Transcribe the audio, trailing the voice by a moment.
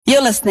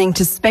You're listening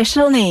to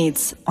Special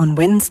Needs on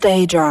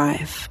Wednesday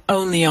Drive.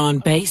 Only on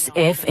Base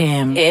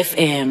FM.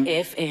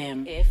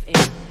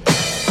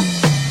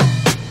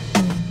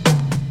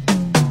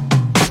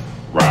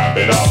 Wrap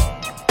it up.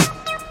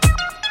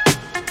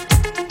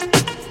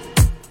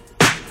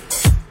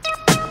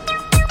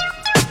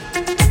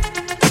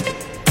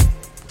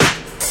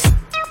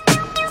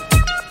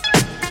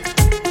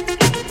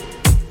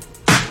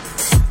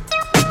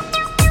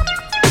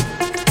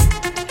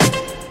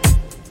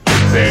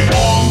 Say 1,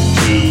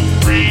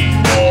 2,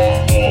 3, 4,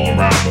 all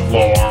around the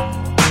floor.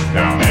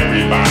 Now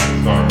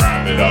everybody's gonna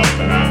wrap it up,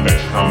 and I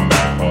bet you come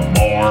back for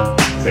more.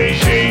 Say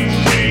shake,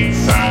 shake,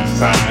 side to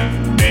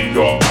side, make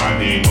your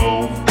body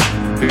move.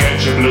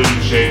 Forget your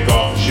blues, shake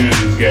off your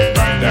shoes, get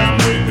right down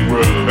with the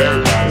groove.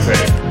 Everybody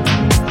say.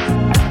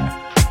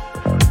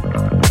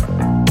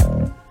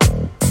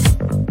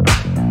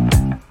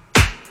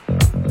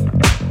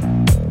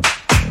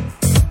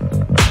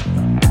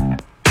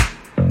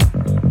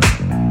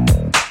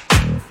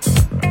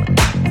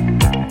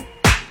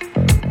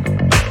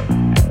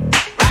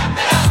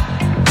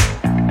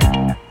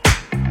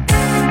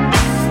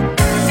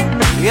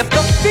 If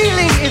the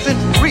feeling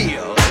isn't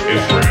real,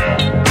 It's real.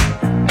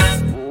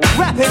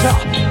 wrap it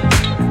up.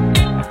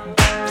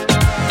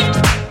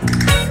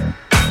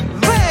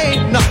 There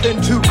ain't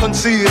nothing to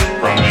conceal,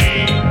 From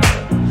me.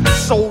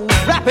 so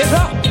wrap it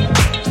up.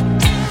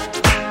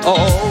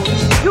 Oh,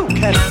 you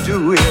can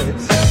do it.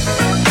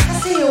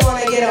 I see you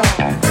wanna get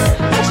on.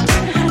 But you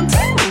don't know how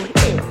to do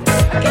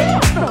it. Get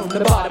up from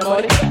the bottom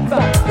or the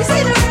top. You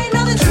see there ain't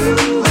nothing to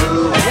do.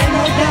 Then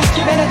no doubt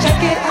you better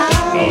check it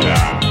out No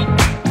doubt.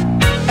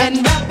 and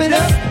wrap it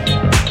up.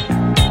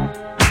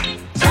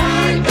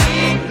 Turn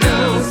it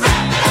loose.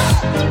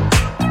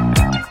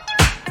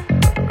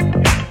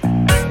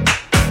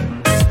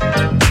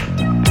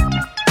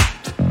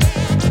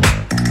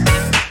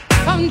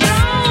 Come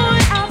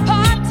join our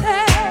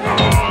party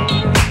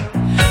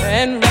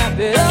and wrap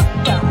it up.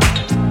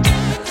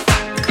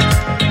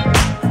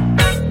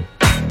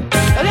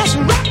 Let's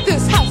rock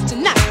this house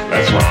tonight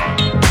Let's rock.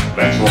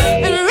 Let's roll.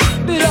 and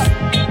wrap it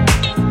up.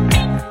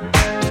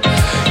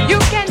 You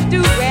can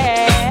do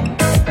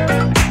it.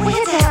 We're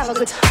here to have a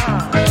good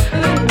time.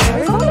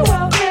 There's all the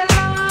world get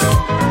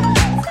along.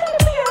 It's gonna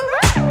be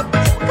alright.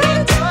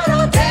 Gonna do it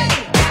all day.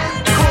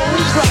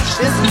 Cold crush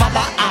this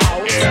mother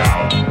out. Get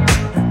out.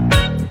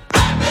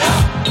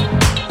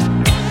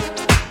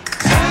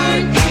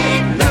 Turn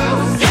it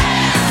loose.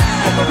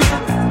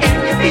 In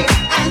your feet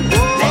and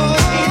let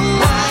it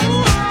ride.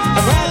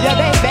 Grab your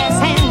baby's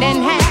hand and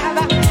have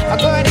a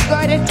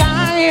good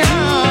time.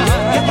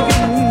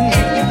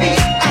 In your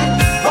feet and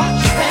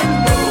watch them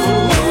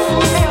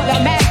move. Feel the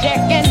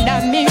magic in the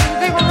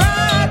music,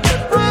 rock the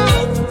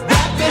groove.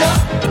 Wrap it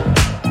up.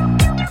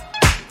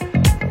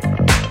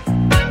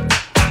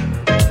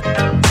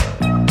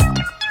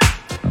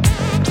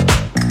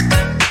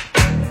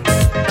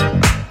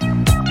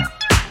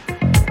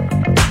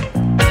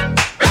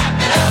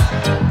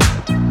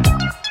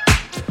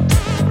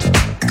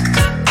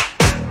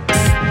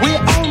 We're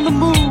on the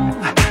move,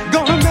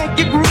 gonna make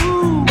it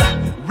groove.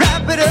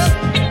 Wrap it up.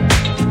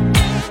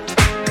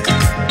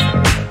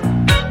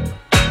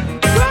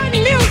 Good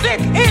music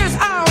is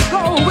our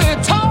goal,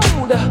 we're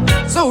told.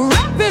 So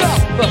wrap it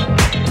up.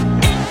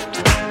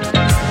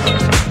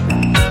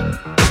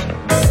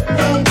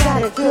 They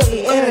gotta feel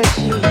the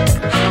energy.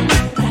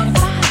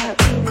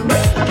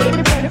 Get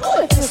me burning.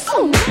 Ooh, it feels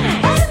so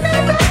nice.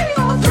 Everybody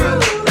on through.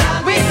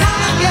 We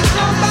gotta get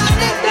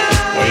somebody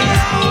down. Way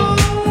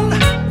down.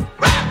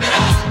 Wrap it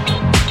up.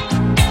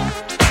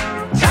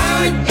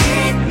 Turn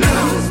it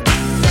loose.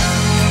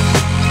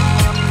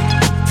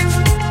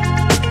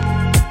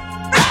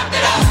 Wrap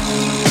it up.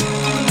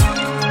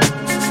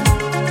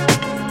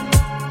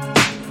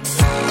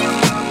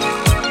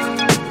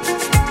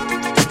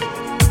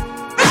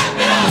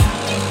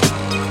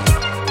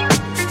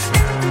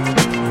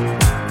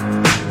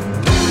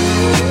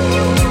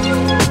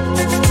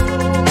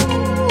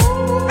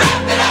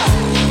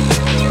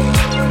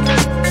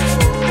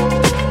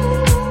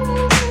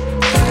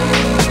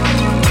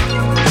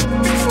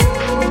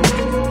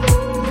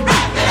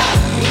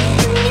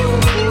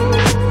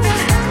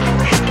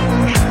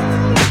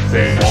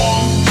 Say 1,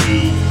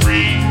 2,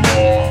 3,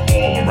 4,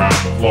 all around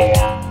the floor.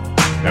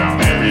 Now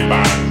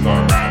everybody's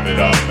gonna wrap it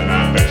up, and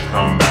I bet you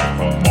come back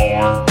for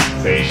more.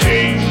 Say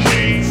shake,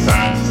 shake,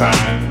 side to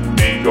side,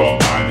 make your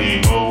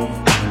body move.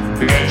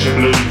 Forget your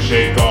blues,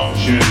 shake off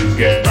your shoes,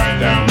 get right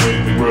down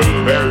with the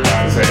groove.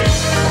 Everybody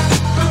say.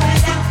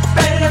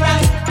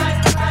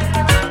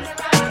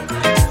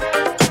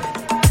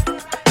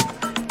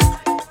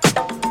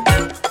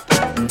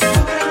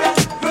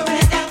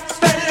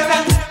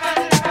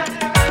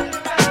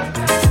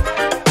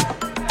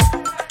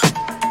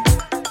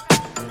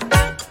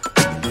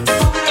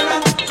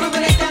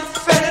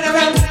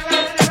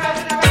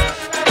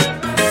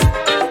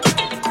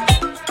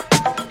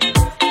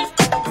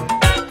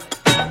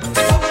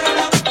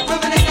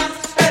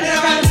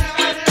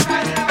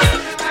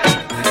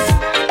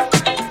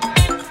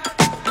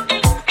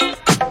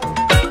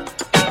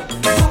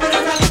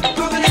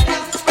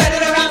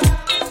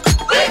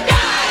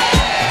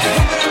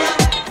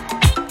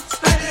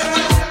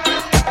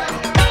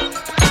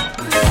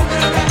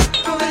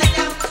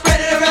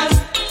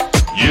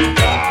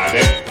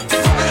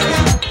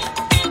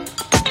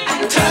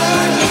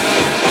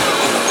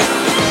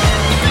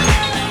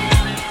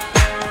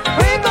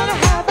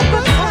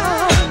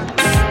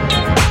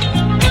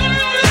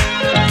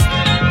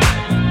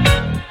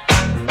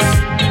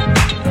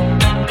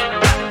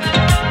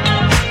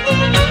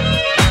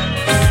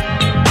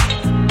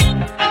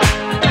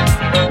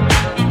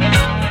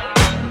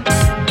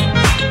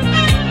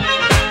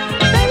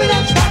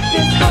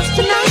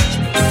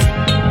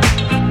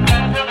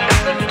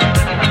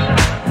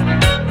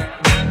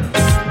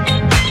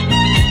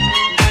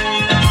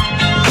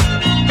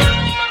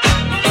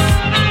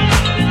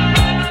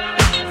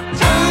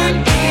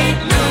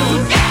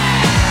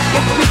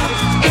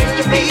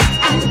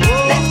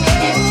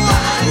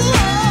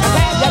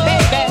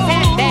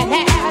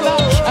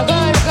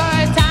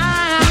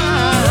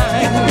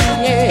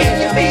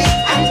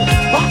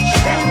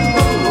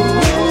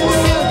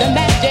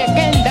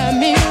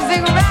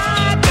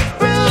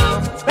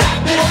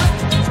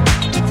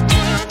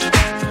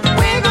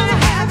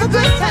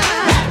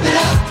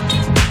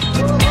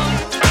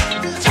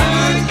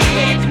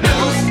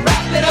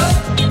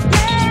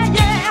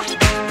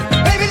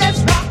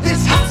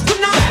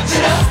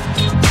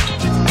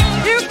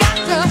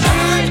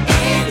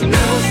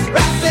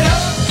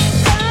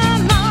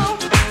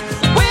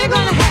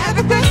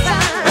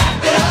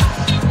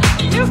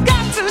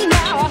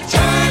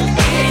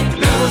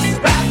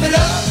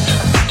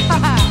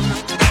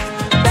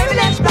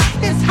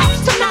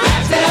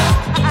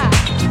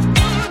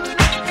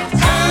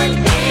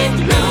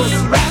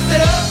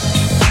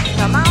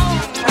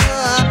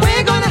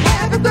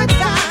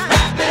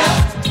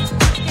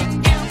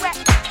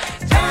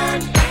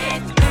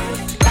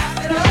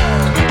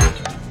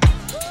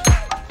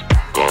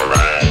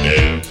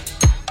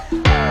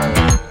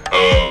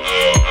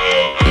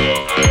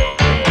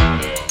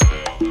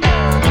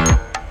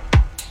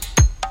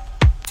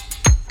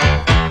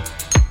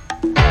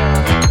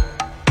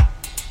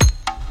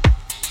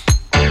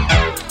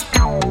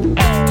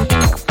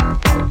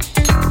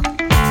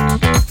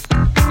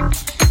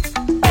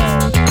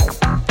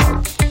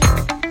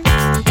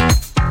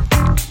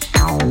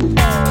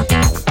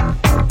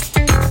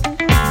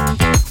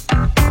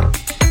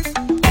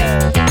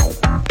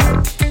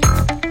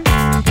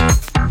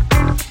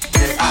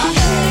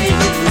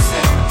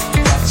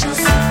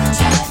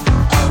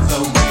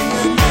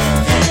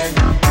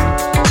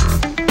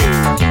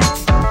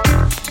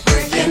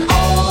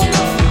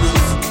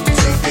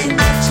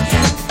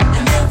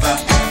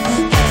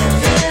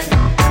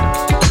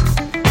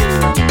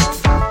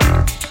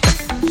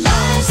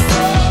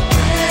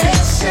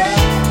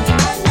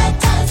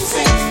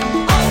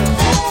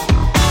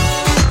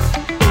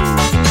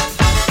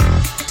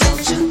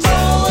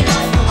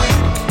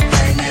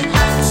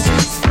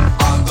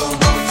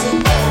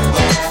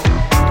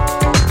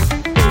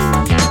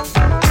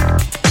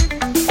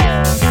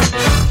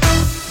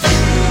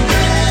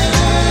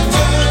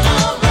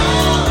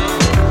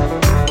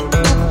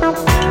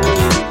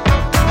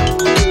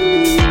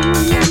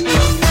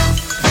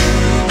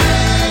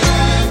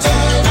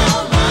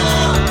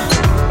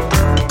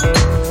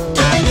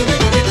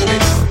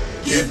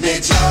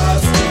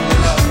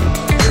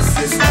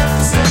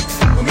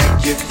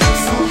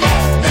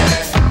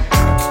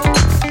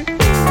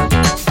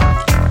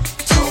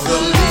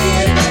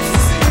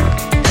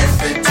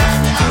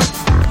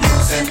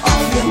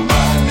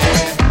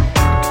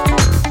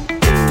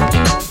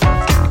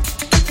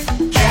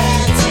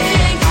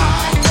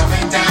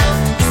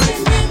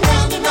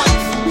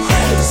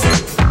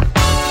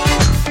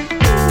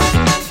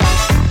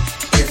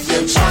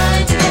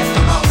 Trying to get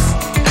the most,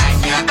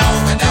 and you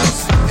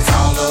overdose. It's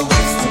all a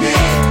waste to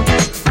me.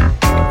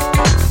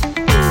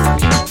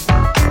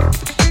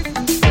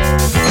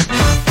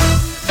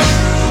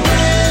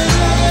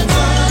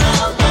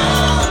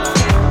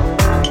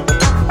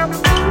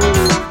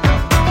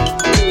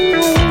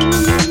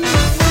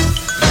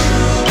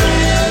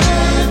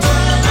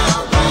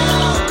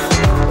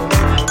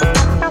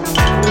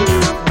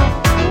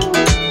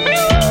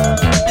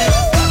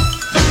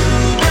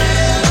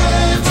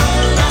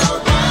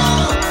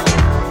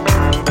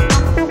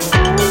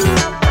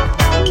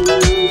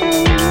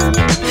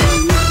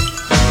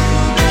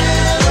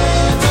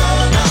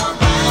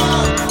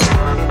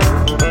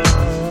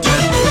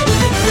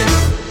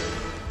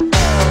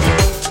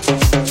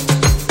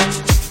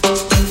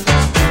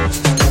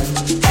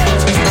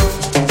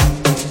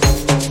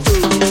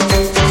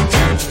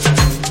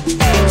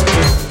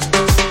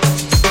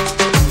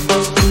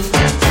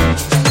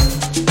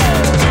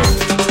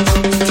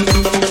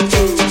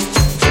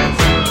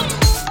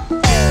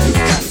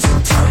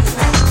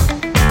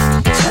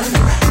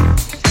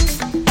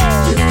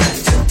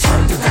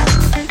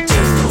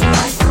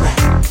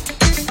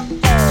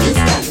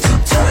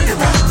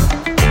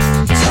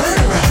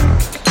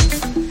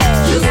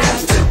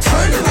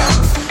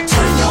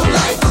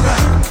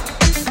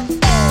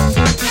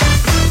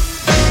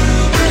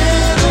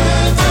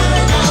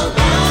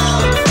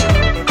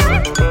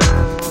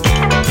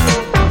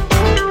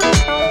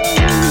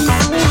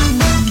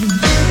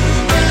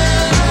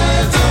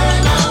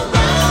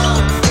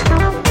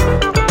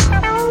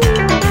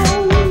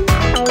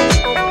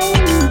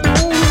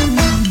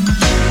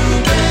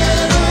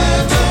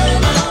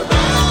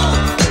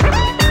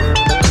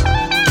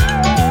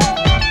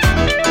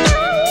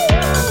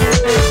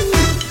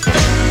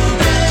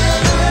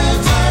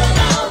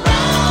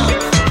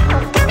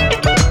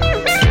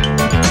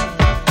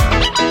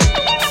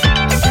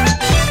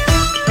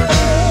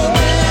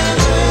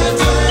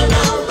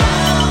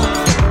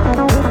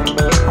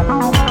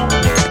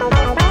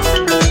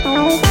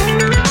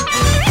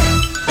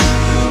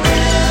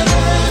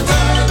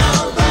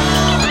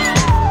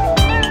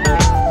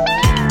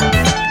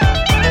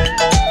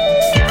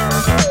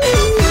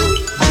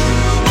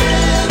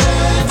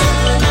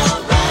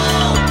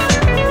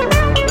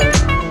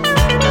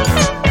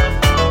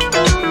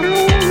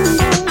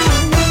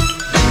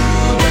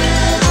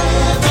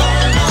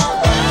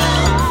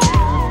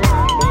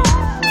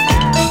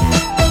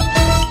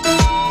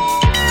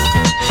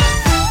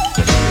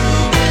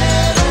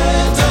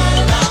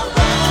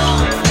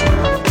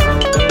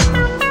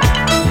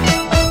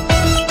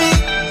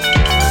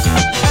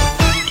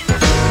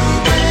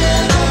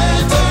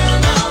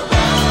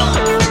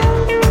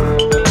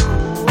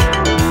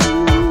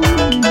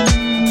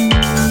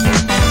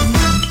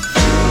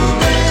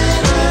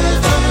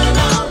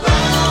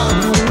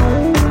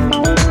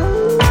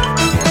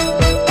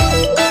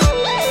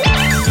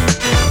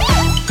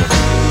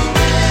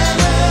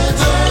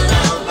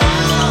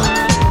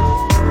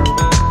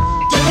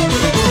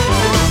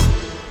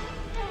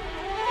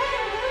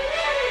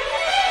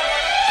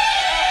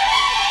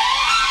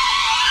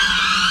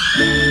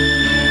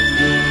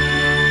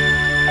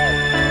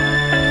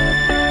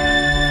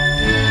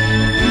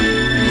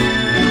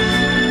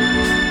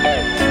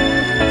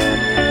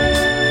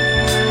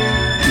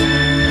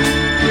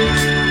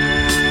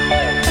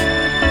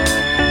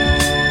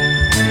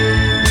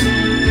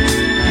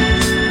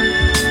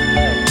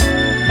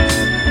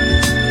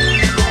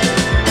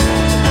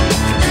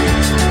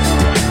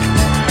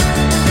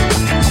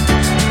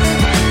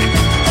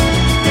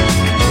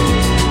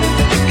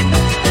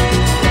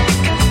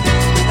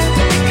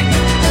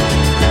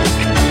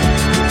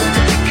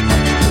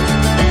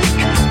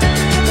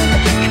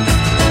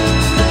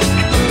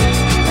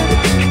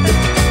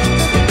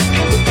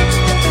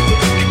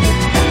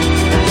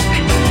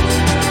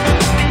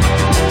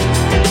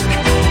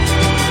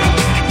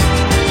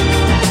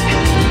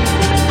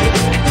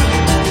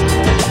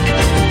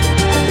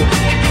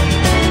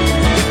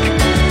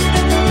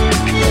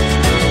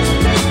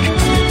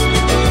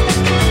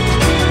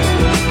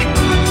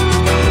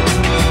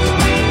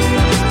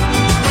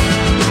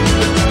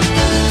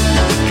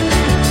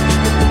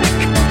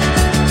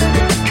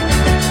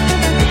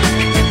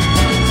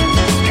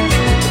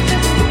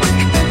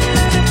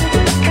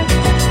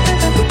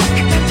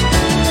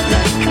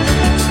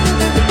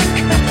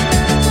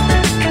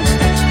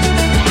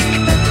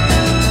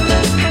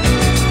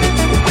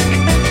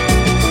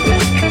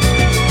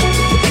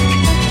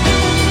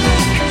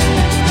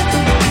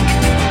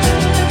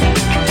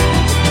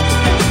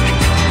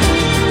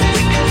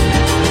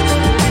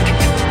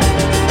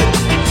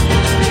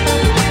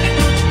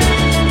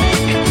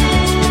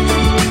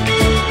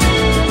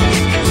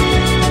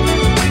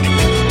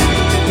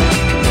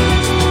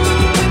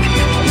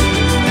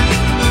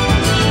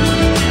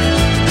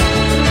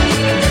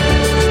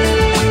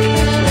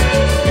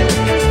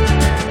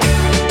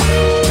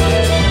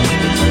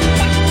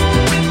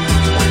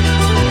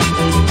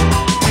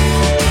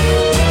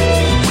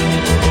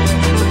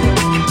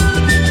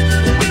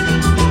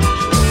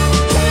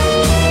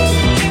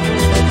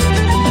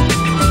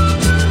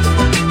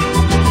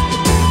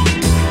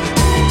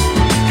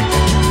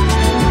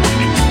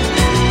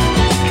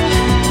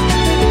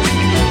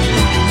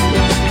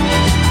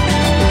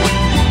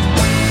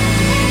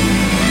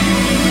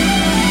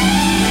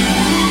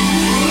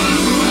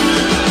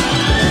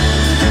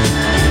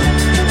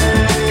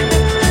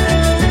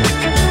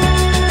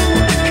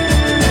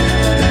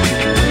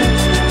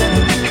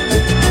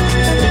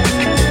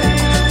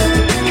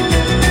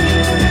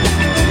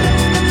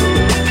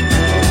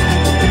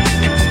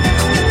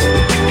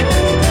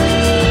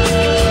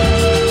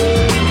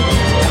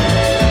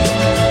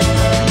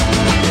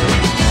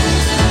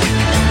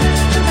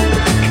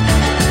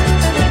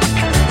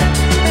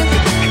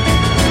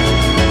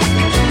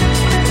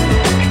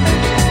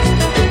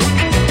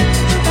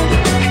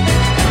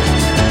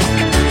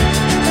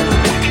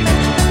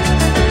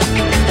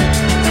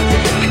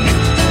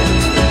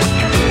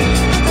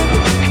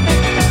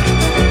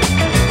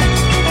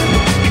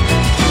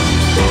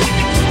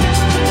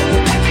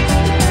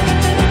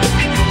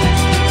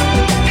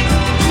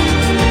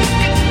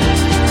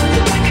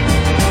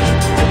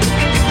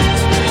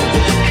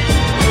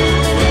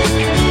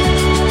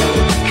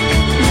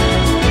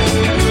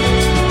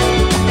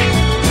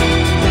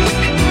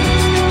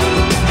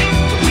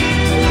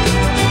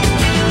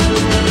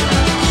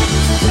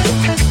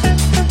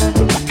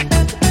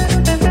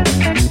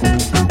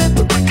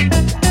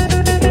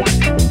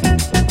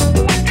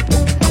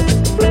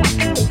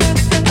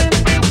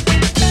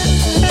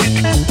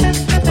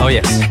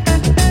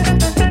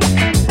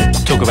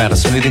 about a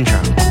smooth intro.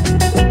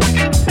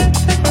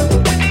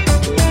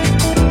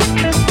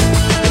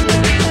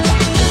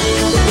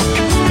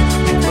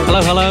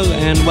 Hello,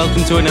 and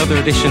welcome to another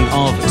edition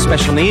of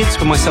Special Needs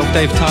with myself,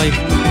 Dave Ty,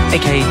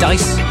 aka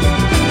Dice.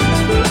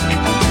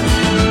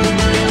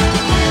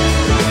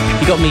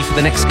 You got me for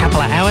the next couple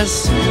of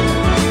hours,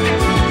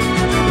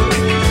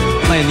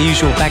 playing the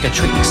usual bag of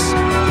tricks.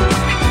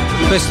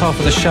 First half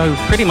of the show,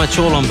 pretty much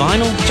all on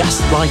vinyl,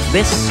 just like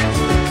this.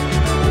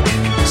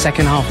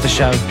 Second half of the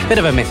show, bit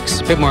of a mix,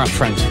 a bit more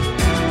upfront.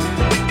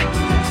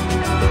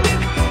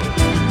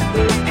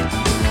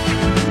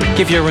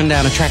 Give you a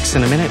rundown of tracks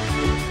in a minute.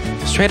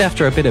 Straight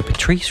after a bit of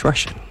Patrice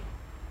Rushen.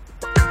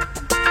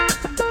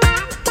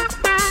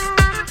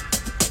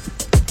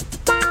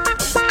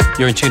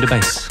 You're in tune to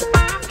bass.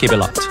 Keep it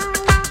locked.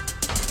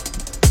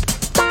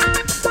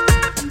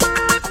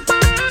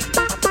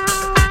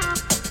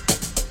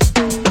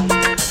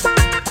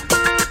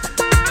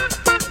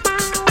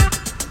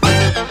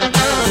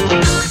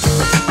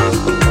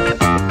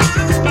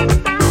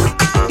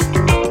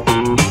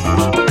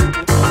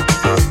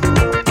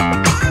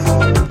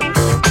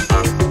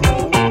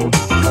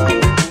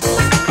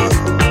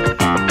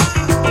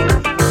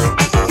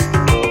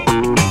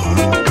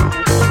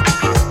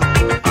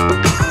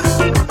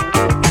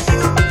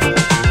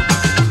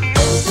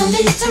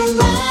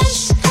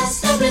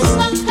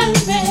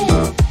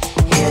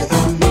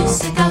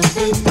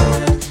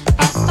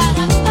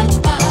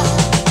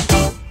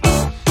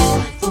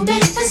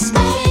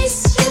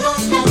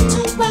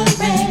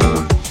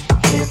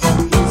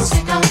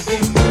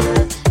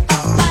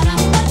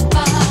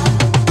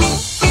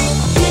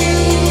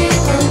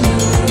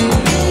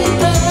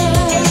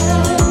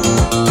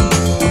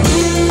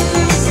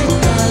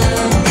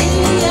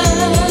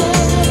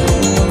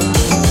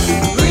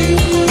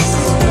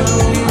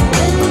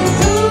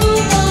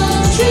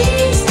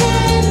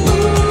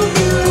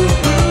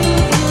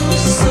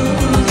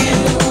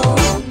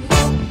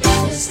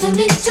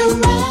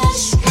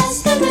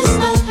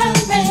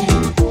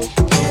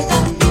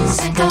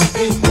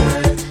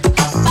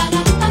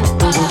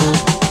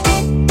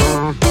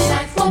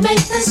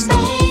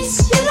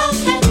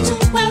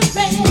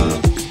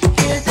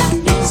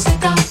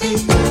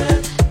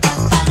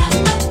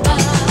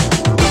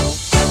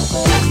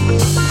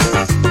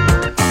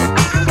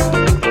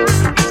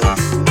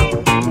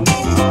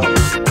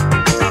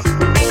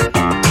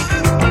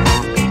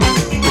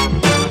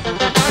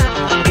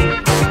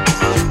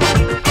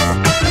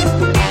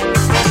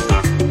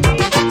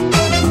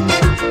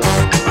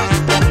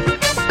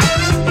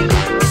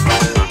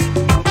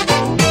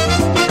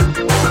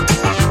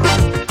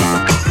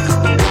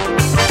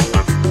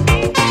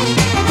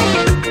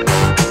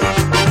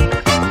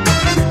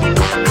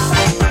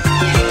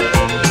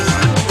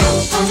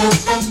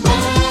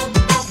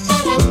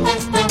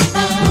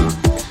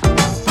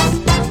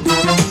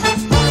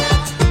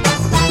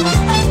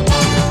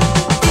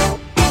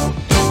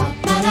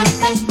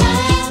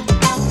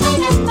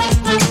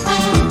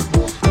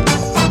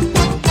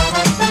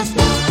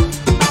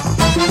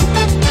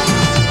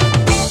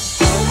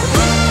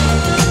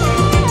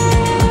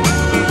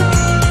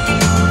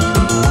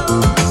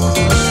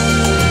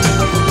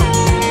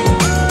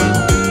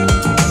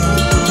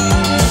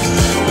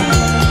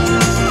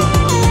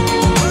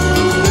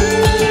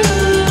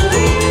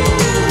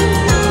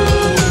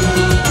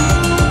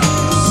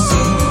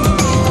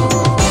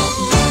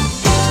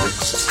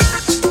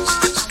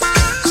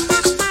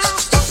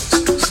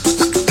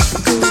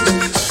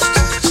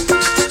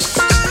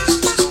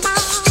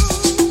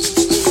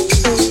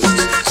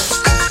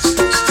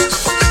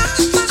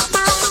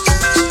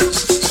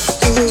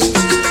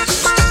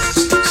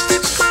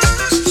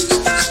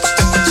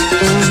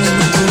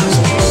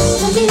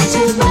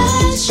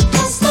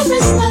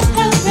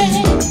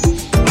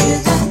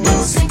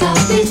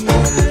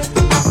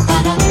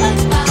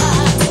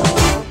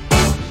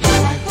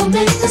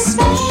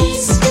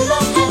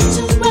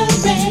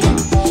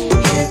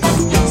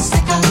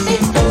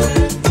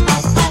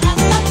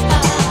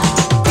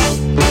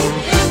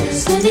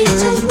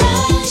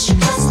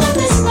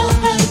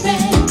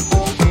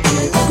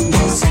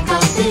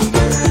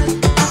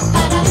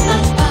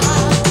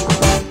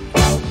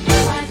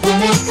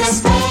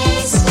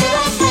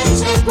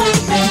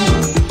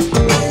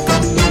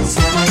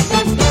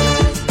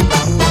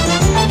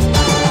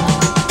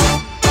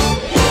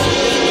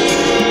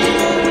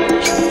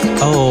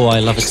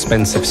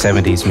 Expensive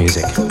 70s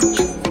music.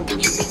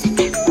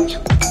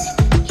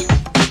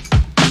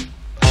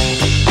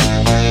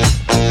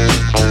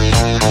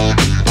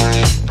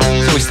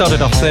 So we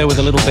started off there with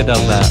a little bit of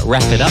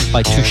Wrap It Up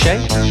by Touché,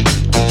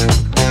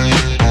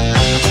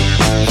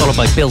 followed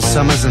by Bill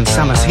Summers and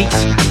Summer's Heat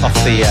off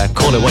the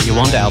Call It What You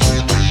Want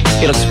album.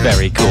 He looks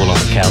very cool on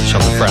the couch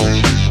on the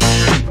front.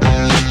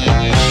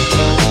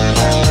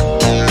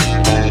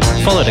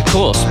 Followed, of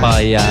course,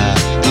 by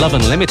Love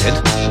Unlimited,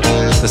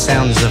 the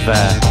sounds of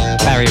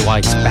Barry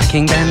White's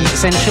backing band,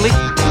 essentially.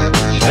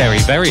 Very,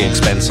 very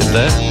expensive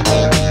there.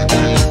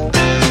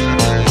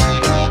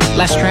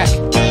 Last track,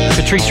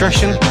 Patrice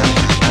Rushen.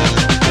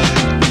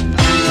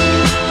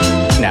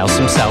 Now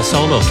Some South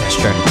Soul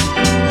Orchestra.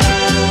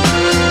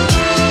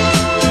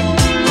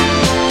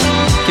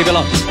 Keep it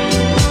locked.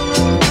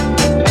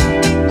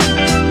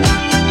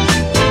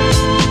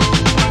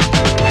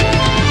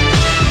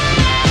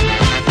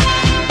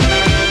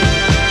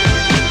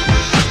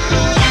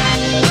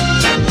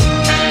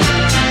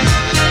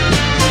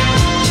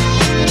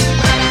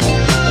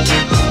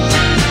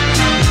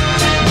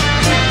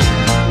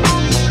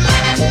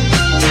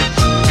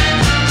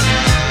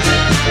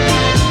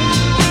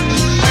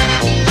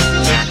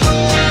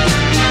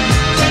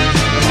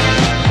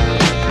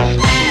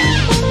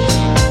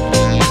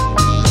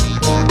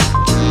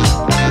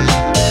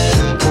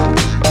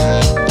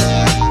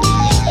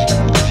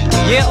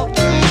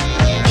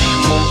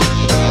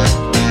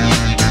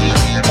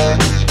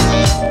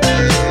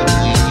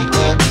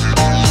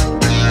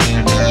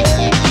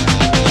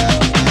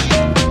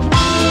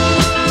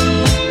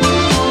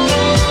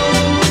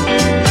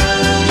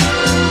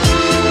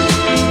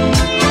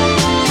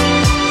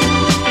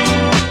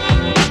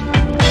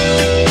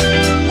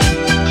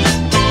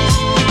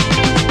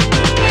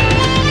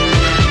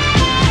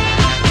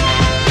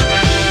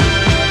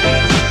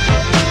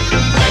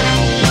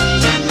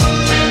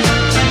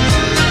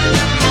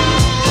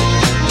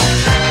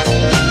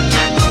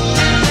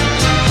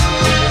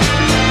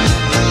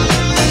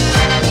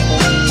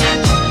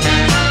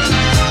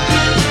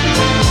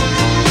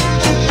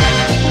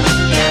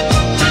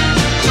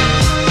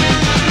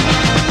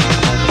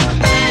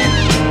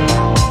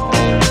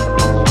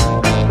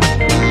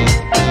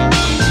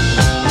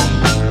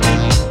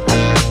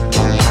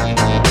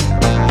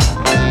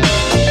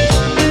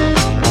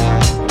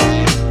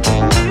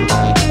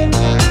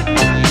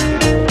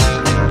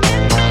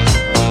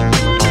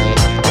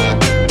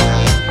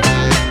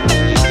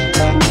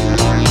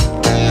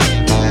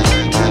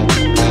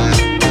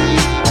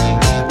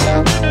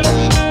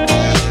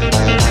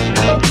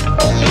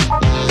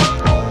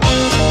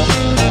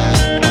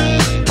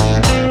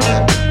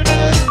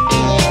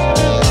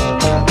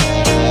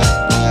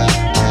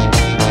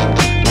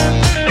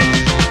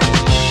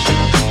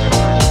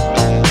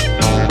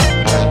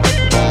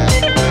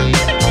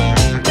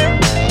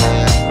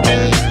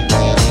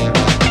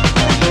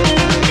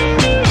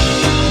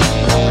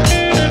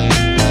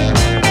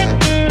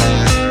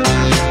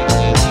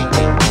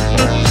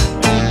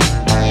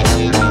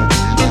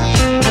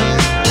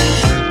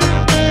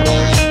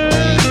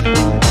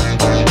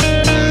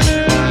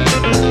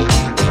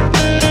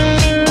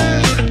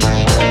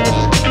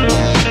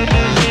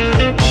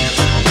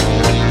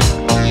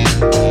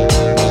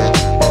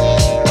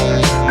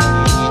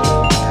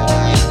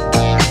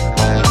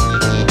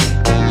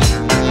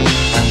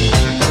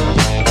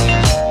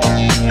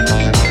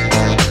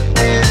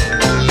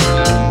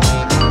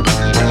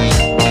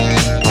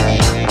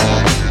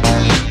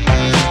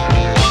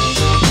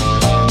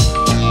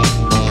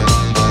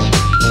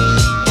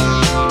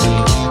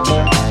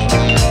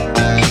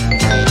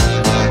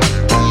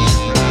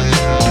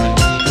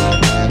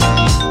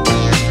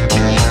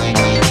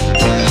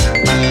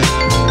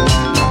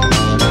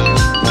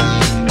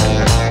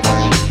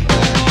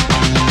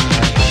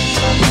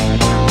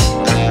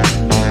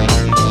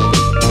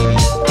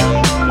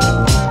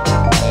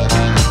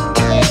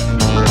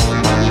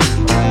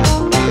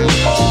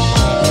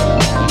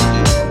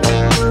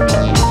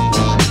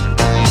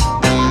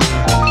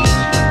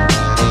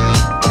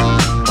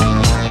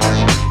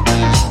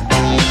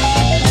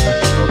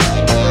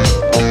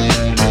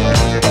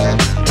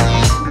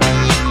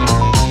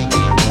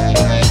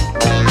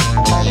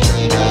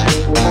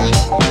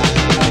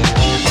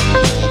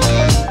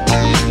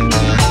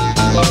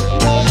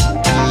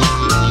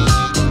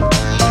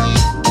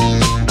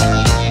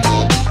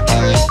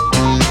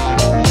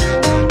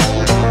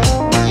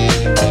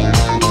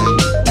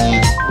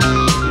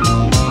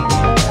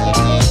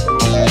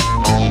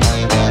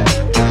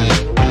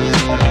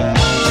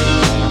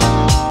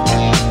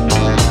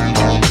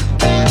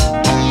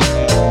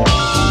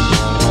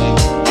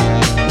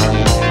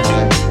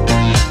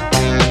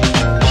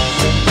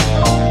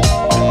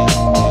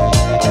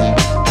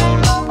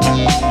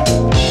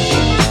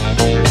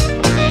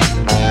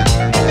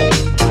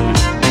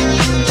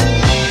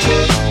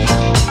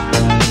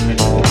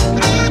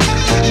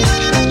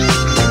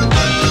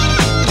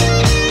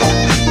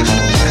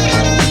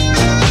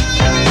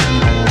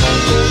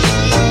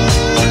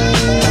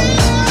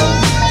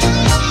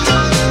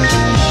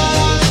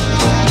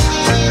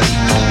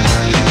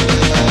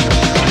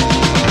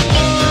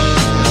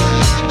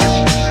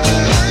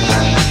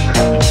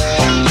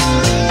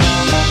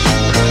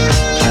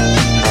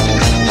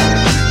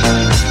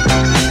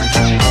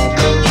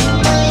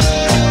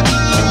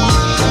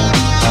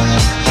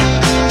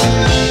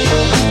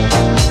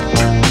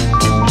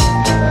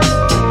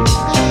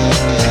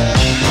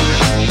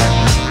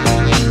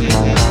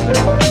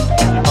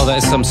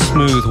 some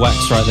smooth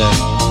wax right there.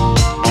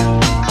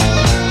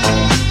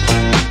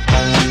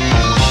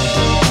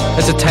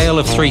 There's a tale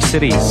of three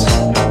cities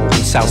on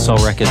South Soul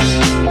Records.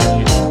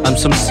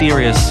 Some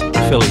serious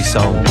Philly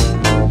soul.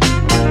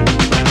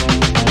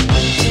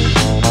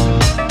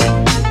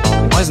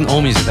 Why isn't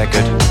all music that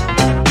good?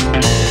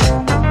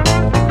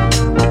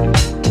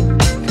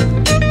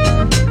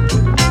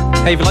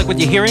 Hey, if you like what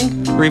you're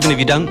hearing, or even if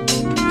you don't,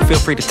 feel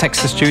free to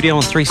text the studio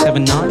on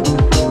 379.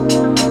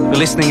 If you're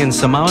listening in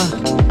Samoa,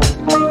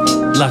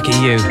 lucky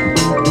you.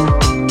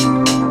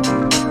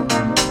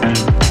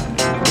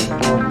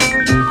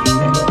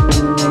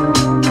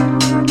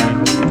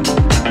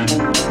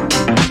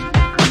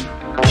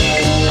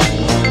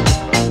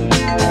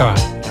 All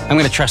right, I'm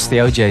going to trust the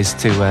OJs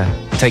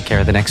to take care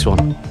of the next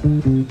one.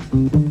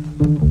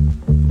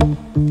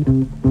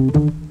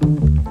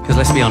 Because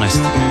let's be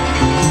honest,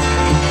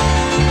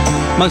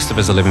 most of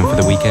us are living for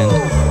the weekend.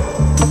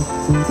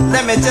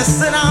 Let me just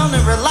sit down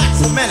and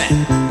relax a minute.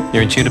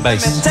 You're in Tuna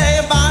Bass. Let me tell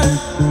you about it.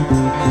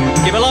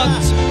 Give a lot.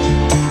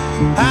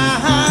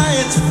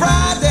 It's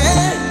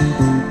Friday.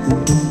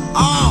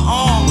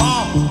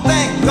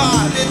 Thank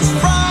God it's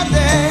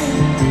Friday.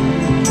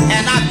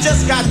 And I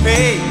just got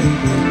paid.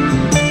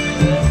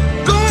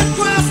 Going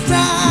across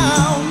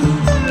town.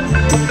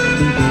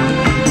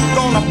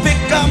 Gonna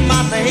pick up my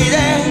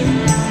lady.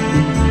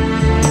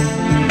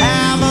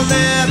 Have a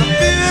little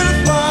bit of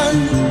fun.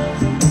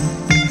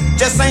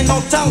 Just ain't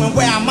no telling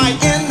where I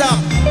might end up.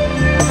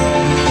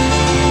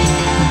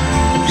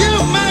 You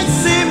might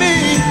see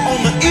me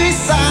on the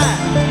east side,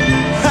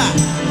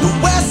 the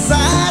west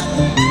side.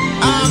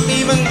 I'm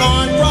even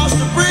going across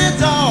the bridge,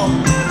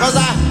 cause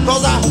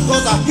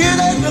I hear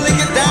they really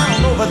get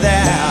down over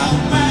there.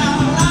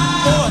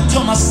 Owe it to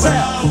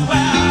myself,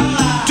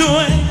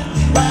 doing,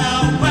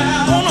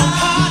 gonna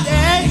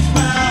party,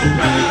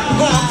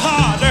 gonna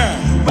party.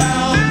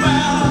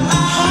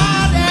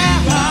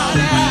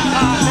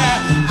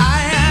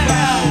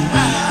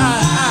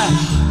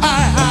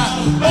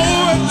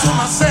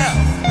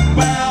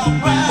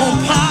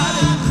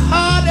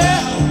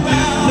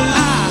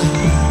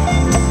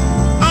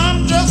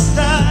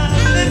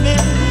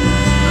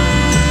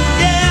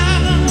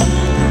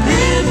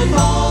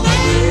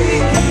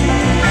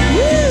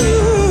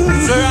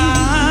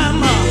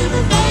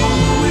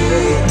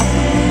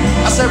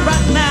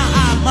 Right now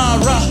I'm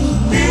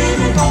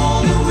living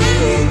all the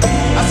week.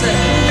 I said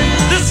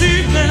this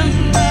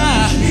evening,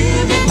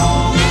 living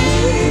all the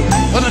week.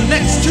 For the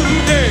next 2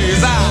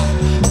 days,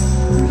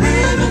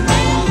 living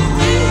all the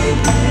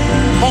week.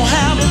 Gonna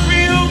have a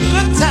real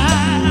good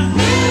time.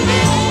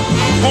 Living all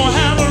the week. Gonna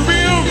have a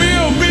real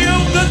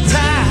good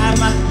time.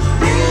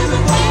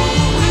 Living all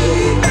the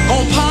week.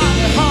 Gonna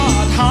party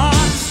hard.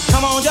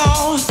 Come on,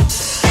 y'all.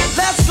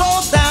 Let's go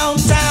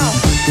downtown.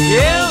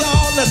 Yeah,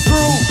 y'all, let's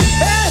groove.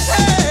 Hey.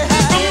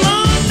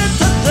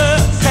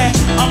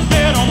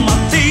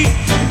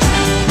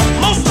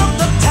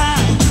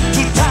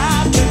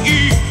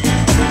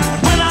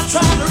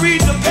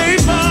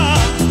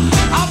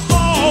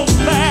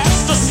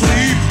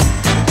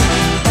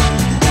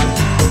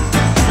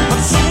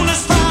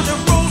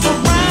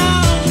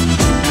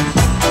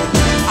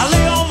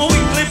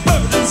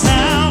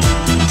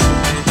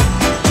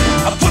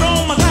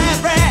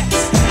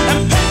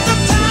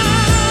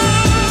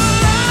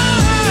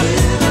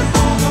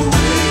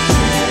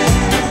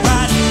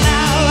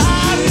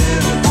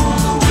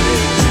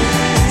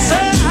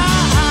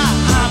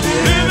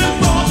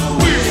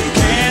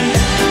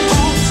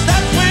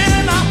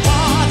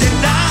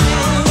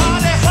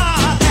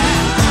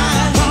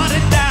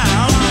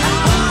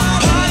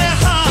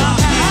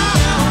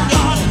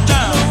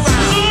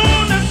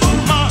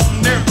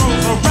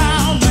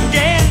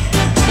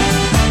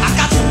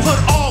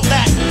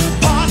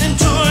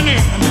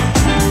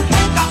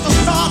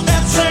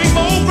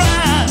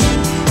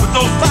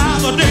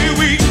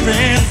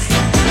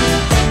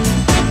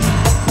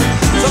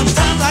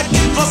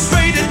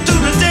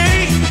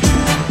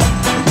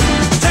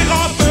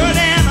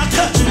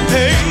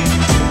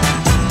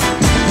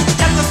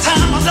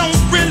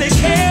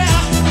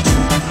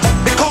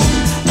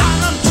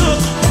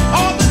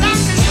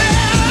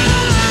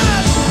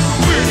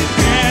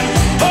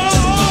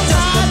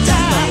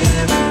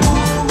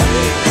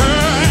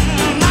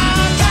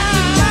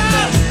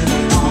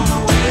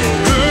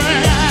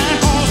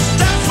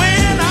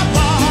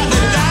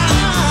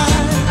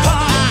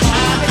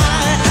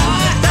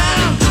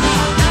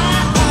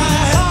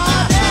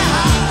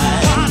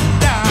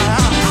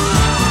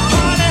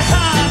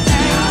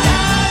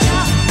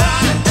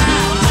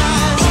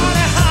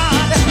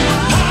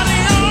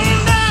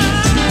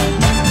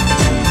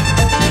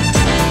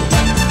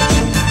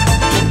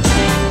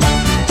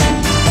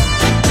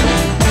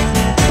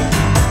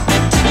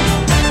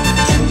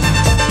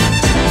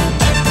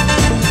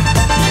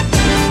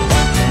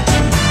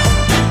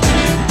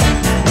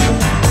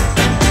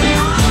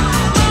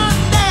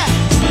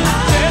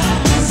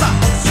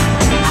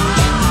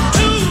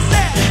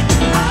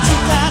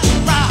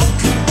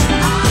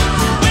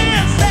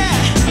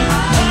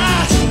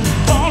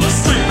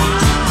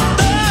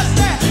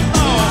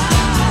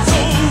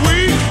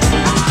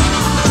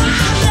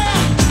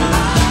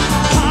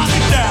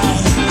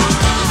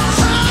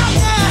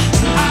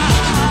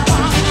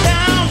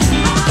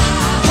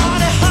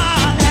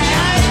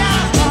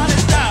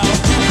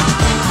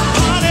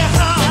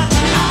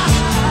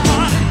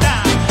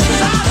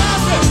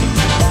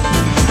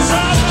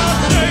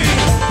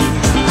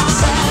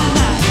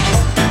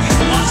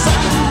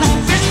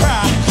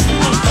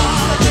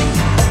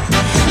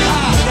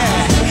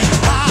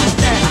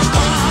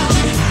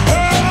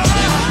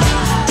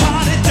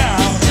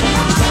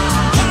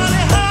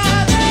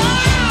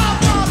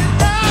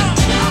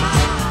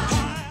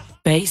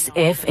 Base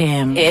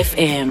FM.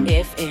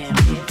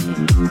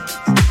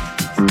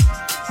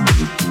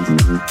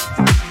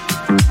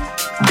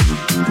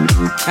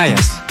 Ah,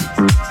 yes.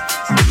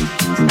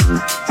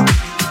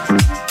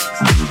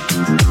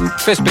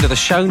 First bit of the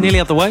show,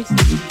 nearly out the way.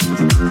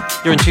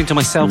 You're in tune to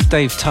myself,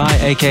 Dave Ty,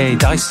 aka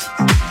Dice.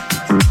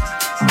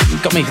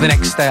 Got me for the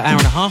next hour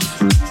and a half.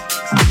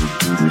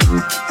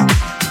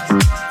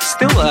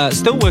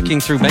 Still working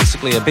through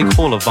basically a big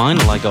haul of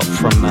vinyl I got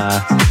from,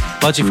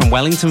 largely from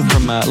Wellington,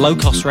 from Low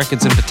Cost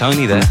Records in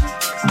Petone there.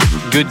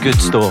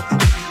 Good store.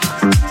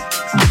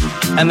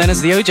 And then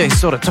as the OJ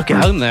sort of took it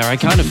home there, I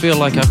kind of feel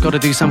like I've got to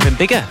do something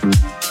bigger.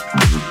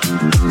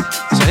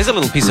 So here's a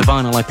little piece of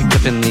vinyl I picked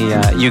up in the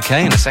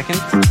UK in a second.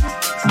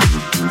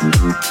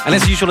 And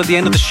as usual at the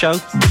end of the show,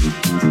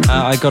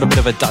 I got a bit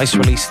of a Dice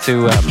release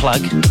to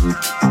plug.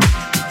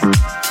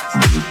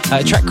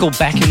 A track called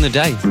Back in the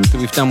Day that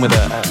we've done with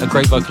a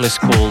great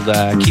vocalist called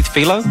Keith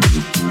Philo.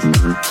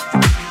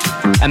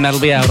 And that'll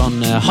be out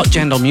on Hot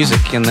Jandal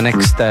Music in the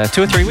next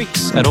 2 or 3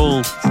 weeks at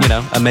all,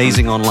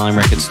 amazing online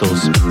record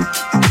stores.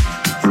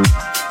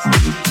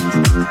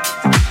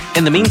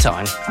 In the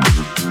meantime,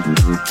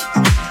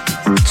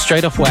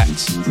 straight off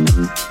wax,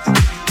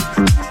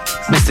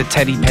 Mr.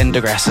 Teddy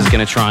Pendergrass is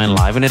going to try and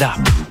liven it up.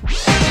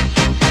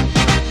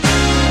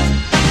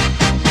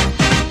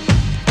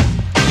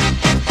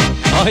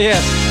 Oh,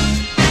 yeah.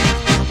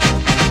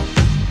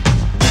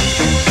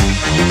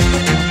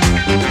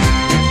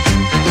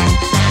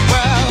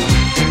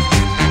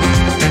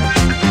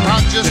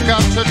 Just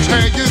got to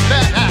tell you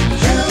that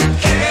you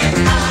can't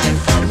hide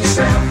from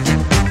yourself.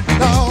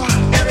 No,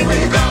 everywhere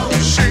you go,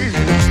 see,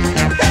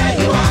 there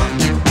you are.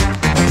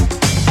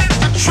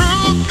 The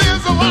truth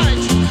is a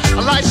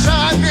light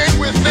shining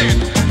within.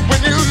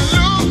 When you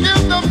look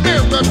in the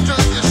mirror, do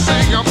you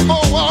see a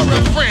foe or a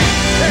friend?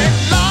 Can't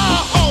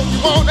lie all you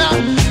want now,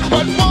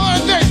 but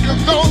one day you're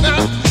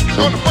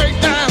gonna break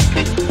down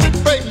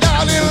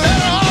and let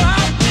it all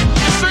out.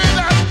 You see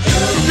that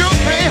you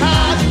can't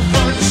hide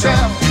from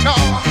yourself. No.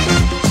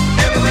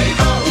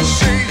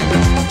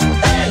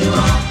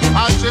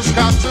 Just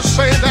got to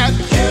say that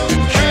you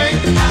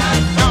can't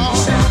hide no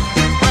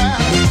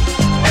well,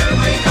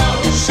 everywhere you go,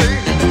 see,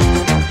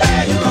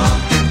 there you are.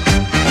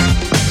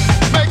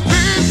 Make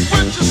peace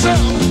with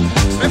yourself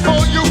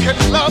before you can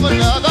love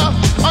another.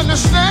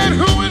 Understand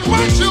who and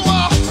what you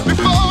are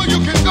before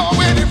you can go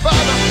any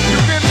further. You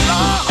can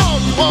lie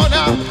all you want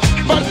now,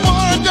 but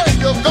one day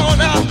you're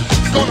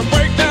gonna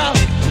break down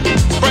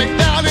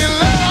and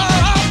let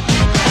out.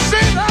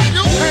 See that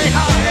you can't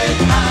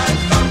hide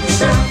from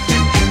yourself.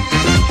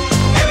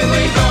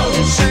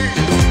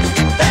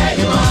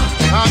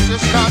 I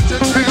just got to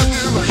tell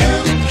you, you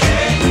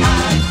can't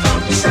hide from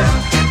yourself.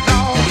 No,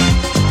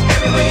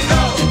 everywhere you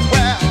go,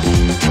 well,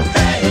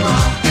 there you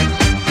are.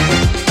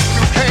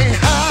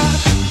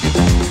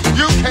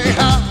 You can't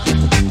hide.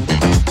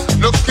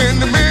 Look in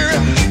the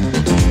mirror,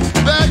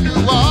 there you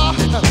are.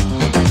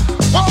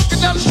 Walking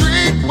down the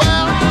street,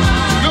 well,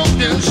 look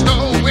in the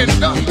store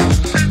window,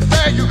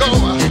 there you go.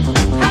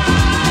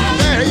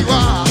 There you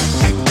are.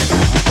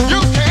 You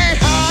can't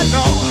hide,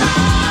 no.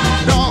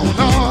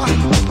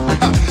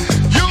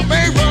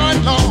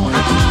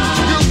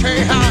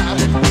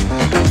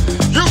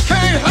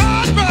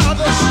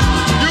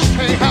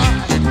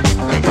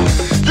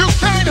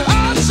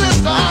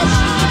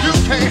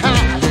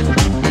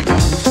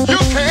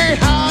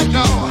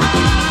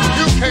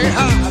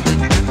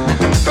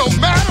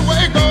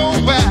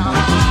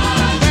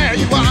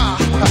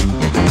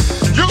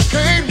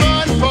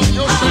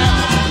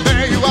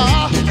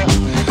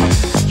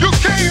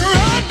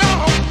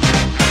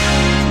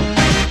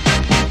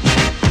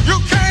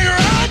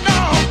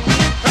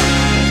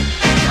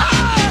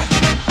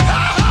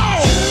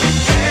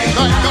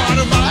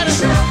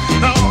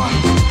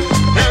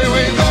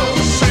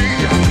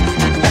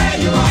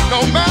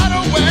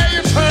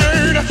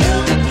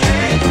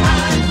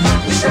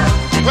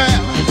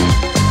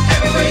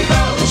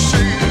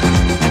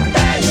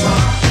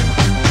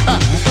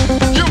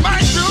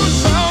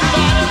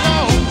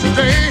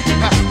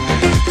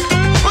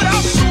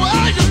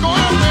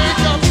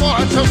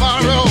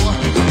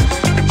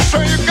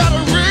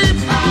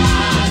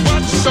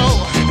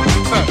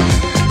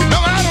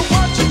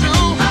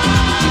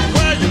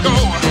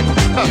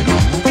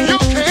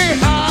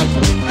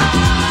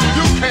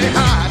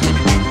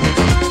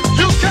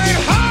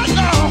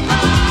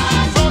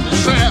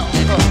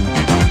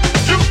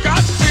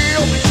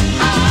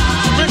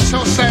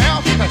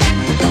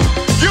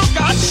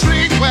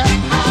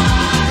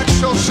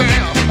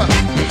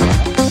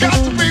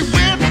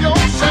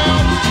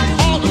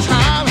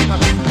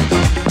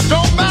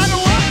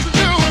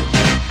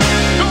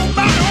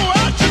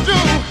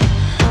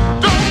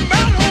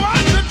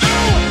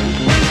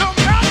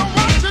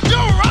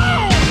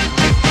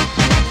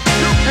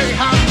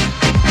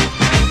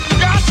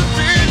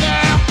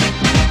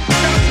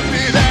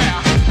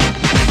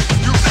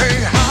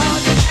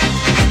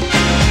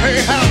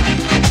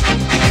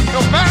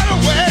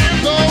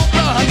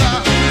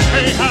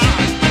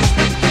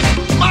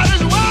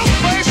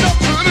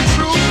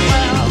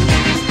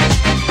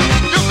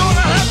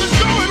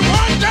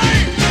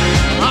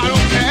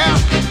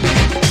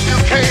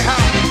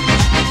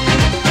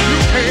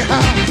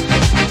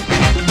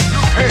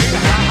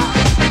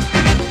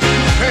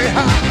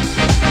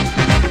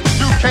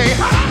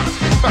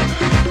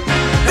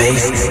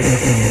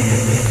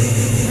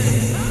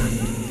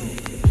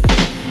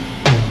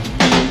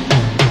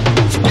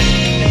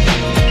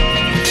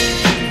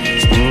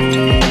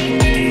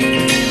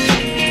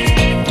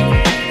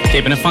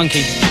 Keeping it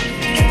funky.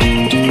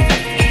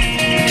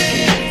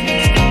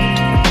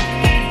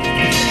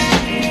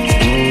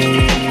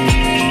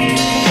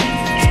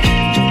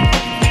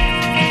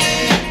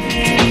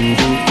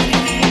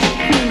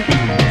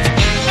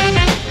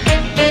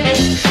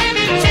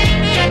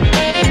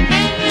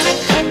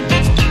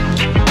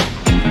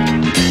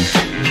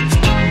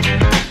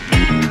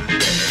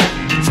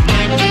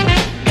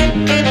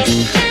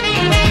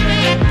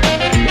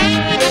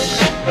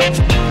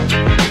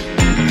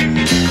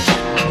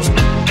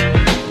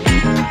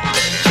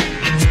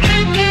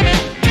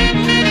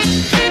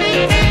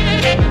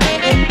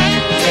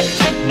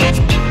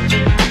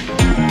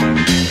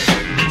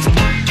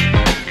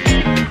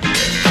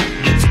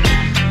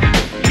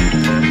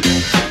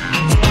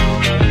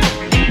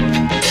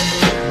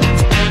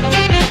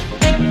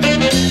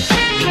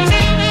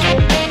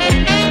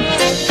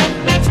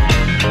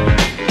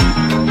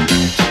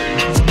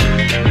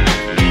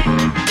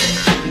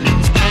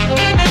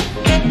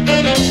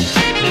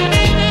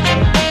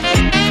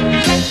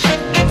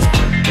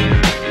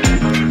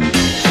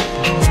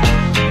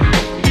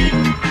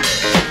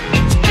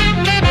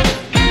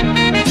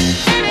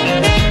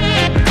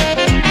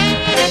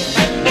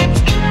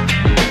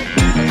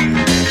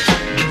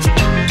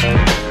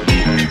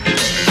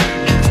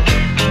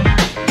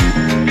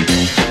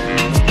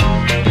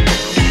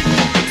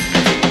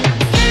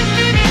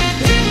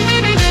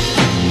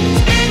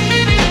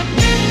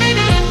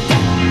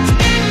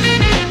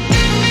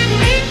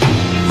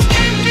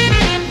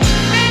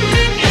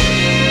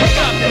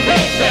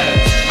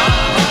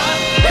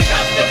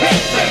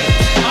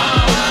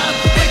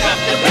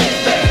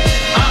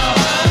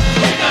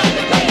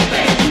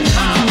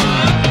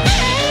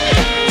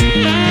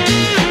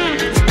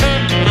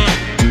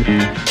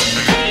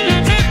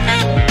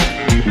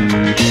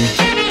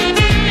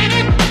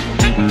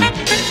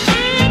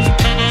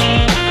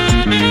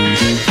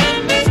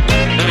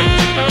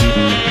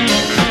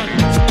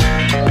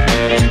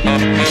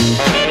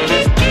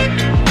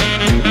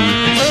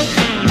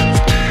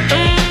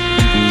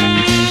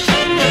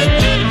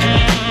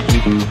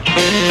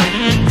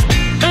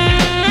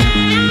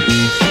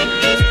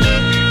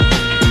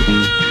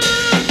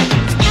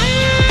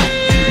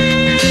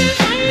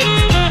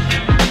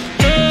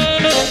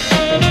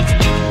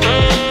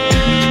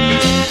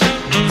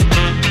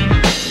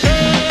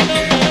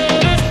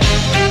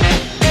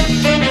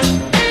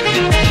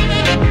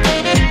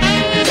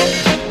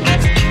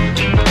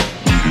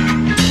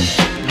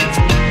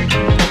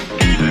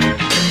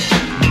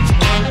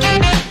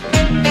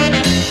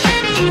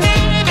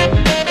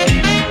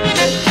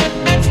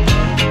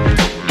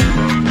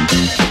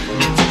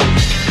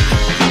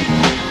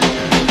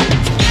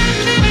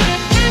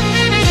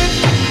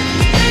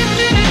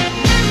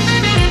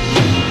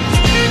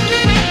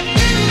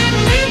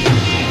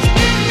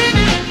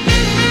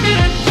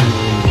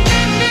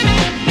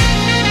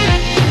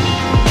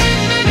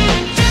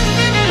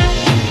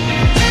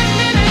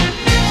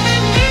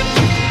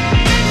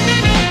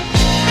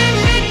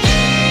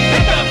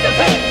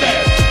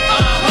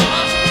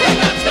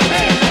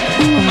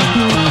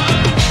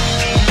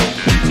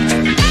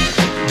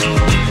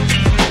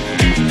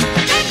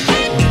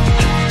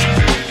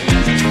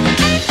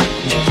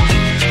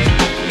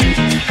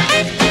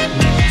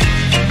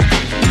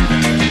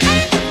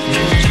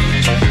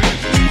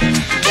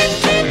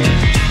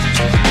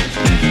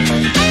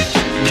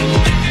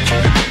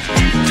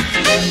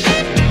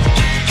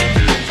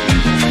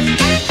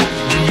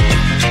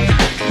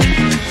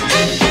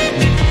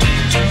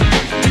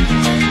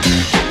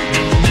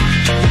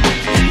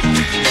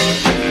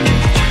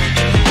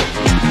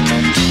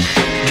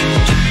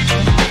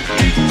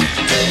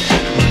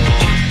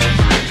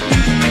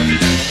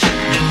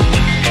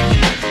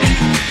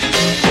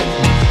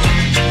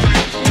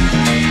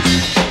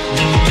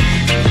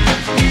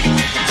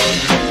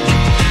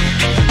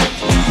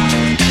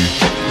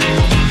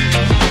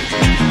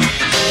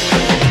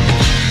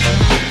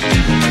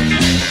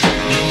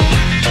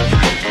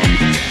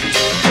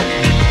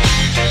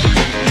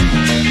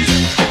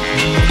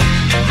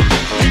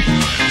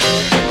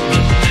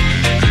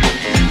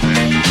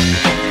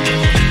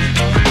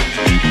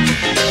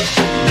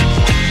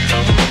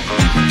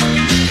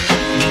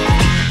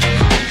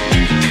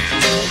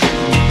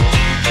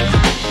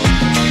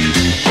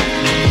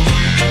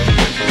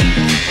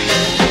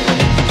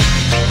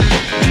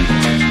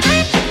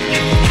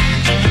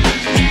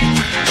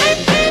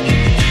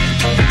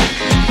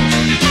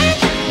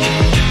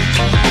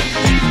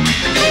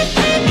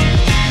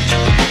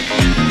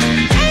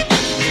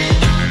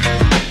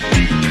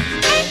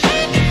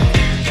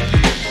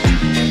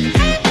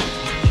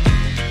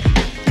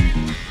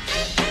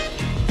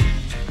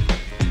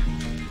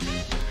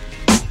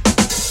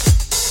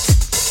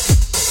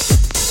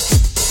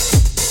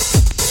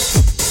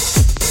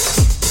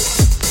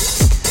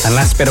 And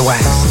last bit of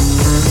wax.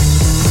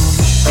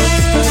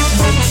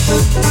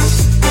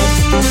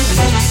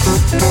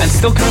 And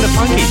still kind of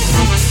funky.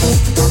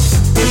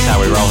 That's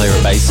how we roll here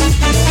at Bass.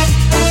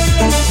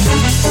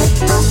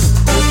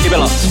 Keep it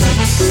locked.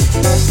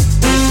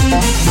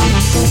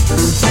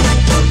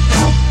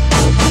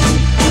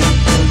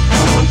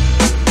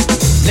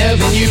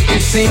 Loving you,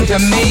 it seemed to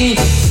me,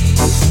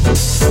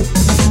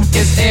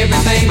 is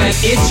everything that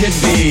it should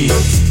be.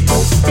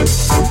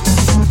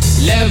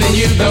 Loving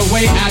you the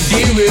way I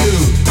do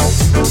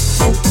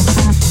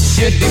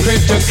should be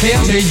crystal clear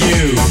to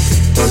you.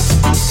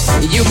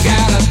 You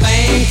got a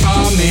thing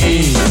for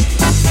me,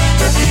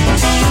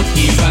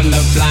 even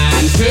the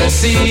blind could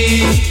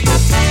see.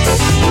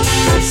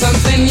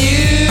 Something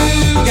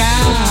you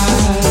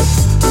got,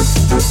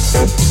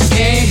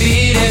 can't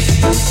beat it.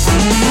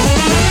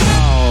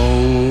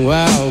 Oh,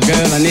 wow,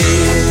 girl, I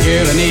need that thing,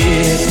 girl, I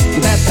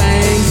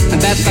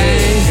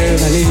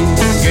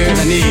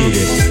need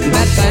it.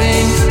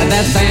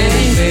 That thing,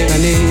 babe, I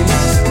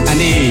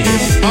need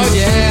it.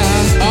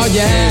 Oh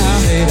yeah,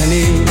 babe, I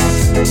need it.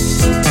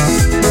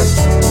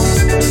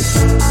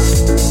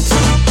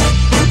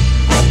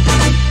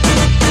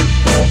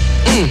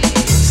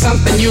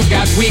 Something you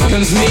got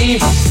weakens me.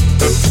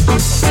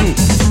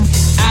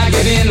 I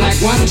get in like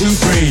 1, 2,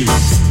 3.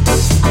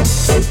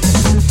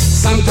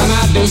 Sometimes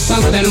I do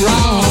something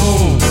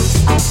wrong.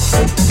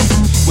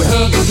 We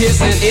hug and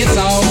kiss and it's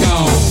all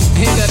gone.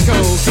 Ain't that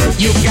cool?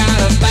 You got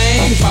a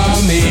thing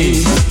for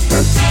me,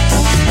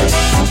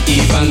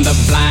 even the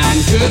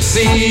blind could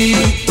see.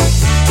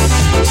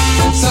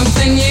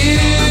 Something you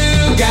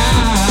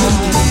got,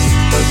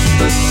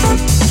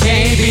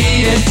 can't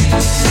beat it.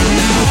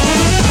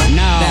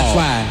 No, that's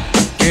why,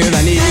 girl,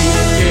 I need it.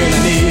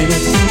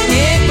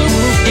 Yeah, boo,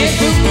 yeah,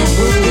 boo, boo,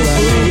 boo,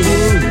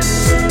 boo.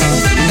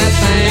 That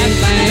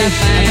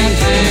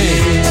thing,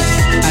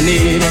 I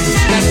need it.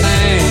 That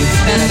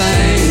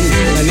thing,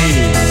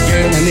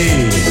 girl, I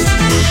need it.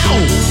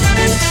 Ow!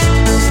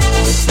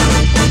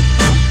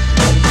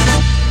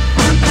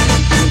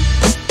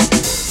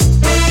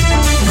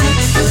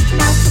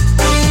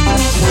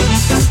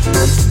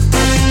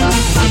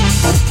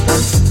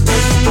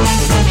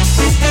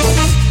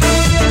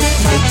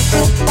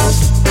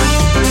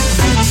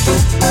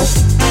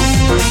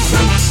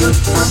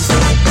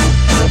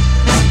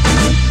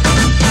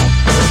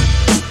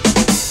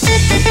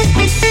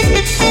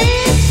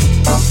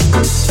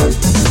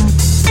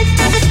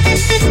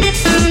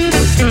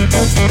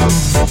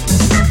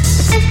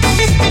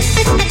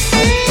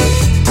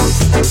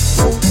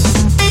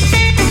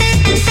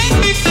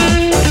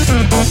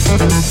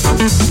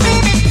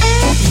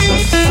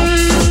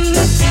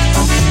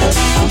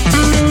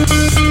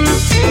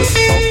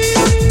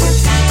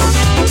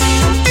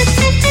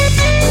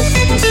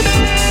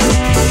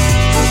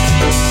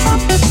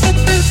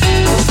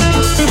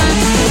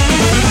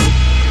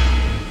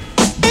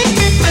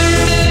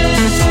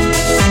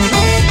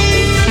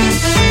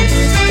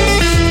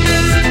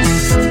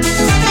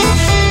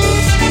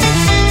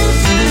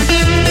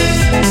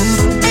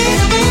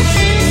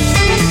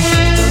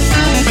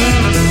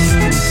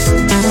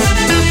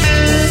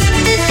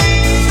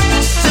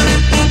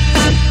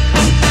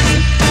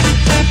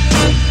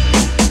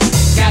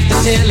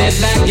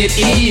 It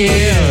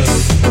is.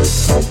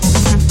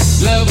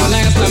 Love will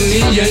last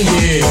 1,000,000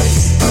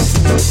 years.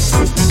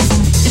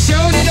 You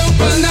showed it,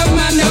 opened up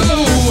my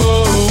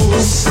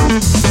nose.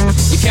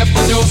 You kept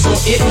the door so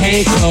it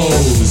can't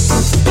close.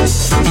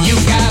 You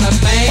got a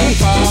thing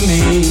for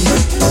me,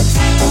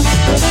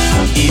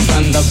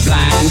 even the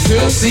blind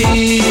could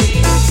see.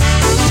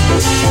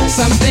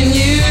 Something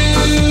you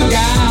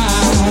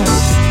got,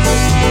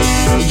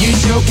 you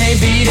sure can't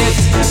beat it.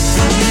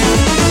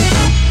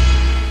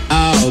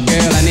 Oh,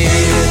 girl, I need it.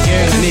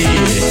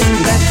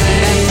 That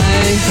thing,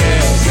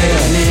 girl,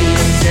 I need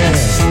it.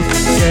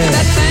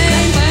 That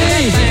thing,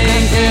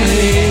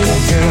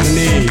 girl, I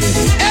need it.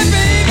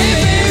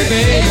 Hey,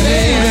 baby,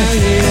 I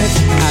need it.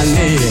 I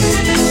need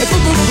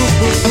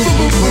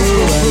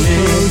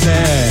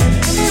that.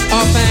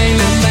 Oh,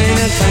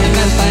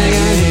 that thing,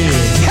 I need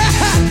it.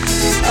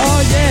 Oh,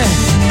 yeah.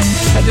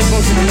 I just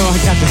want you to know I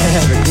got to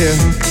have it, girl.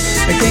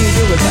 I can't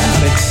do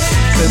without it.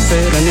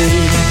 Said I need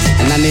it,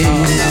 and I need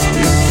it.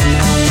 No,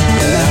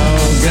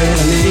 girl,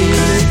 I need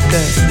it.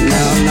 No, girl, I need it.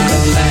 No,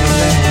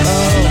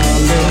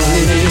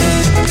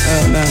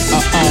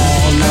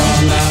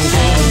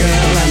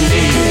 girl, I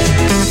need it.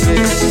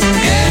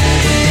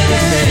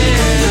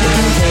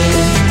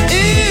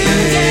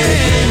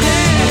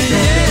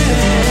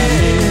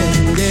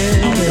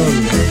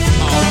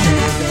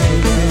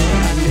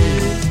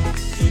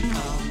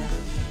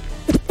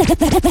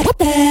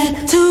 Back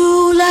to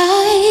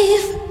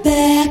life,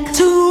 back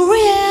to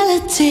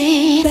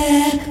reality,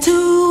 back to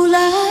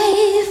life.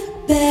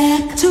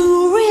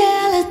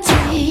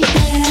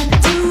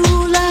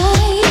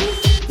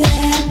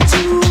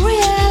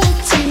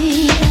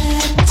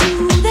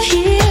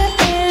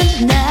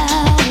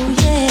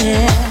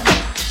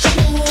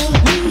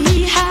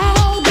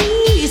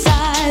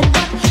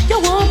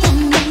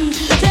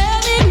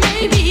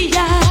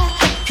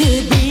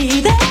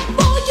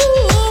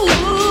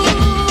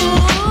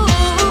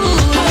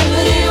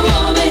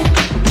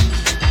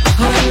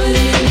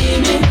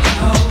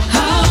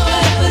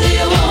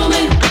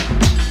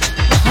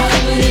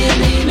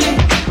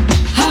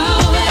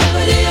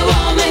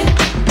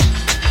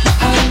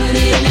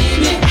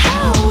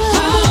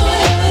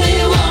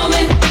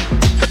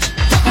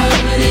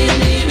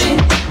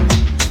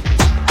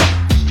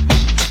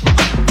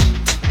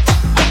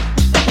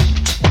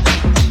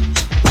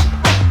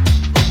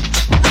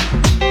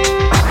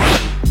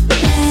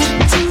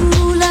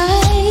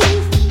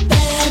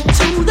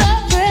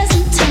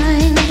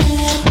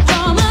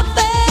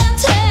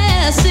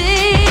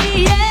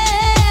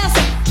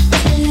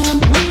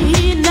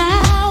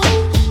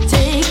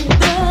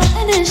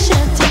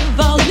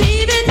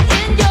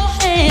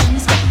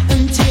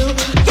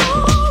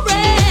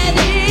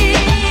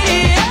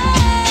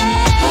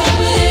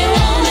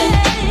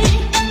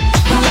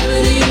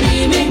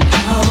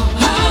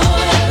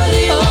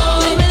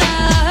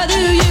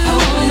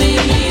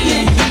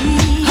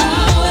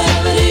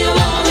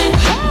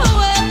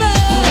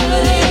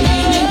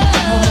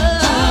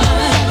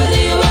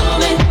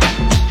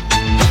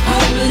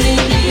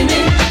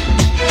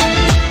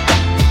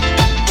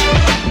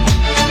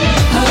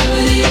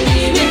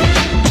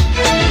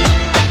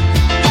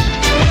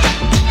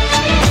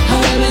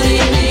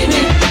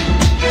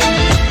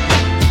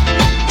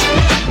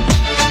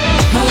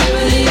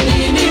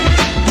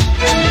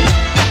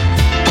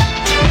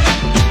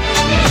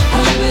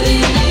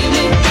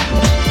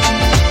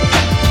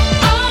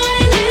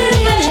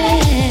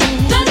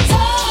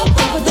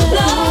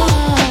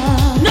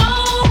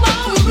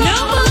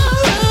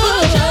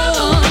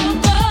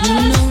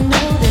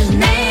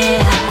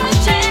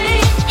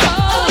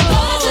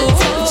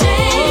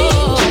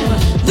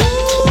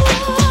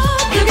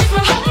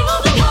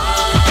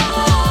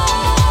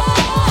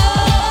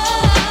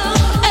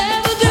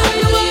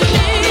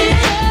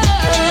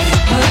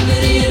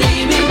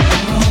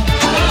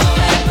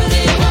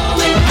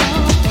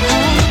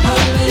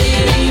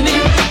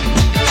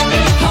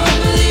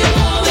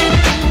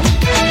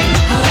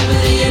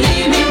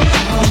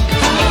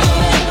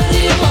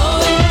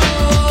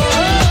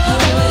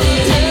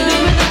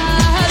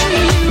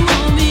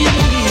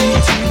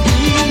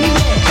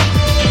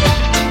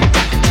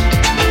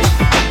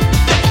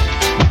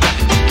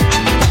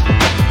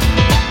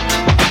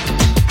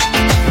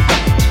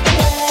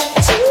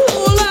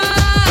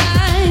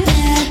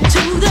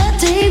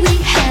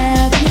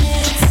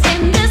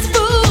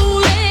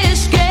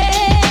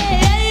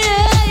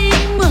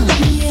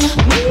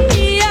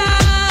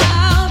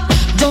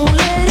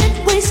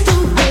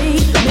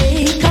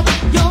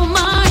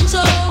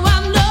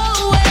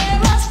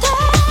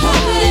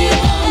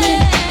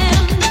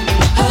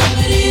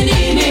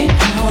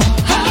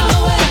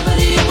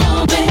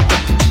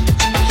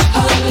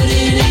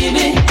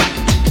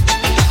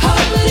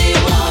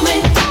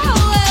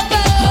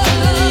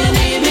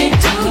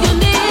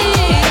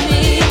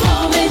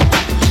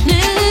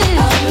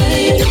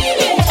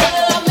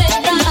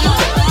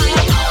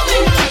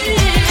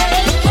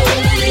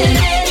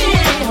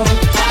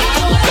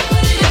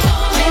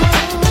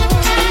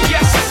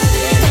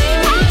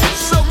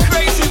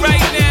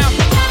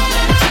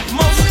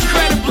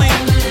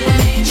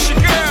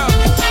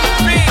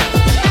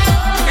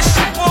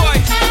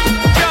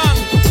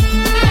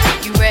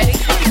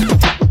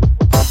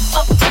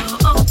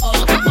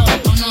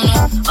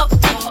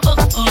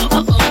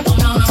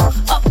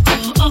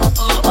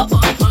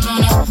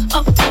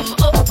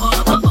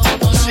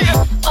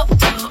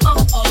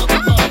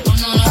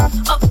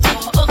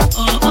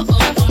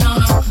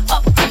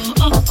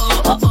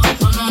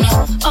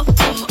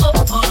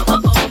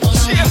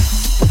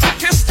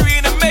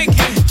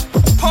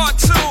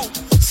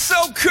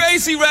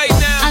 crazy right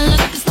now. I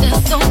look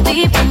still so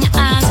deep in your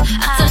eyes.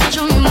 I touch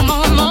on you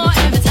more and more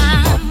every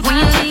time. When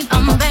you leave,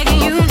 I'm begging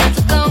you not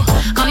to go.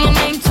 Call your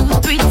name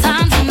 2-3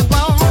 times in a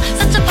row.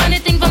 Such a funny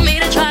thing for me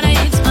to try to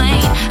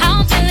explain. How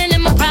I'm feeling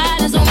and my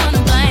pride is the one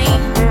to blame.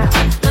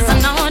 Cause I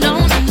know I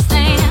don't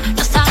understand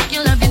just how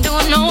you love you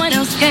doing no one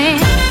else can.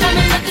 Got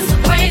me looking so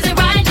crazy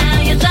right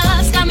now. Your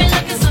love's got me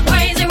looking so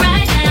crazy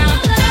right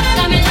now.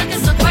 Got me looking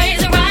so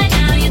crazy right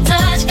now. Your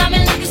touch got me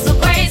looking so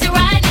crazy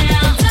right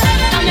now.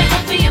 Got me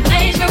hoping you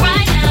page me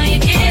right now. Your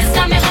kiss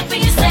got me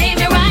hoping you save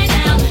me right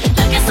now.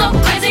 Looking so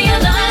crazy, your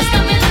love's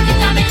got me looking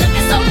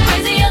so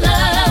crazy, your love.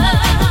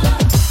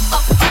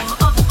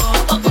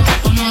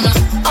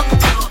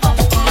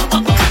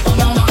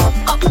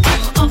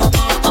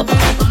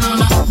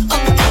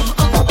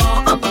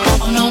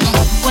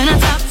 When I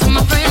talk to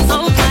my friends so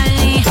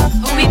quietly,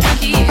 who be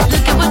picky?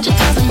 Look at what you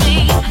did to me.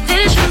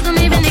 Didn't shoes, don't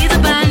even need to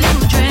buy a new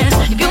dress.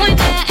 If you ain't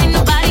there, ain't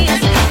nobody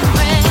else to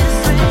impress.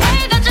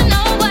 Hey, don't you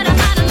know what I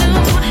gotta do?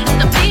 It's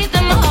the beat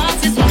that my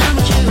heart is when I'm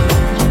with you.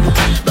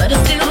 But I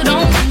still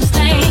don't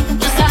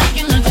understand just how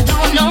you look, you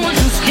don't know what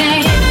else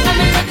can. Got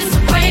me looking so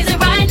crazy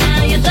right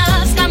now. Your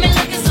love's got me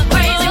looking so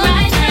crazy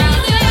right now.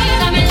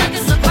 Got me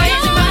looking so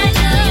crazy right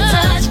now. Your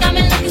touch got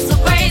me looking so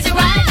crazy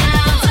right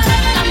now.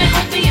 Got me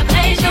hoping you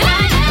page me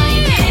right now.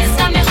 Your kiss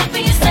got me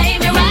hoping you save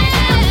me right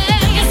now.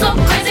 Looking so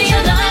crazy,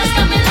 your love's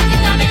got me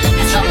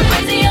looking so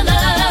crazy, your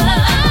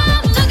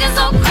love. Looking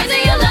so crazy,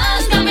 your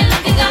love's got me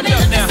looking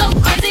so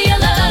crazy, your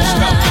love.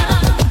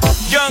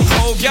 Young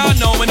Hov, y'all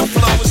know when the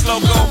flow is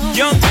loco.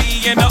 Young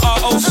B and the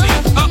ROC.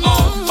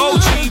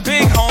 OG,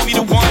 big homie,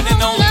 the one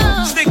and only.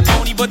 Stick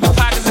Tony, but the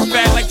pockets is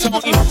fat like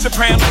Tony.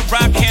 Soprano,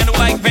 rock handle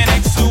like Van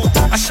Exel.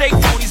 I shake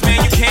ponies,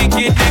 man, you can't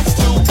get next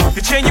to.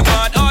 The genuine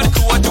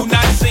article, I do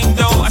not sing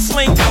though. I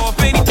sling though, if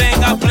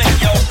anything, I blink,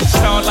 yo.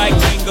 Star like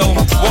Ringo,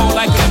 wall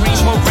like a Green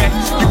red.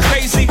 You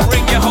crazy,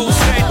 bring your whole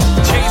set.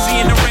 Jay-Z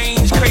in the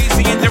range,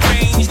 crazy in the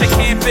range. They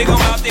can't figure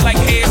out, they like,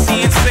 hey, is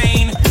he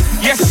insane?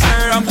 Yes,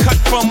 sir, I'm cut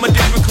from a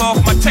different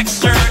cloth. My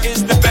texture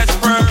is the best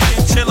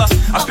version chiller.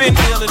 I've been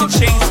iller than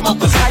chain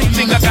smokers. How you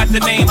think I got the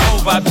name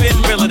over? I've been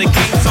realer, the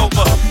game's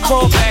over.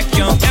 Fall back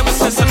young, ever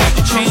since I made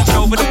the change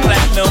over to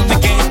platinum. The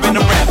game's been a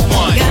rap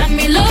one. Got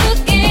me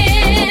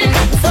looking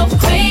so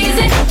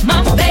crazy,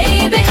 my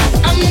baby.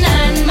 I'm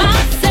not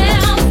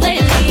myself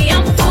lately.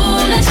 I'm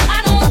foolish. I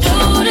don't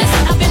do this.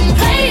 I've been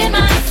playing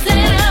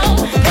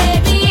myself,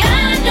 baby.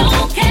 I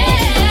don't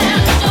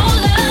care. Your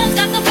love's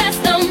got the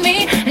best of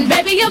me, and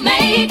baby, you're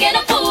making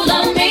a fool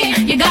of me.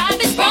 You got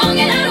me sprung,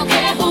 and I don't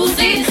care who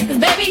sees. 'Cause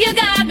baby, you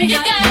got me,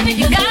 you got me,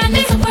 you got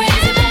me so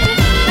crazy, baby.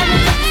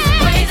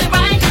 Crazy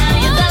right now.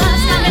 Your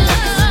love's got me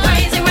looking so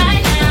crazy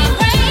right now.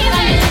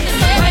 Crazy,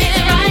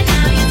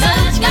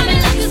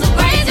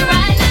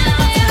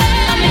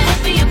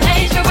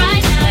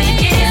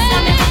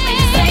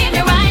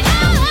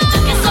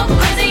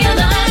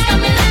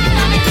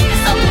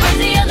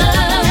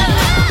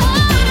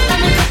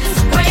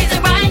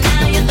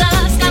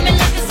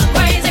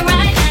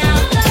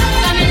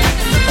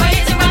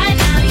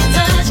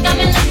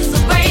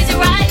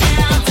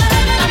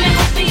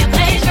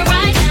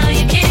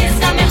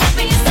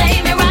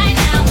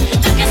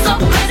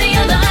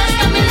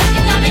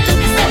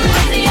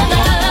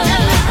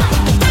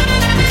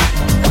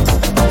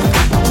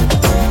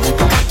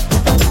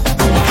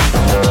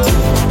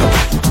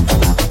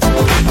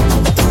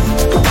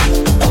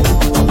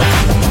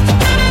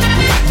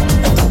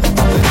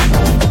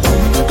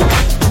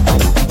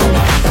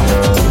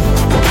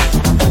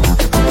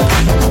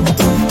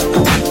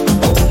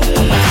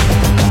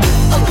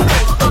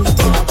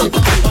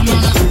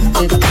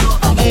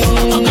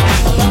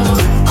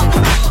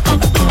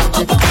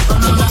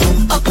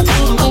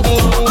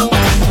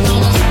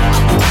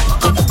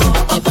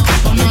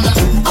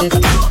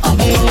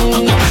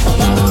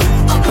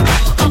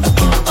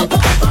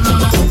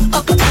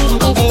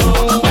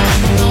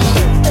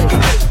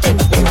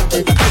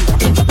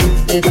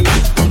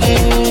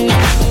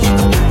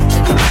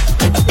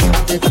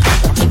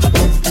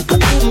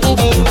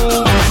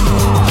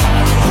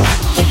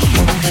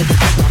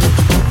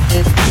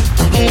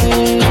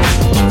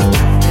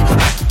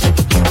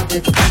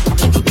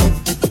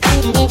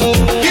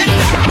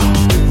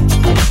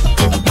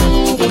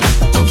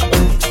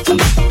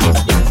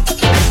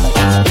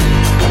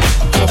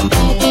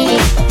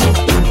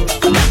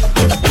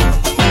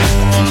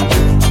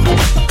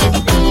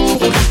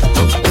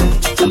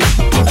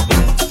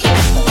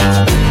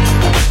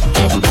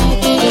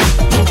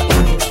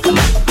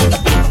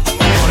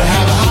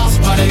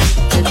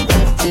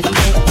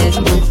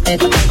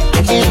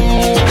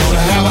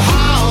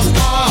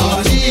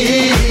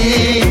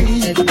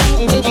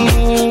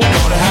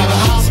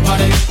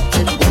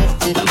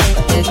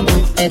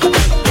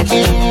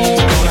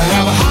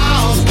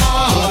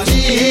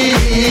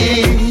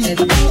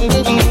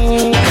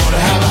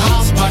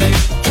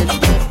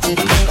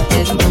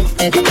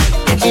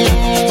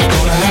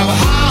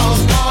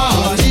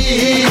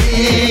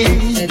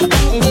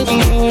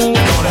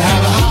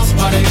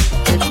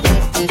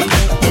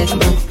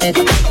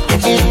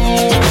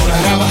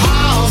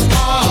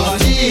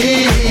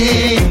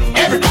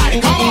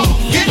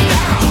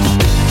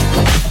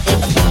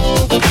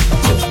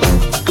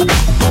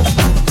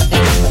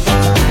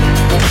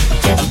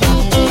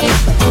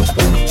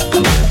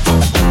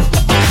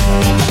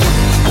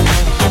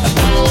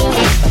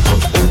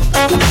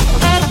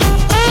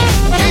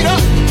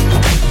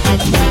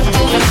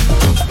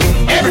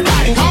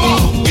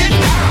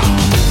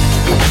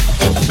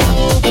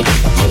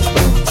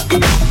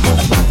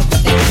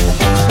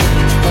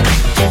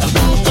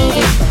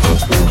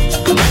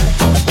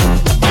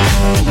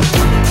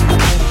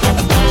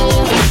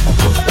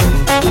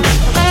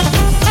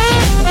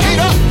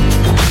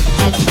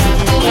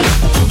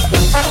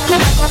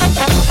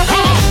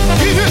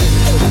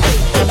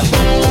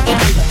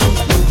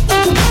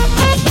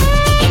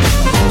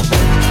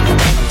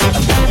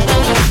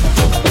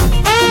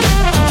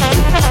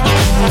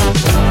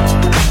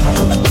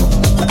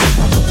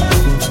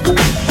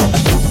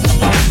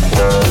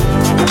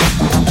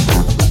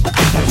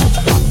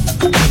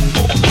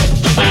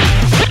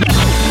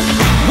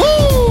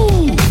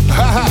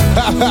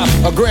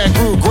 A grand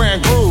groove,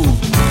 grand groove.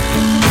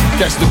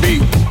 Catch the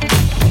beat.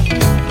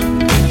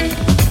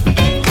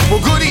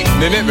 Well, good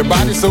evening,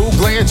 everybody. So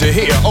glad you're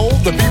here. All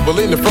the people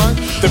in the front,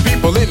 the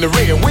people in the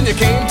rear. When you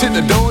came to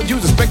the door, you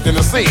was expecting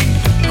to see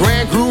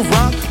Grand Groove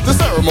Rock, the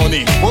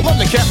ceremony. Well, I'm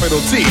the capital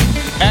T,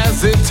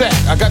 as in tech.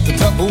 I got the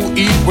double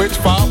E, which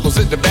follows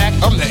at the back.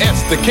 I'm the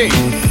S, the K,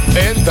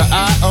 and the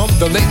I. I'm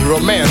the lady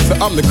romancer.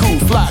 I'm the cool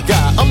fly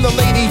guy. I'm the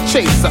lady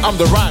chaser. I'm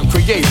the rhyme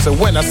creator.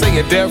 When I say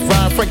a deaf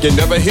rhyme, Frank, you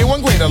never hear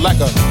one greater. Like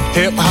a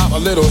hip hop, a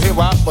little hip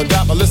hop, a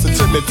dop. Listen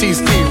to me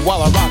T-ski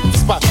while I rock the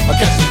spot. I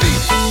catch the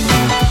beat.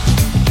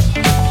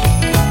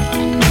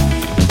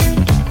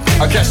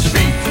 I catch the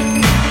beat.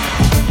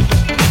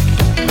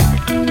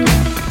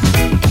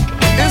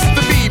 It's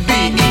the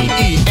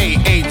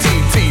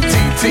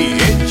B-B-E-E-A-A-T-T-T-T.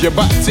 It's your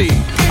body.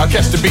 I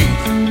catch the beat.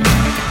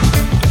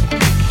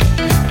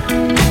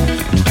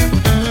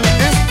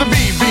 It's the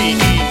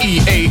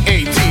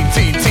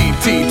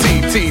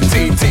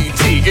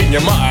B-B-E-E-A-A-T-T-T-T-T-T-T-T in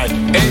your mind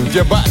and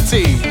your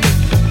body.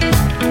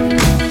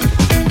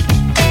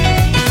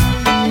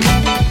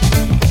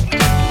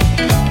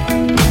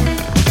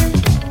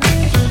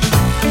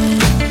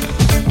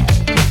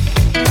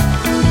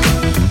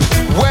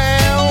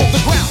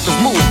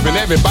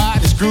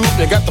 Everybody's grooving,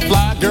 they got the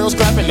fly girls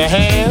clapping their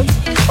hands.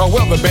 Oh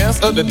well, the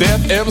best of the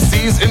deaf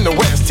MCs in the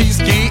West.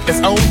 T-Ski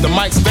is on the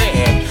mic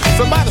stand.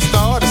 Somebody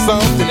started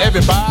something,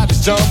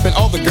 everybody's jumping.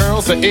 All the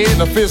girls are in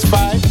a fist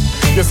fight.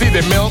 You see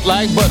they melt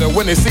like butter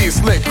when they see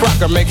Slick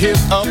Crocker make his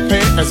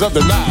appearance of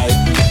the night.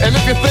 And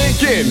if you're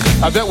thinking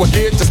that will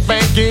get you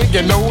spanking,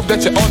 you know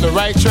that you're on the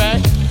right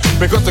track.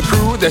 Because the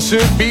crew that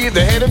should be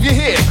the head of your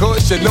head,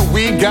 cause you know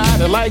we got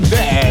it like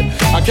that.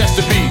 I catch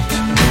the beat.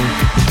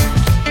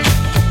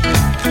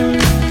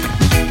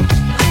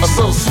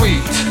 So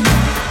sweet.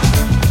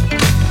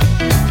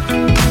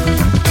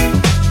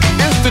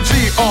 It's the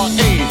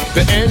G-R-A,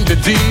 the N, the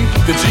D,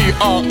 the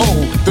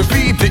G-R-O, the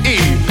B, the E,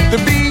 the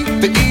B,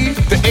 the E,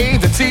 the A,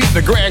 the T,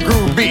 the grand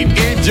groove beat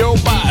in your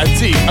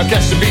body. I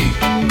catch the beat.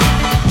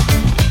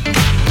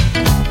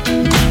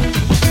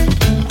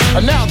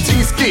 And now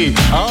T-Ski,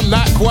 I'm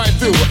not quite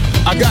through.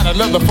 I got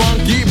another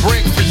funky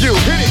break for you.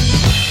 Hit it.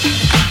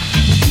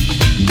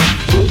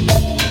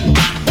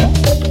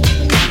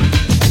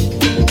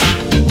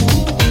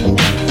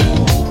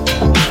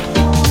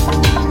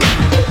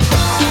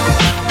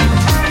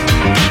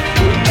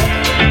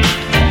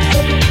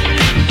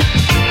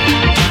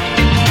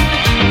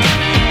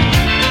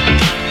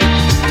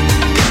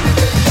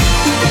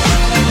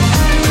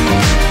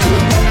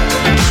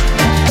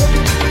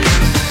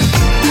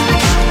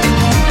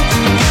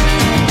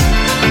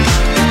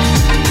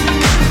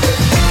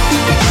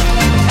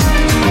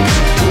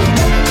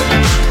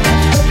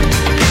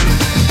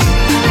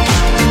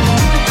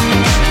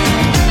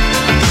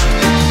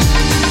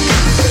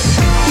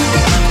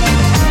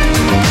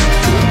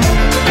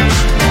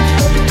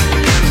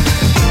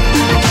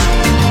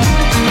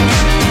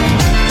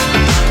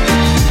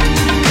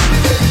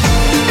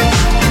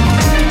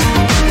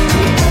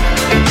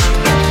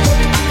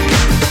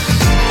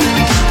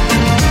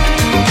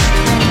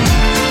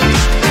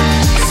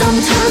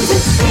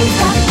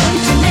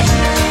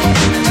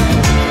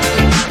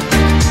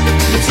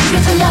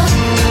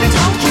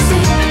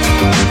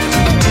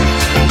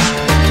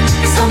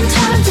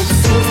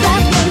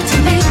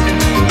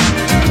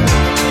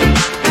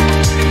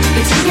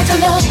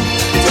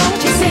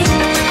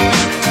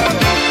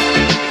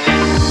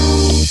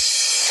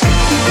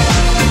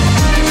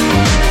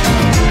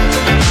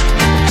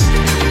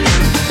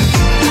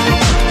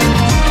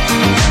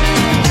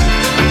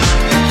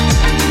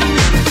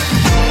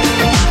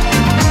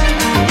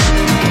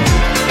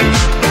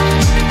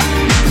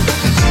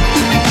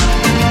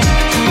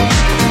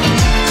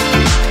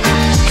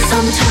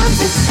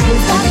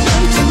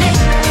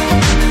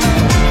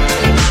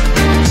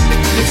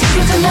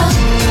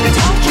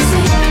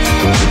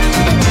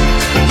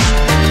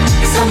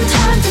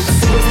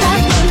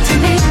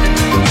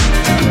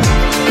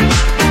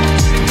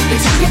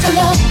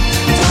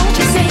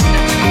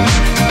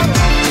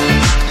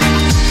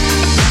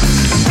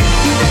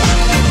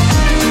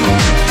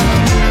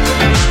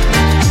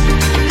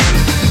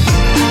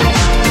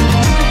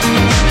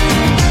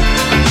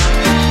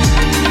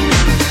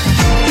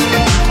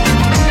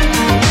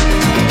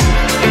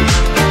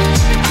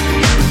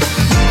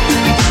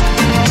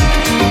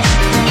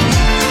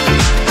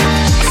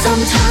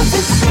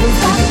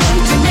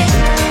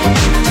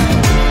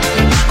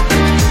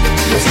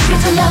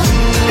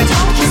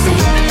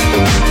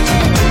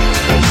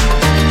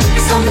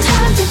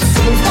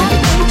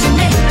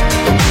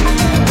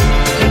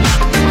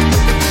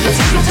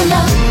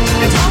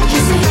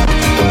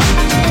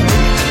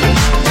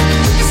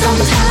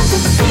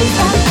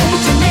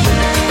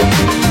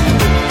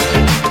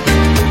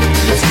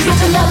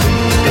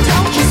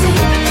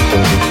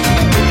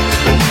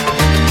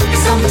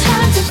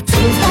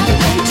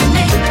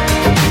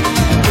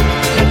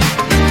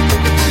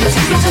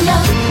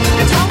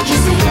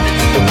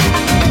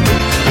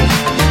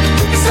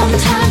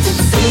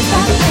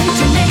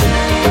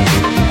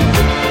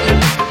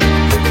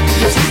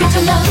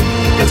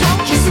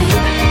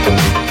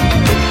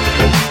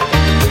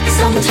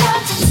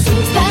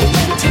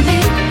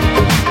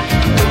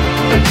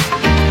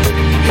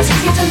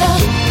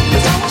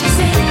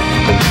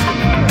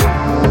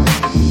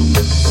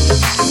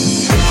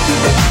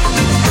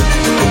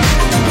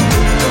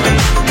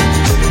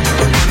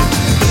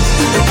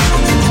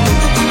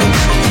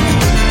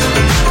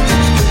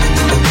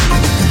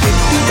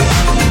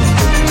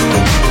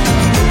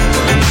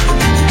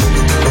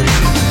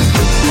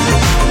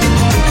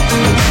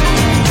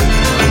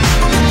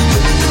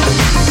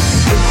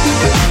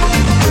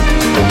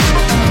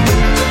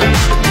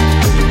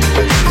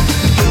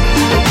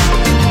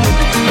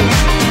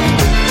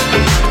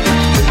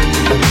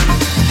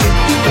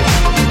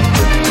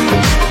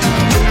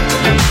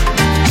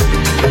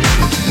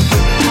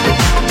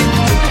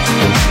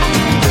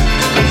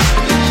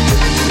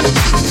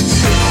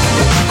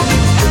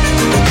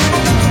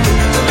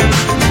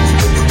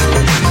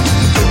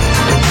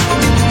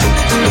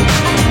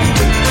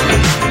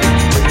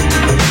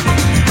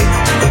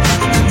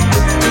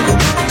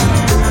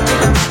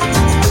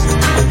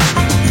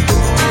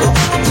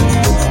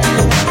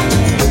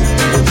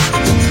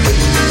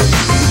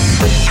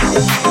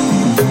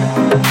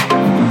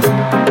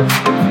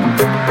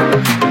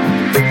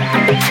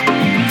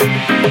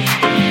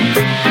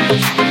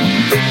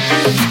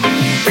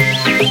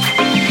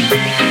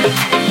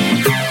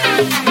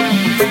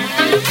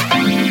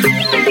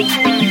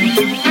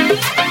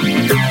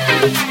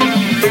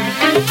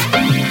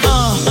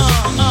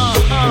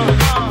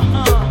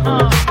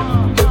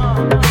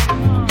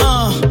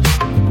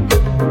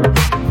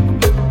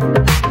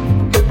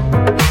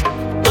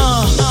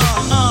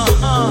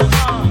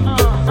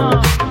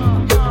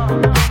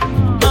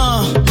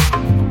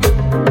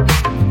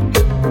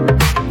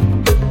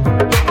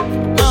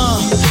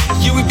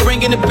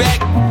 bringing it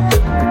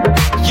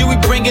back. You we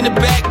bringing it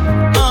back.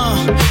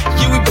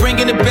 You we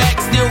bringing it back.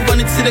 Still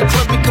running to the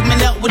club and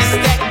coming out with a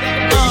stack.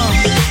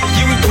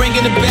 You we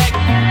bringing it back.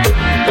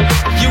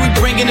 You we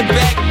bringing it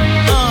back.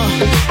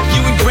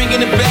 You we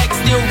bringing it back.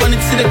 Still running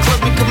to the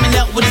club and coming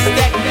out with a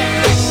stack.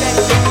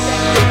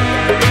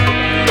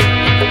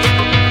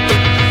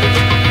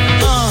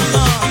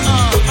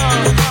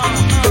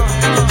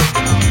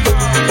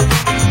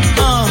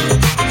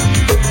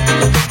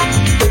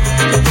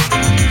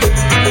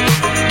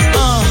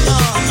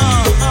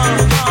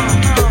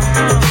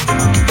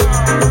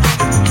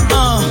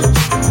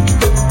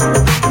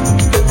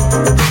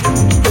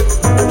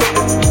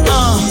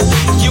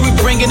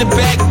 Bringing it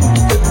back,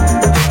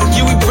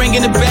 you we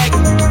bringing it back,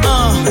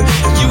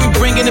 you we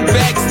bringing it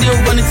back, still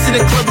running to the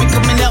club and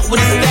coming out with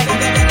a stack,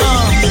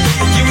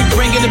 you we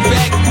bringing it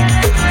back,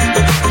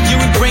 you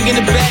we bringing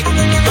it back,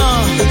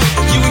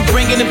 you we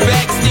bringing it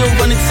back, still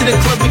running to the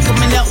club and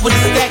coming out with a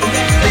stack.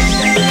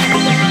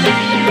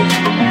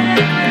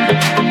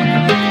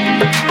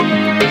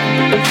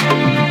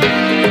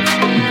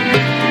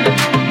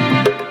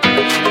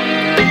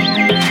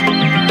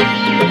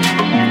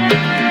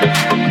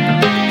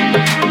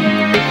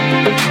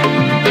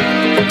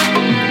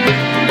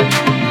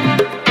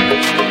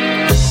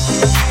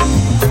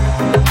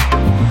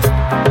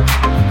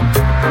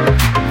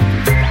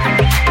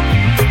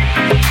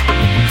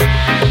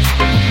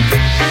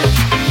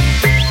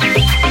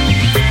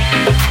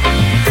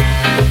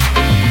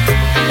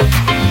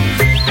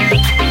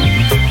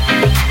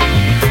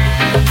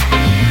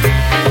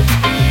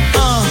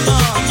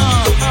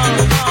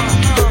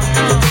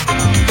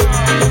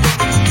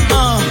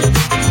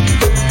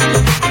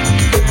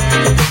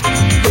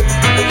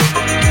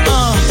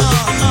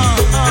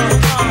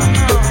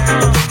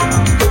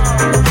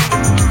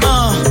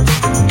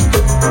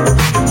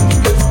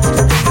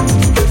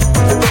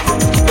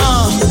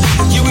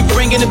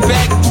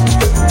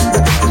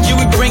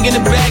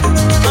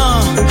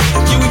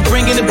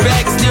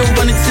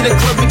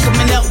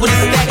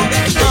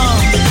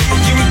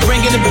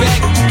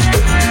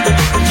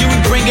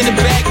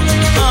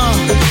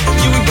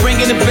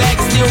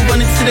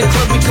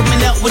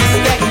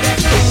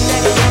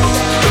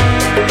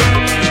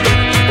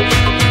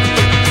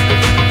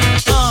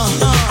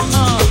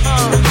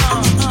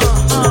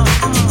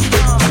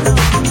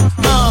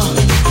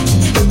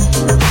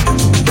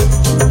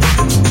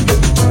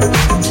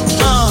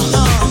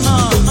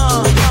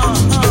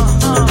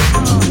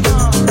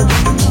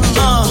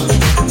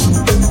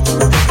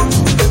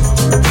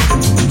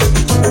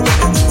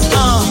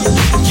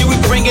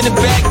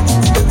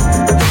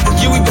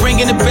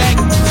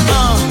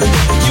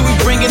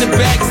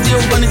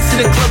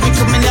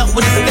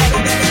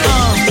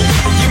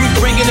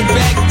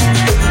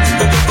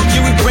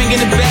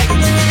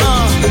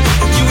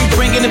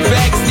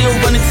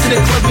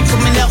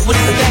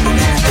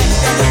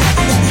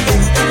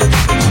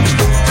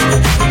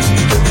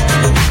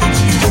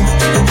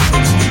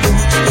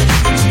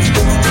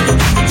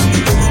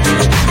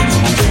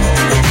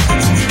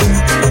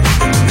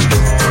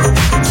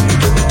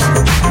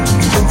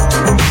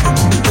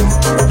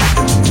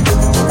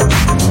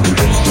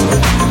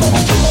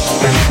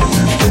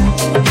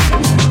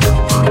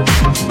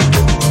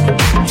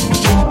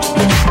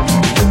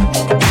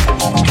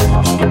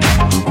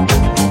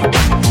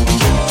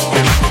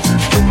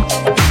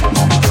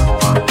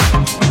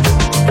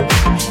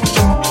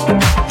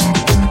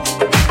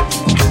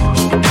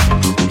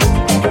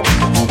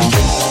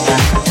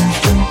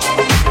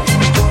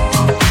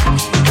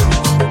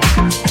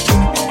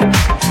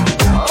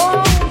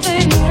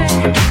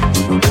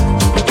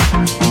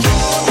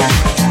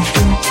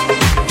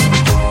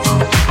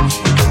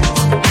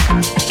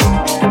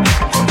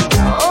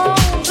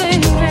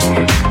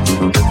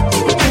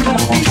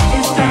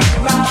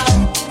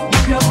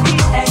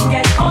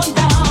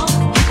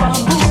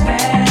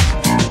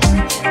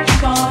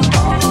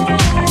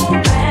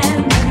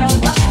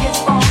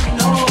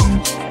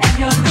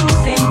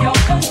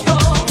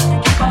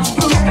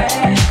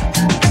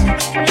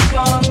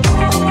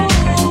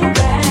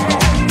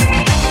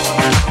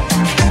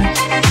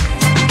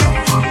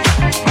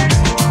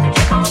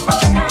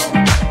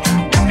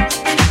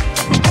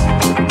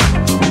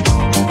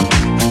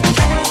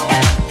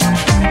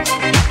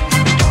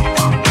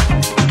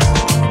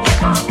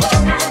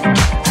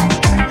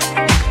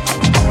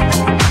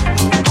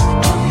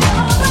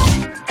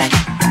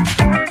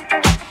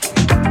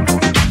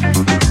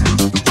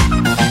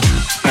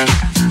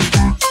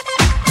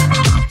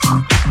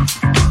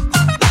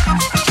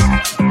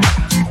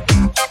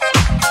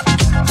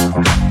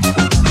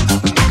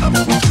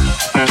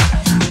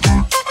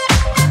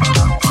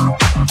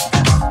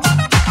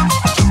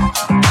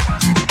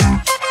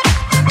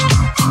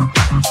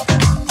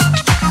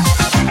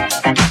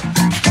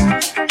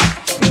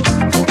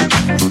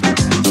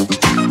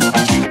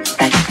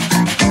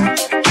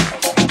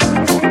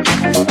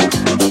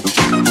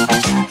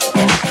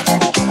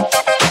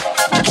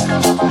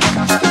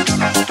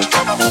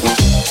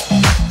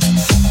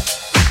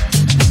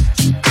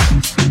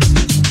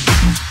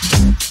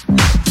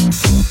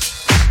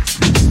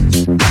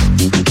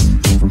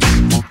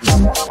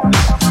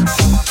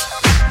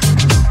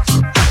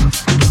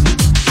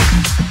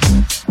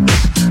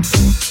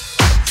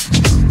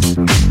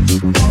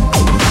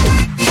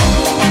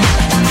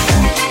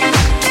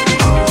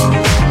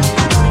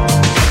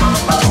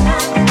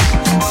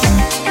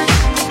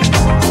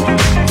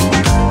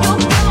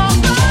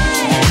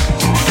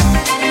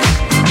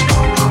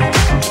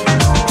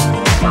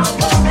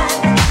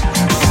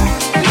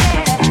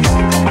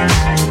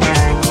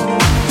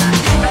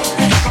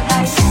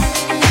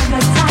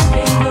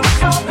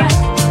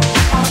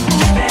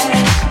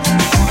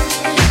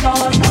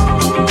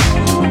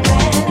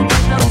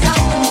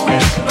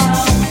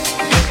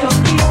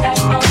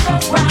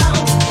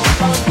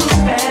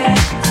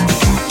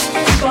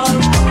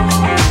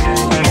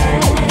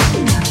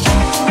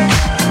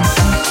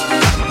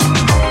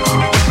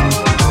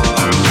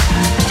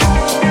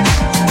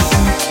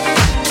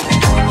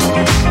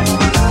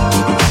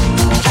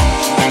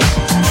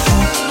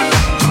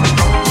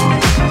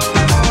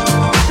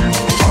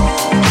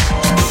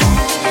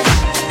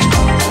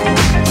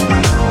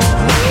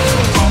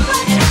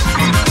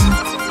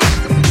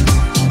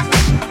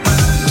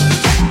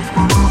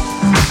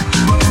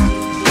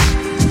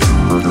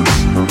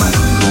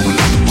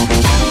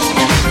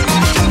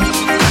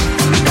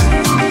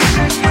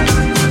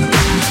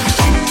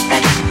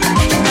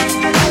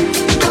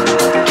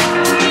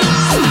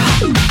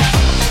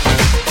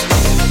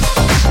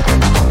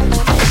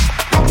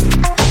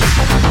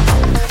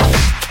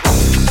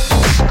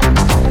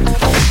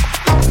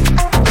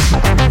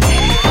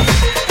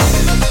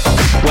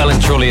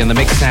 Crawley in the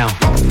mix now.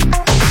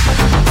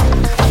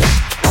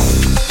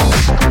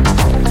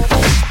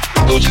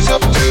 Luci's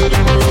up to the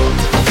groove.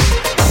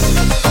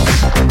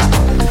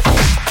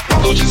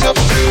 Luci's up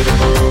to the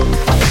groove.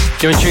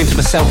 You're in tune to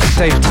myself,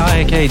 Dave Ty,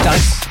 aka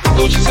Dice.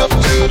 Luci's up to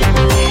the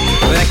groove.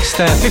 For the next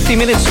 50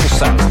 minutes or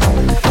so.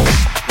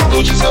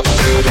 Luci's up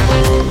to the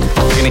groove.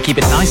 We're gonna keep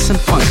it nice and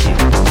funky.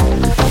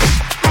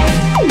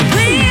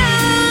 We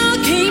all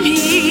came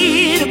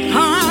here to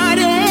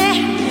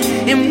party,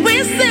 and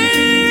we're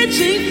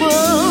searching for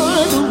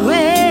the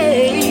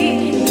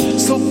way.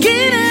 So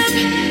get up,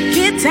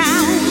 get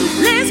down,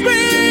 let's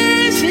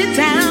crash it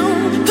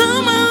down.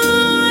 Come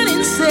on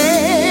and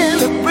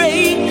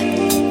celebrate,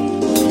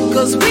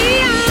 'cause we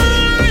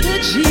are the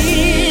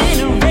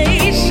generation,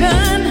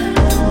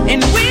 and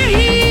we're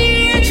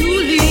here to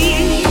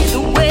lead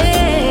the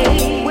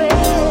way.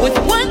 With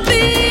one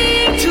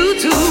thing to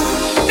do,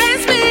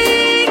 let's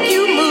make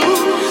you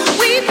move.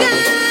 We've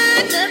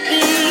got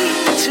nothing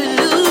to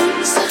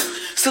lose,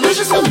 so let's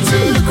just come to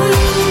the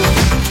groove.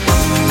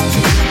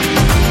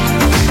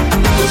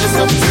 Let's just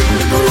come to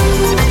the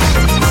groove.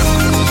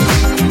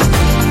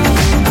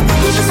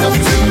 Let's just come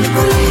to the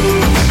groove.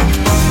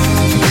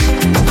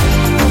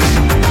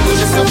 Let's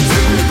just come to the groove. Let's just come to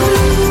the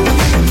groove.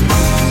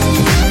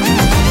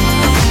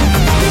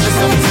 Let's just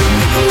come to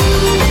the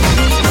groove.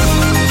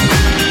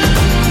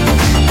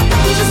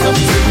 Let's just come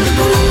to the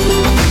groove.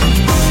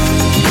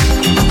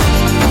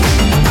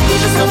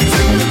 Let's just come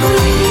to the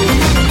groove.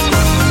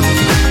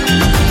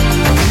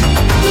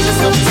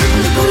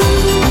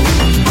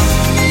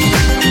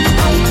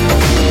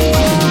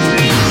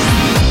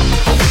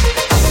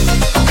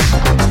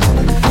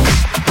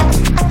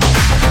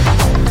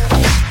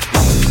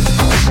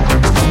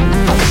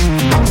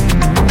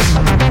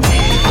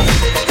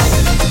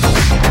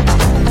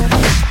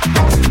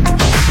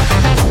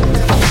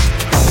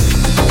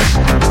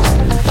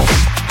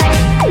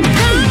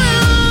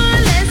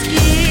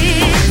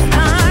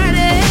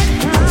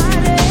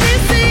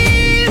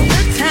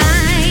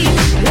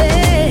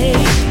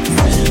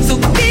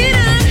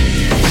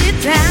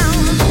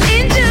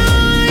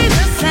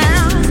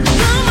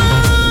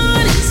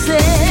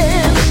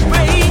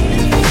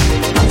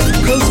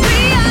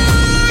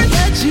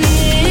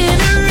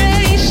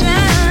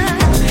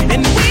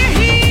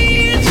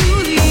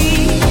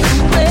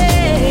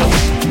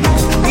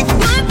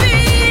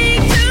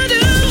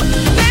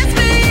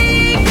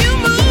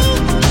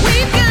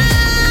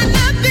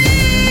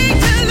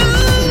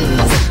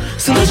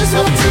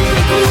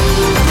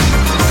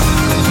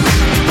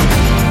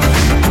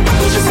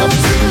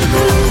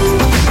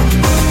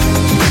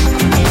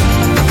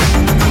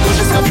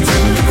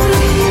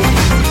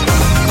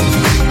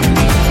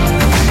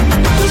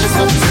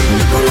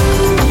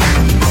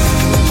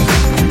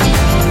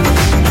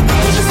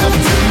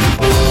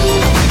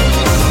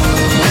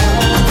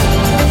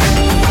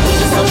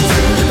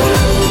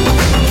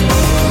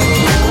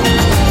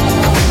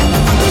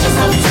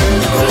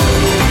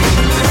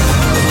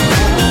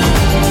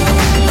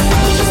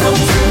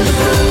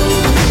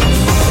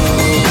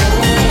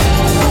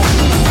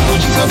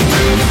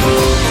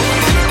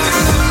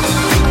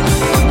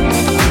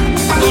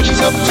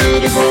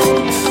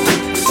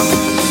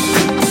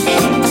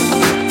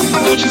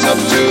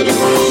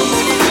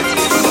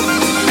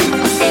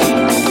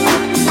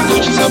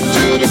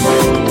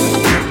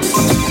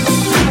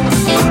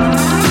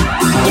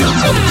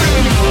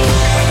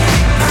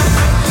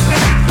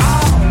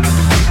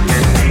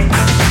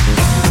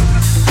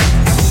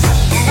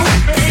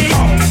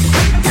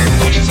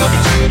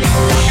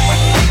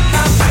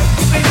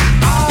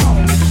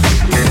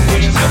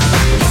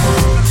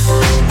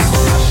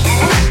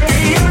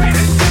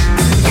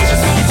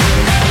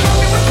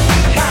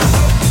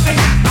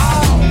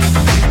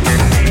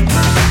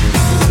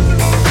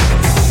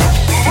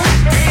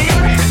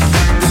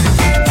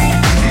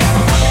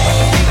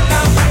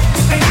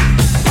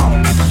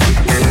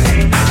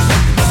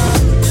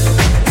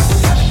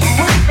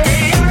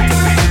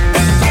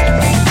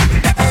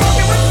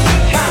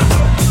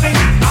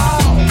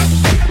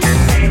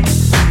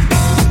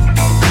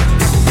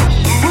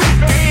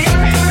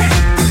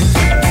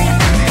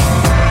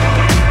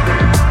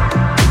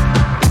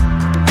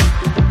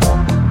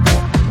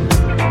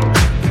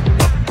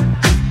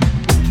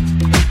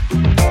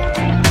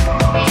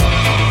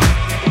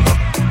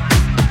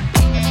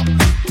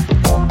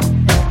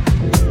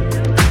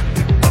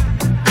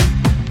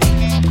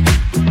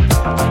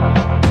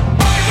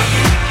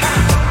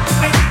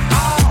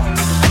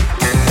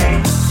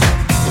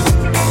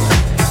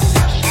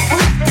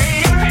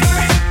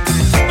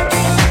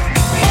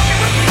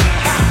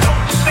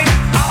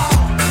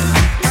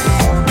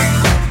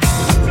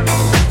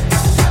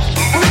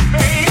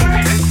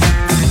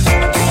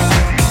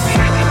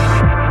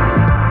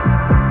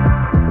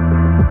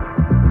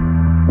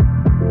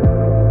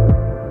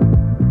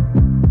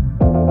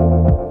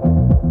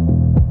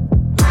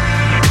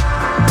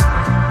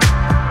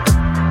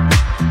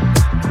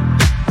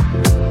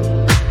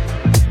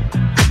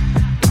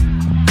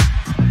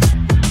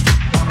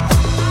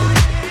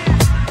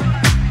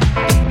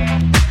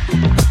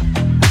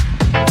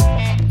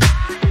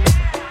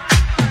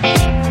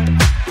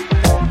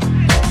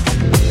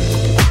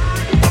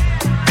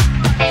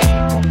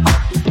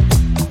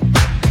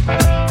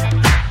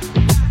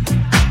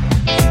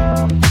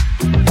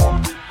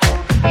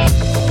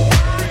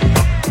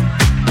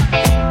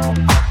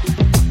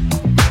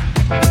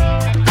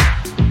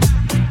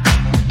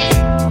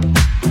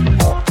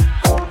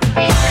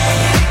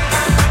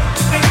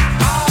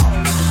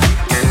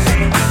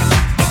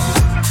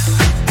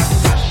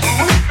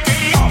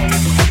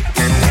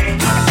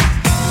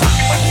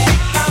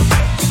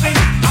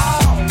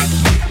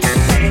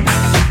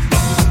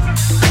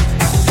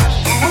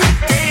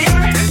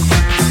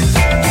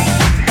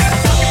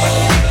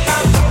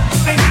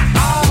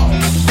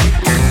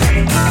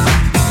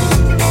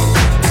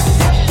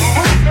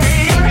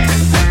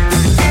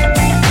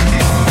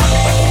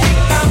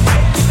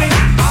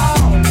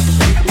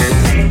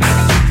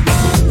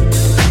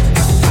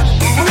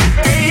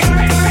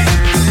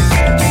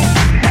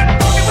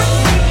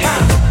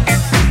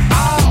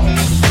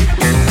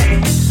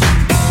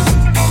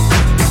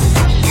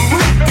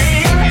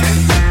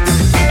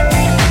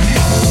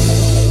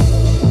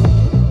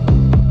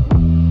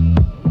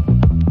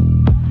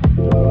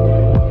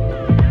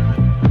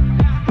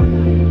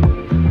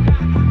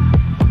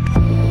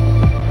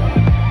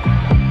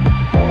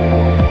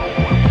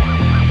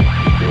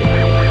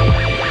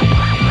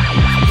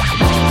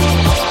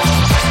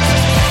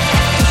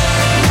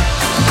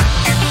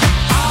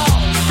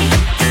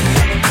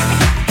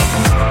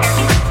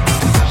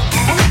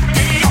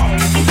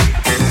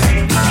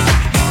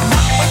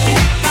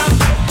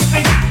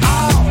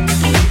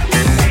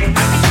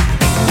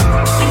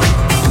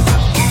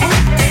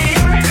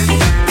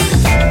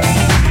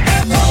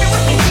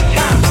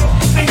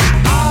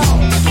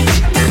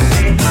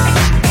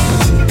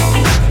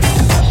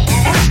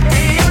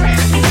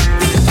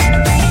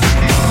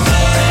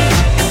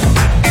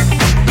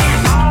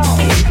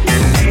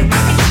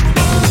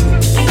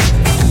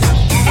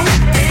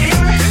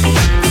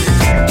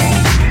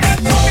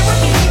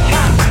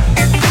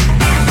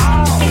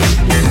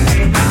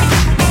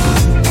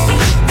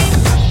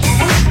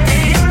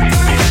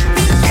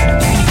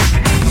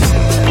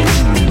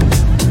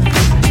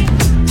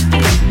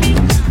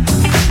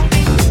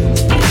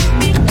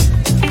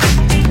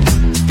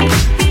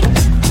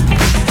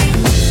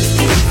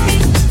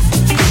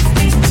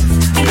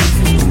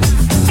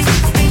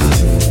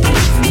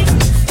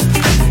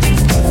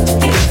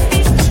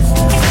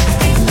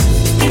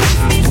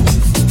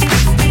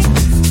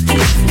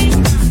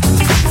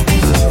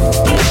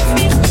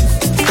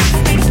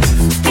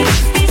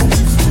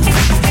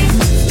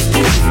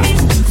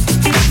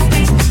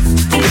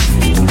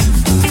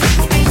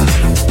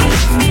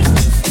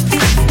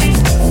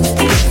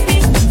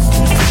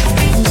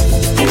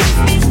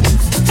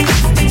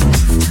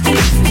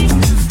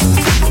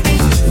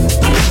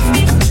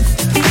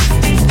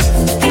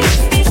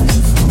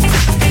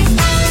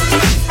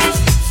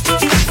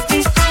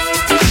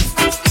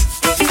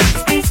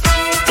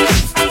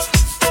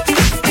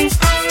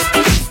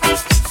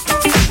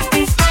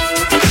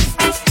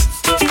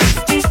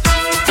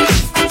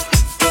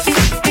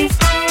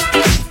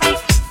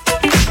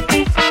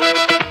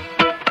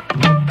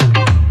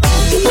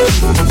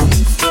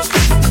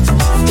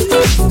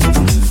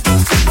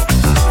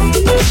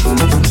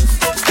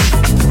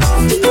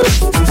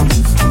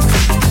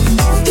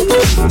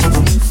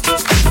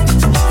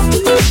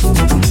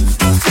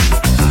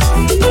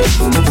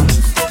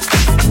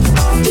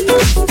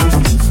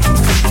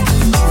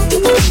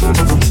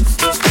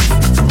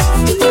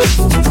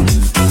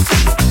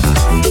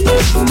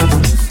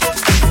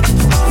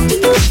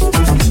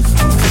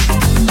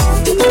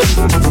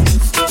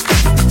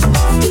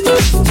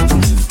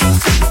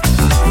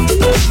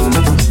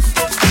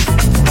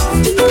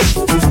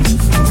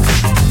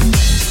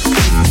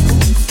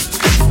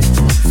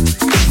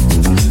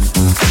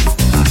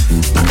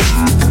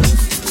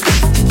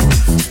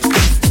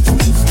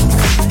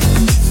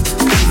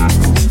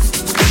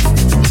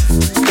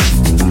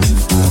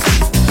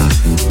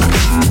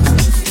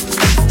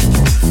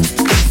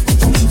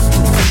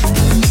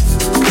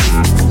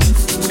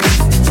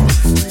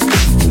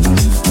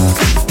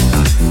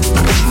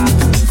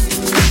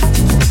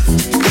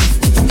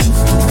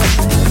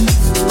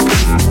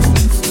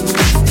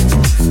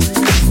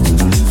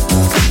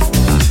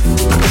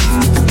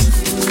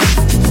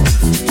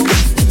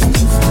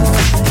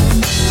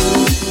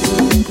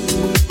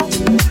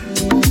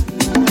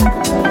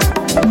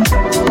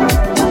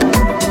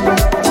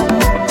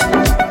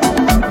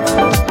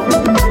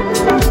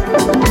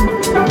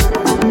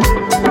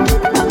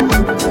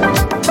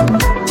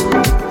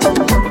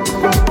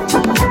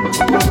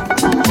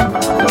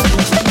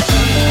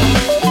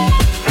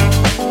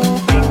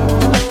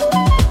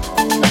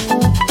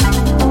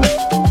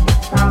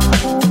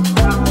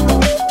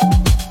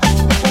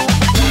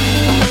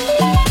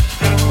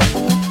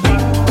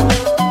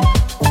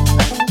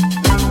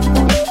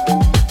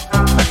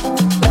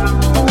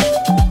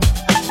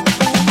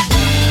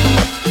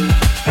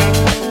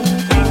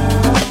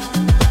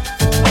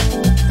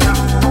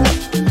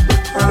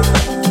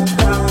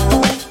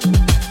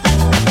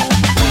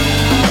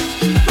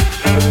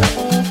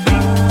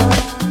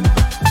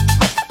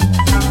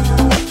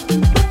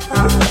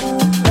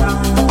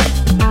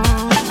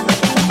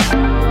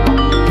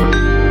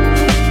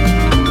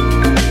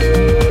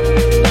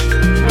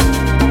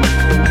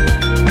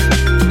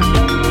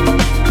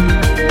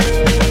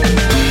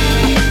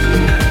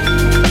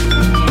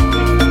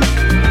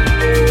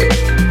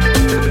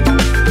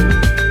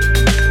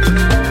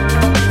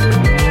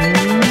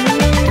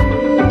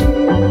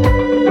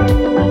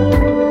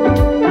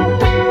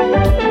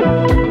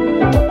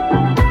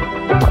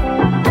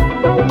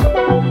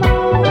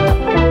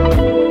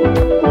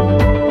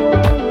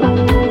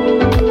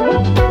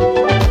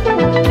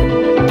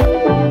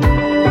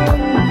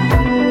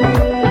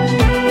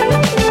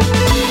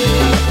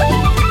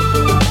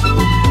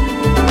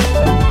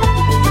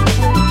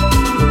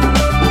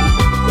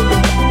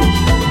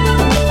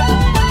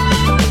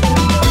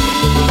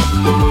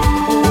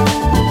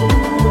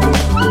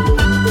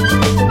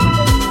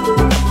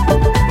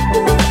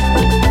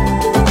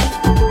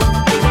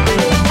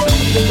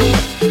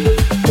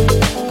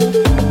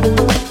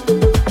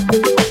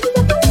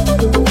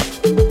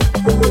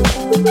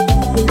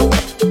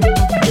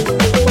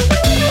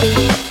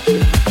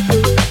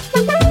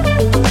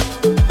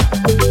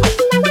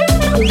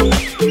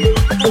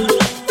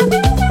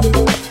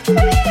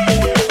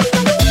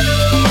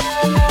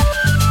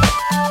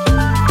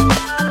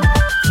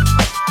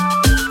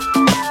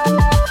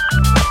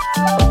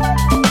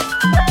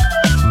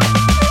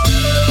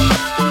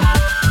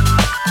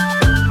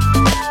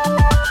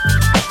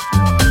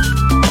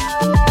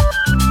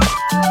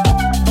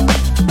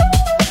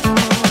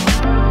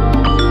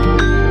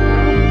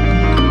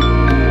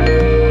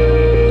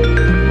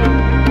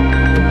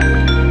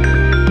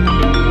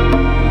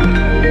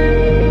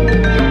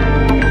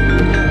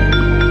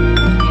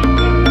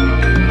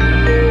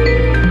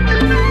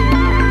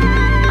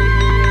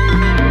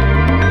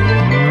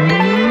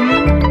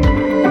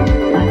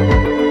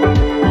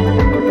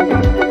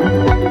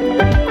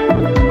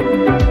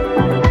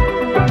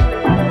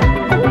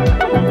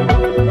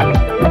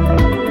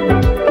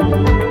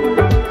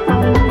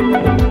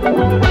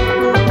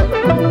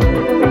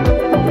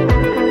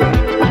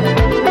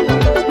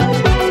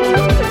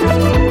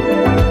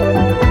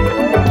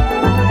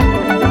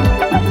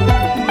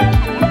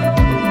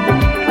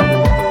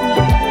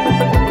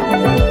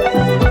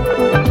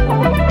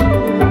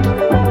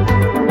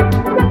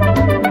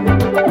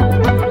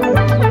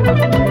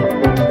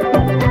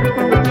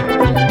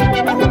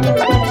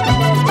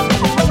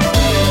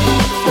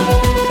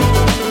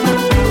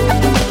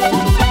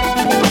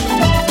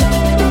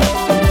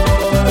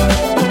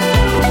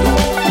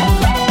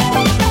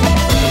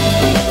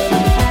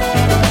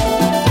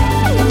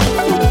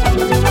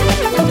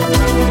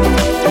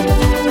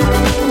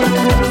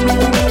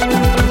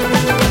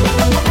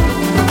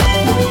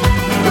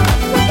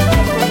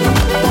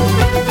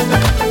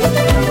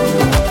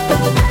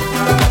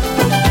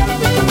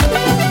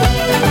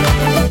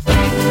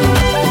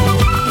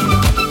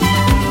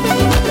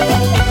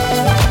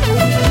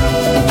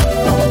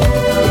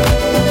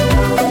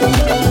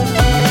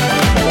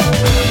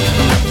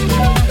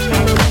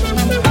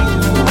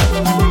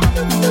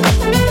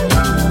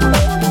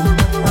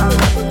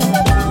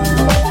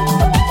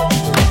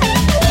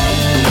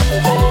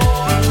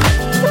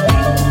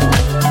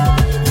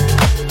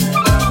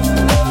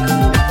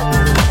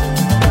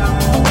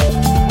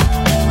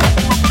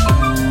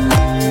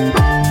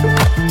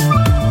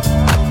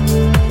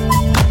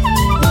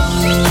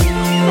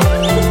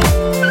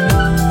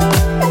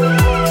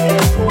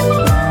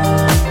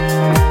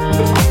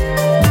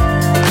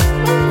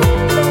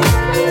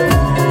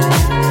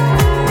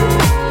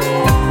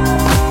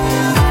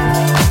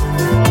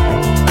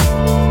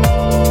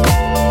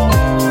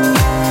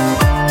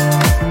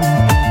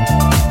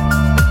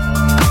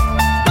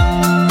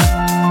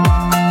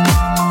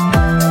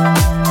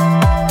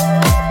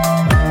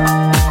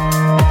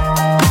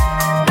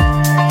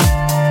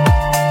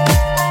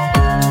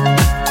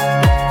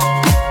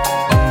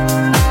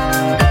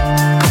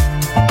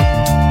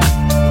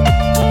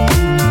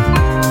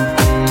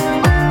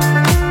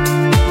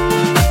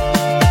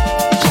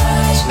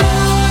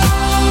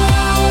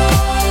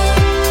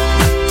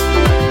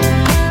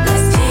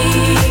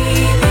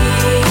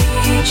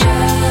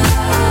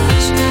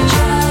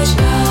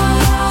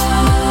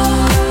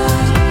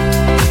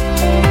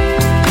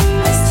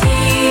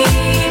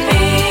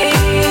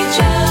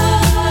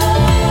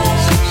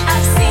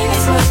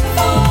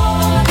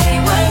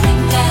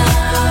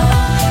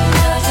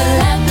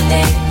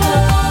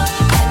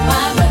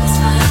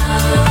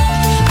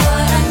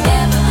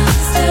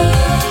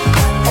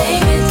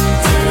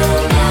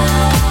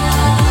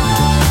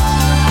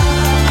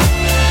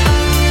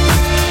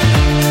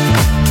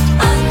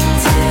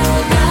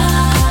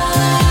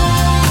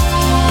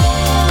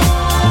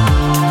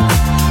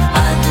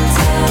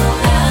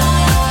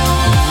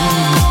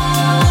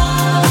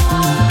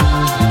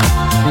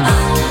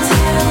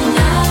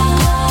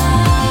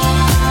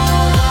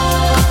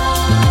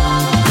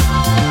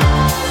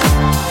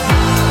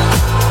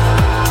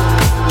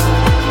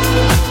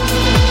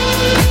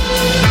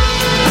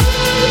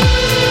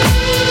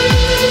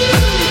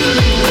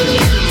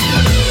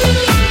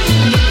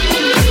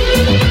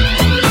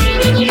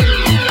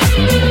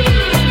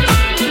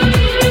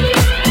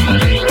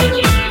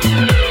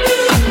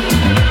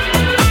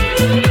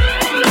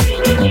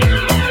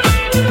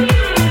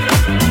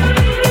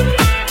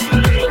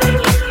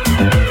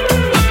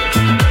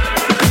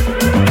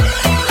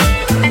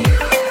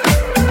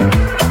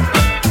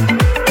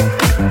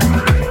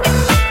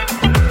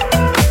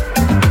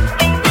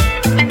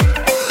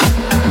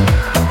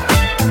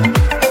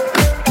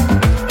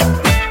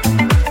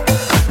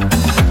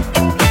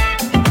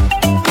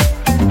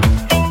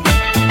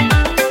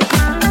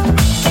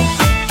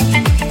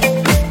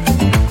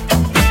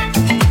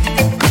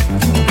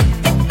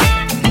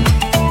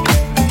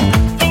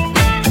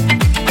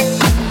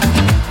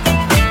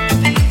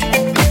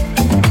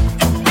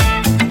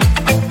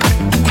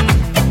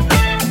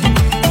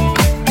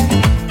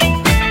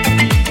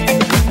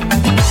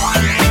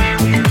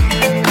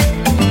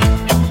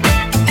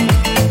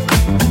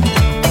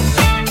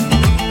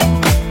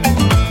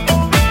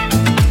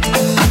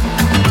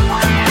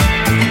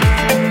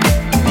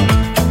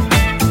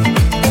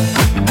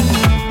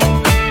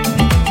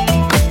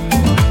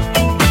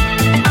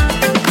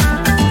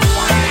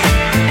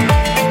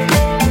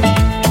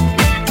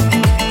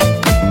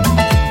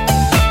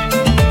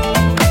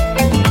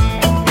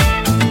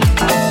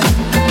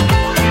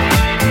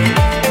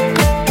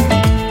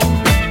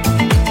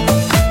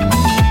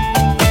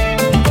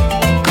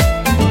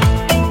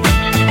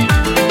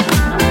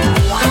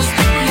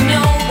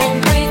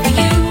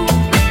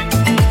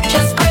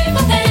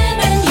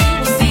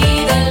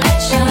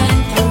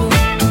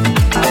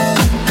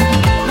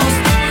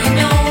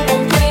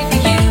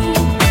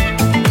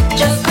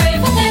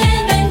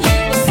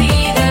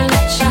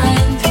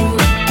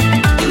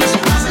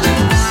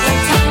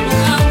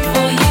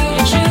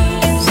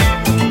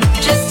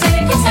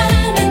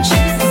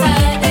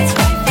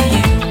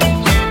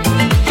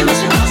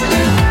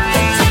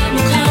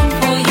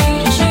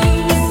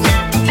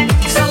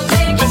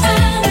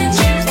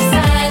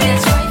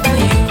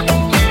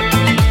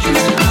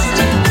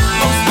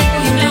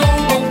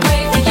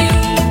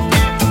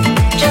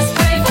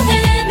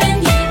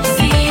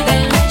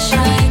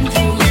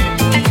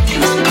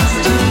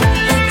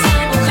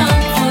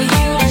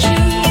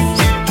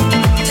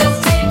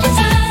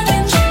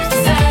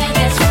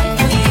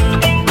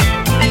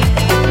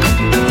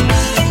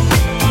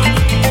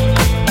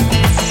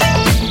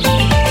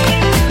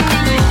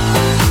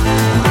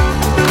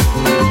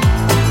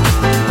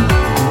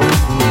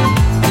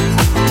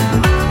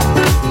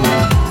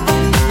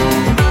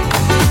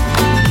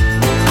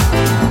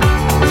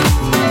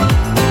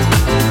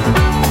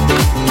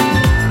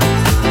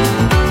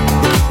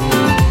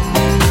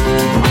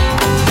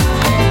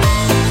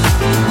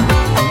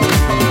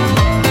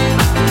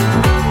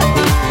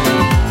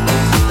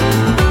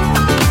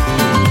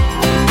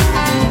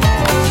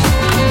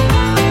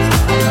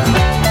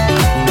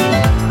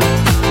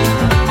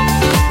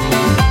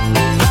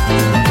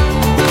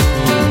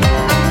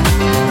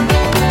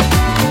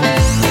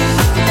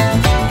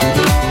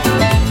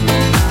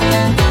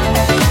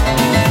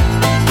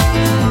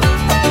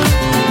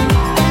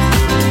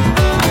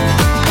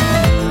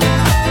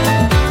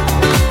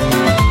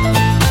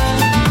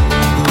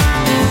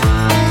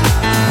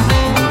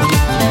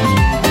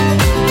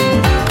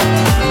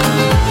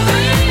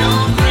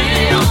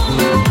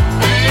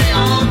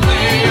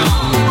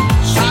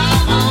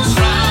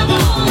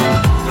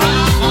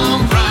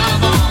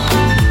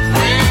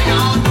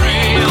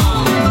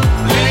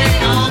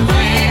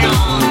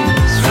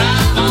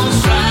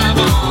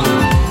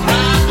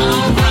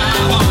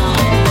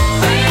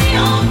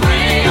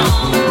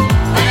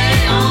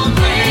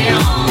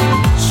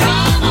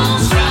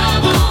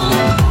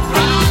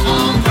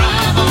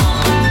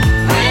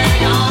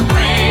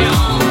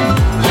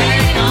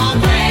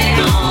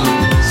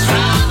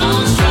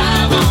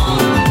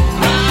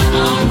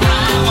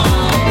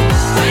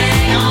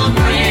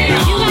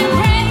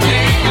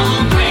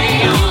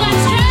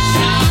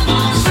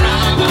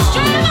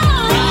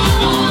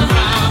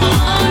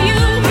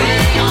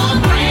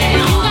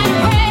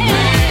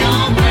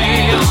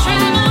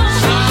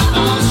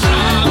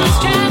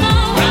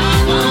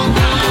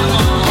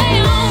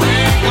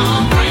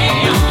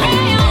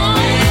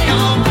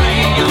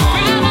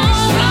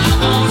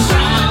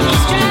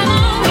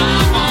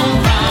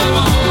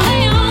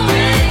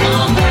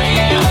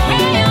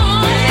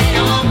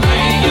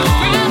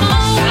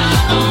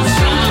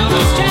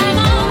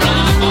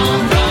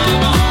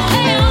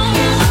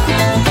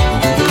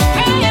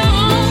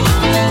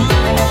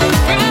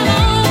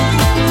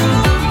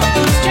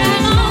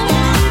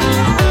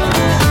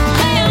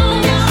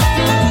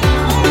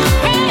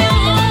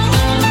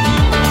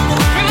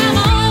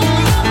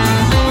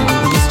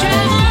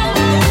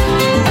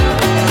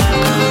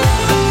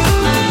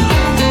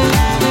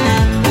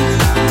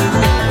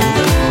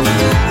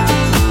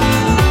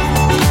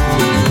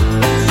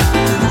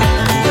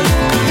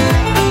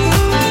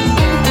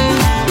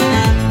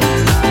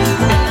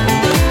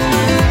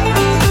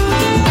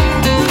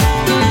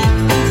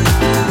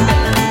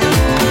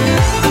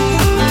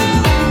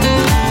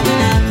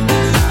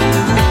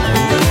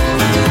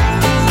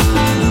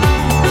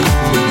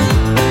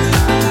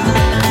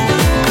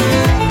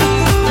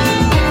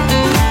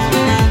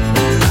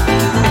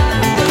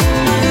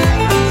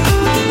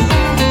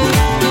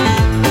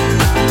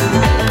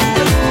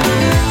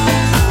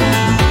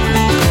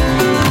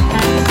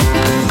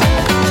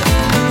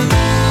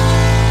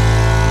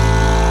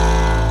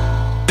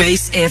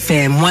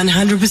 FM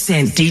 100%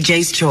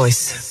 DJ's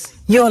choice.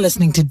 You're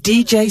listening to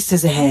DJ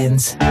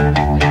Scissorhands. I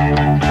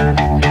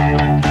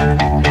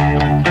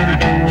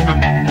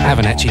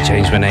haven't actually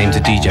changed my name to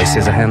DJ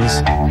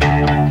Scissorhands.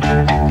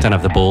 Don't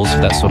have the balls for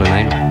that sort of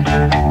name.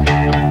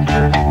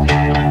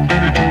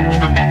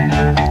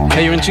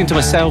 Hey, you're in tune to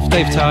myself,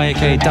 Dave Ty,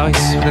 aka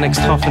Dice, for the next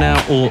half an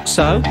hour or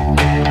so.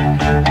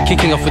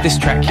 Kicking off with this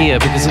track here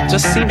because it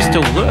just seems to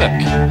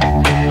work.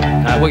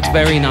 Worked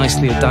very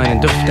nicely at Dine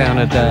and Duff down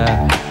at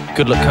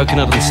Good Luck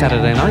Coconut on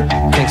Saturday night.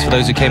 Thanks for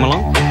those who came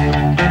along.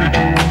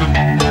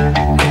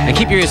 And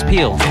keep your ears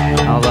peeled.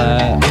 I'll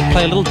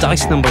play a little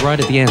Dice number right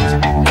at the end,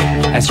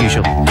 as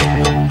usual.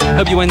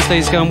 Hope your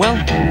Wednesday's going well.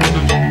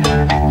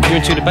 You're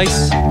in tune to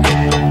bass.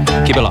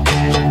 Keep it locked.